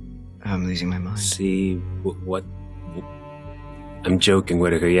 I'm losing my mind. See what? I'm joking,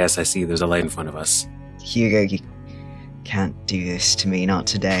 Whitaker. Yes, I see there's a light in front of us. Hugo, you can't do this to me. Not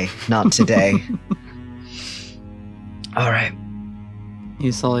today. Not today. All right.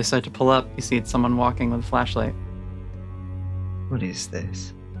 You slowly start to pull up. You see it's someone walking with a flashlight. What is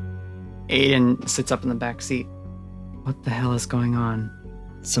this? Aiden sits up in the back seat. What the hell is going on?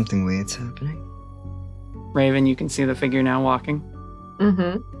 Something weird's happening. Raven, you can see the figure now walking.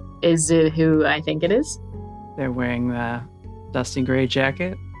 Mm-hmm. Is it who I think it is? They're wearing the dusty gray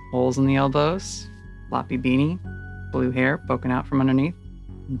jacket, holes in the elbows, floppy beanie, blue hair poking out from underneath,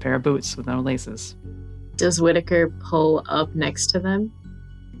 and a pair of boots with no laces. Does Whitaker pull up next to them?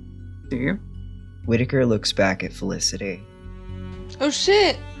 Do you? Whitaker looks back at Felicity. Oh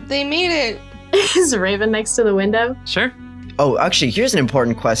shit, they made it. Is Raven next to the window? Sure. Oh, actually, here's an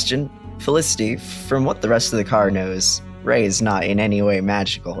important question. Felicity, from what the rest of the car knows, Ray is not in any way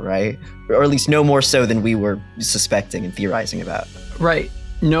magical, right? Or at least no more so than we were suspecting and theorizing about. Right.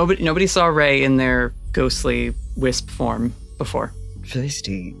 Nobody saw Ray in their ghostly wisp form before.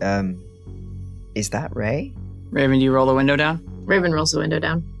 Felicity, is that Ray? Raven, do you roll the window down? Raven rolls the window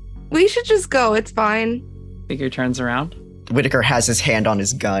down. We should just go. It's fine. Figure turns around. Whitaker has his hand on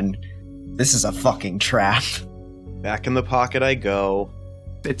his gun. This is a fucking trap. Back in the pocket I go.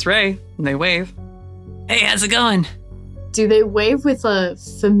 It's Ray, and they wave. Hey, how's it going? Do they wave with a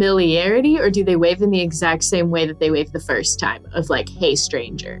familiarity, or do they wave in the exact same way that they waved the first time of like, hey,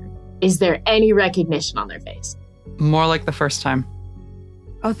 stranger? Is there any recognition on their face? More like the first time.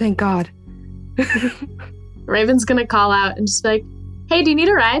 Oh, thank God. Raven's gonna call out and just be like, hey, do you need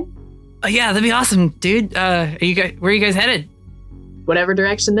a ride? Yeah, that'd be awesome, dude. Where are you guys headed? Whatever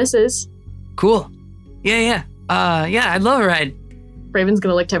direction this is. Cool. Yeah. Yeah, I'd love a ride. Raven's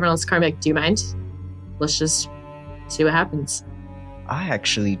gonna look to everyone else's car and be like, do you mind? Let's just see what happens. I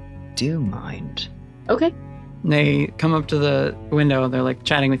actually do mind. Okay. They come up to the window. They're like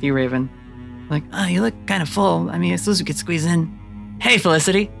chatting with you, Raven. Like, oh, you look kind of full. I mean, I suppose we could squeeze in. Hey,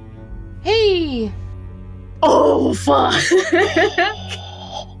 Felicity. Hey! Oh, fuck.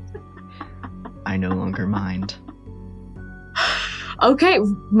 I no longer mind. Okay,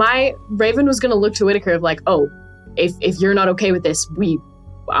 my Raven was gonna look to Whitaker of like, oh, if you're not okay with this,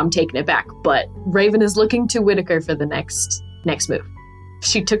 I'm taking it back. But Raven is looking to Whitaker for the next move.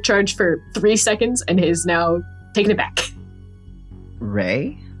 She took charge for 3 seconds and is now taking it back.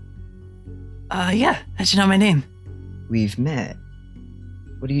 Ray? Yeah, how'd you know my name? We've met.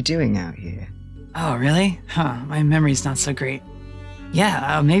 What are you doing out here? Oh, really? Huh, my memory's not so great.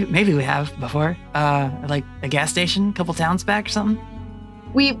 Yeah, maybe we have before. Like a gas station a couple towns back or something?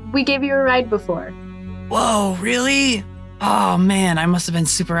 We gave you a ride before. Whoa, really? Oh man, I must have been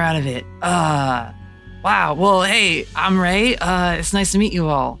super out of it. Wow. Well, hey, I'm Ray. It's nice to meet you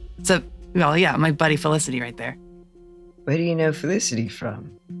all. Yeah, my buddy Felicity right there. Where do you know Felicity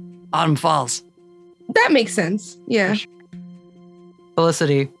from? Autumn Falls. That makes sense. Yeah.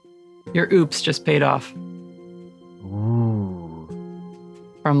 Felicity, your oops just paid off. Ooh.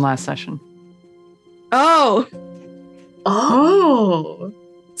 From last session. Oh.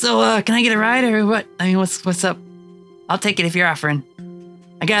 So, can I get a ride or what? I mean, what's up? I'll take it if you're offering.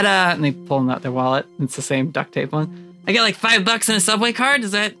 I got, And they pull out their wallet. It's the same duct tape one. I got like $5 in a subway card.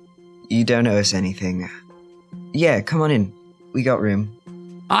 Is that? You don't owe us anything. Yeah, come on in. We got room.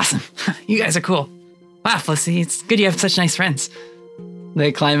 Awesome. You guys are cool. Wow, Felicity, it's good you have such nice friends.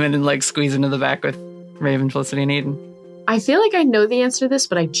 They climb in and like squeeze into the back with Raven, Felicity, and Eden. I feel like I know the answer to this,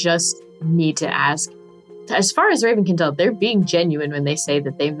 but I just need to ask. As far as Raven can tell, they're being genuine when they say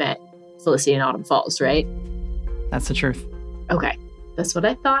that they met Felicity in Autumn Falls, right? That's the truth. Okay. That's what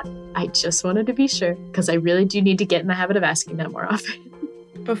I thought. I just wanted to be sure, because I really do need to get in the habit of asking that more often.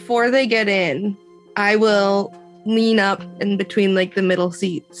 Before they get in, I will lean up in between like the middle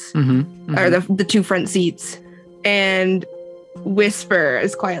seats, or the two front seats, and whisper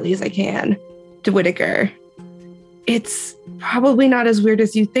as quietly as I can to Whitaker. It's probably not as weird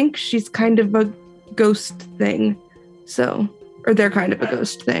as you think. She's kind of a ghost thing. Or they're kind of a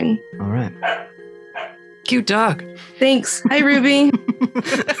ghost thing. All right. Cute dog. Thanks. Hi, Ruby.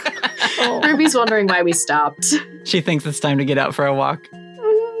 Ruby's wondering why we stopped. She thinks it's time to get out for a walk.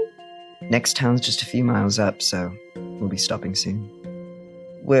 Next town's just a few miles up, so we'll be stopping soon.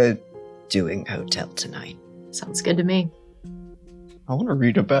 We're doing hotel tonight. Sounds good to me. I want to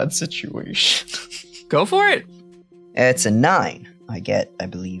read a bad situation. Go for it. It's a 9. I get, I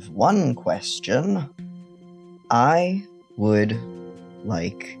believe, 1 question. I would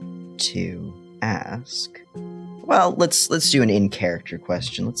like to ask. Well, let's do an in-character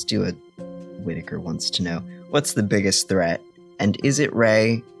question. Let's do a Whitaker wants to know. What's the biggest threat? And is it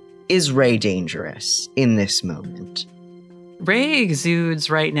Ray? Is Ray dangerous in this moment? Ray exudes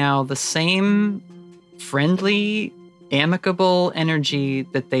right now the same friendly, amicable energy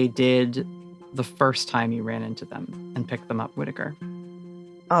that they did the first time you ran into them and picked them up, Whitaker.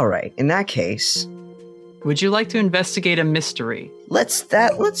 All right, in that case, would you like to investigate a mystery? Let's do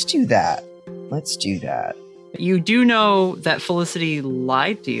that. Let's do that. You do know that Felicity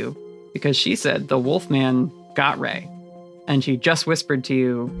lied to you because she said the Wolfman got Ray. And she just whispered to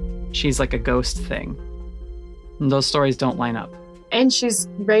you she's like a ghost thing. And those stories don't line up. And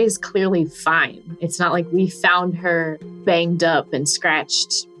Ray's clearly fine. It's not like we found her banged up and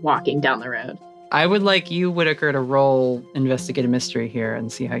scratched walking down the road. I would like you, Whitaker, to roll investigate a mystery here and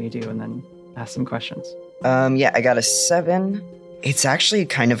see how you do, and then ask some questions. Yeah, I got a 7. It's actually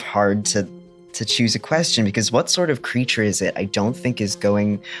kind of hard to choose a question because what sort of creature is it? I don't think is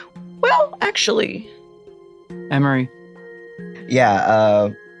going... Well, actually... Emery. Yeah,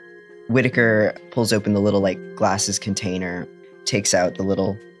 Whitaker pulls open the little, like, glasses container, takes out the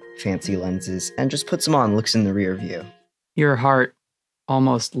little fancy lenses and just puts them on, looks in the rear view. Your heart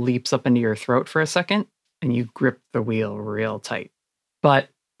almost leaps up into your throat for a second, and you grip the wheel real tight. But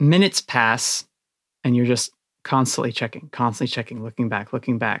minutes pass, and you're just constantly checking, looking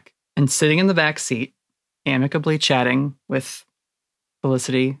back. And sitting in the back seat, amicably chatting with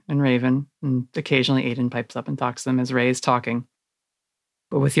Felicity and Raven, and occasionally Aiden pipes up and talks to them as Ray is talking.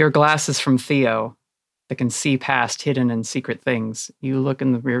 But with your glasses from Theo that can see past hidden and secret things, you look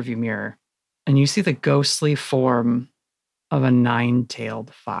in the rearview mirror, and you see the ghostly form of a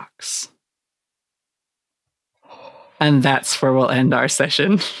 9-tailed fox. And that's where we'll end our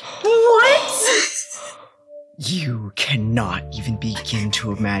session. What? You cannot even begin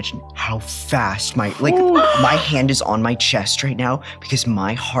to imagine how fast my hand is on my chest right now because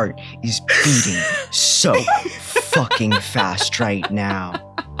my heart is beating so fucking fast right now.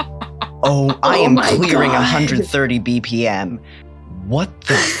 Oh, I am clearing 130 BPM. What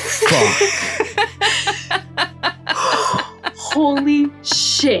the fuck? Holy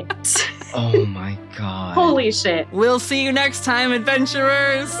shit. Oh my god. Holy shit. We'll see you next time,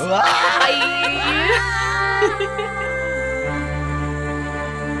 adventurers. Bye.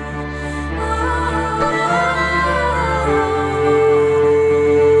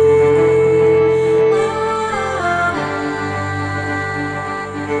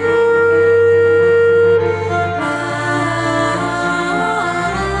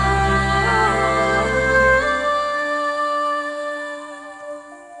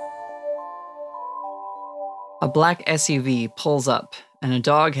 A black SUV pulls up, and a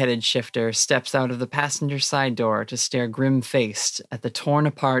dog-headed shifter steps out of the passenger side door to stare grim-faced at the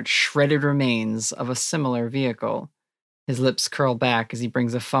torn-apart, shredded remains of a similar vehicle. His lips curl back as he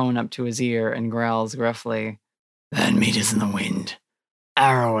brings a phone up to his ear and growls gruffly, "That meat is in the wind.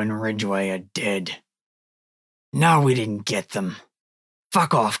 Arrow and Ridgeway are dead. No, we didn't get them.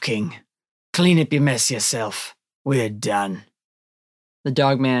 Fuck off, King. Clean up your mess yourself. We're done." The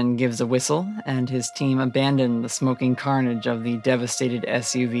dogman gives a whistle, and his team abandon the smoking carnage of the devastated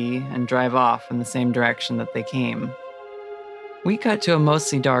SUV and drive off in the same direction that they came. We cut to a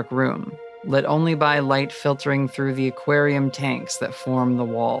mostly dark room, lit only by light filtering through the aquarium tanks that form the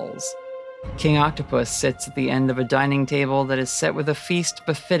walls. King Octopus sits at the end of a dining table that is set with a feast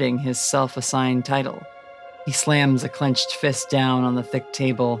befitting his self-assigned title. He slams a clenched fist down on the thick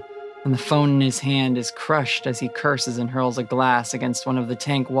table, and the phone in his hand is crushed as he curses and hurls a glass against one of the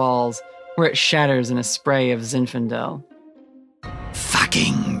tank walls, where it shatters in a spray of Zinfandel.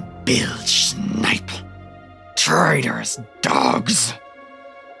 "Fucking bilge snipe! Traitorous dogs!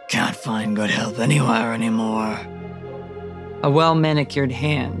 Can't find good help anywhere anymore." A well-manicured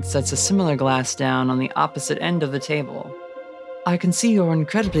hand sets a similar glass down on the opposite end of the table. "I can see you're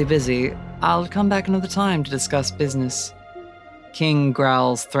incredibly busy. I'll come back another time to discuss business." King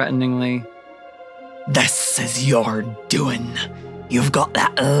growls threateningly. "This is your doing. You've got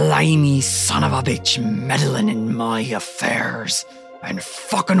that limey son of a bitch meddling in my affairs and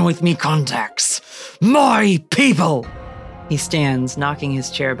fucking with me contacts. My people!" He stands, knocking his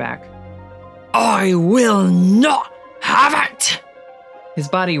chair back. "I will not have it!" His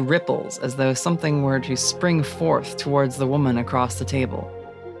body ripples as though something were to spring forth towards the woman across the table.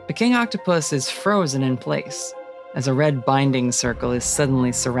 But King Octopus is frozen in place, as a red binding circle is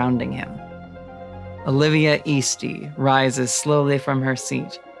suddenly surrounding him. Olivia Easty rises slowly from her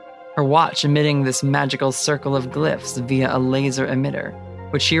seat, her watch emitting this magical circle of glyphs via a laser emitter,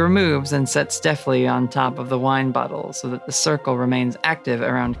 which she removes and sets deftly on top of the wine bottle so that the circle remains active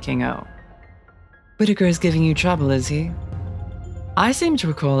around King O. "Whitaker is giving you trouble, is he? I seem to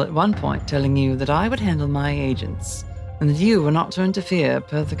recall at one point telling you that I would handle my agents, and that you were not to interfere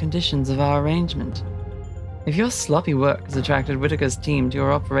per the conditions of our arrangement. If your sloppy work has attracted Whitaker's team to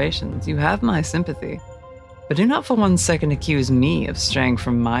your operations, you have my sympathy. But do not for 1 second accuse me of straying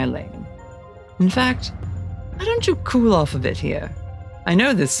from my lane. In fact, why don't you cool off a bit here? I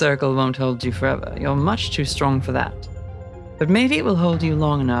know this circle won't hold you forever. You're much too strong for that. But maybe it will hold you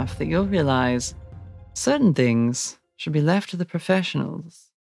long enough that you'll realize certain things should be left to the professionals."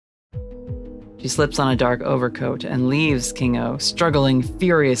 She slips on a dark overcoat and leaves King O, struggling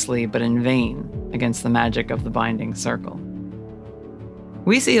furiously but in vain against the magic of the binding circle.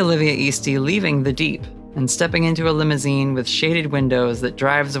 We see Olivia Easty leaving the Deep and stepping into a limousine with shaded windows that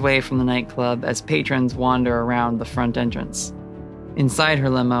drives away from the nightclub as patrons wander around the front entrance. Inside her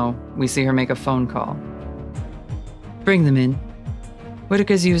limo, we see her make a phone call. "Bring them in.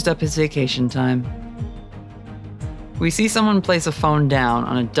 Whitaker's used up his vacation time." We see someone place a phone down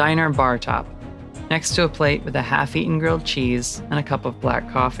on a diner bar top, next to a plate with a half-eaten grilled cheese and a cup of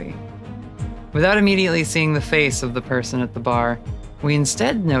black coffee. Without immediately seeing the face of the person at the bar, we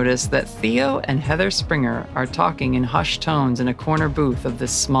instead notice that Theo and Heather Springer are talking in hushed tones in a corner booth of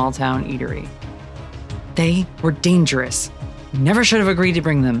this small town eatery. They were dangerous. We never should have agreed to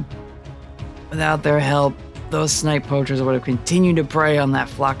bring them. Without their help, those snipe poachers would have continued to prey on that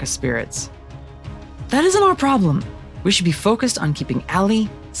flock of spirits. That isn't our problem. We should be focused on keeping Allie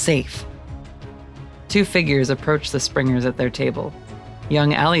safe. Two figures approach the Springers at their table.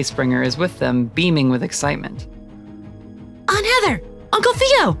 Young Allie Springer is with them, beaming with excitement. Aunt Heather! Uncle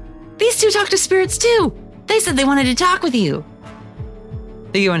Theo! These two talk to spirits too! They said they wanted to talk with you!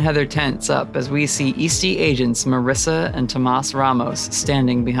 Theo and Heather tense up as we see Eastie agents Marissa and Tomas Ramos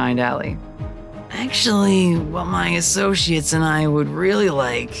standing behind Allie. Actually, what my associates and I would really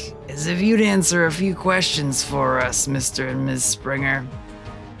like is if you'd answer a few questions for us, Mr. and Ms. Springer.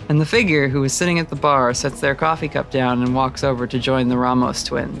 And the figure who is sitting at the bar sets their coffee cup down and walks over to join the Ramos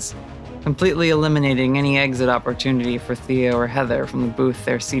twins, completely eliminating any exit opportunity for Theo or Heather from the booth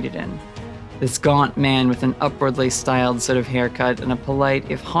they're seated in. This gaunt man with an upwardly styled sort of haircut and a polite,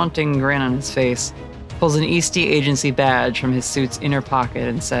 if haunting, grin on his face pulls an Eastie agency badge from his suit's inner pocket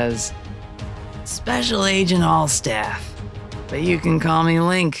and says, Special Agent Allstaff, but you can call me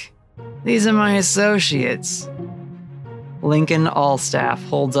Link. These are my associates. Lincoln Allstaff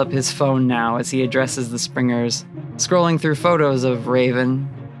holds up his phone now as he addresses the Springers, scrolling through photos of Raven,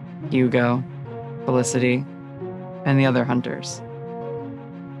 Hugo, Felicity, and the other hunters.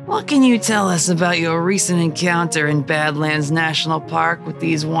 What can you tell us about your recent encounter in Badlands National Park with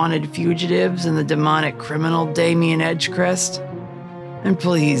these wanted fugitives and the demonic criminal Damien Edgecrest? And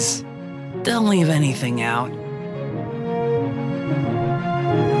please, don't leave anything out.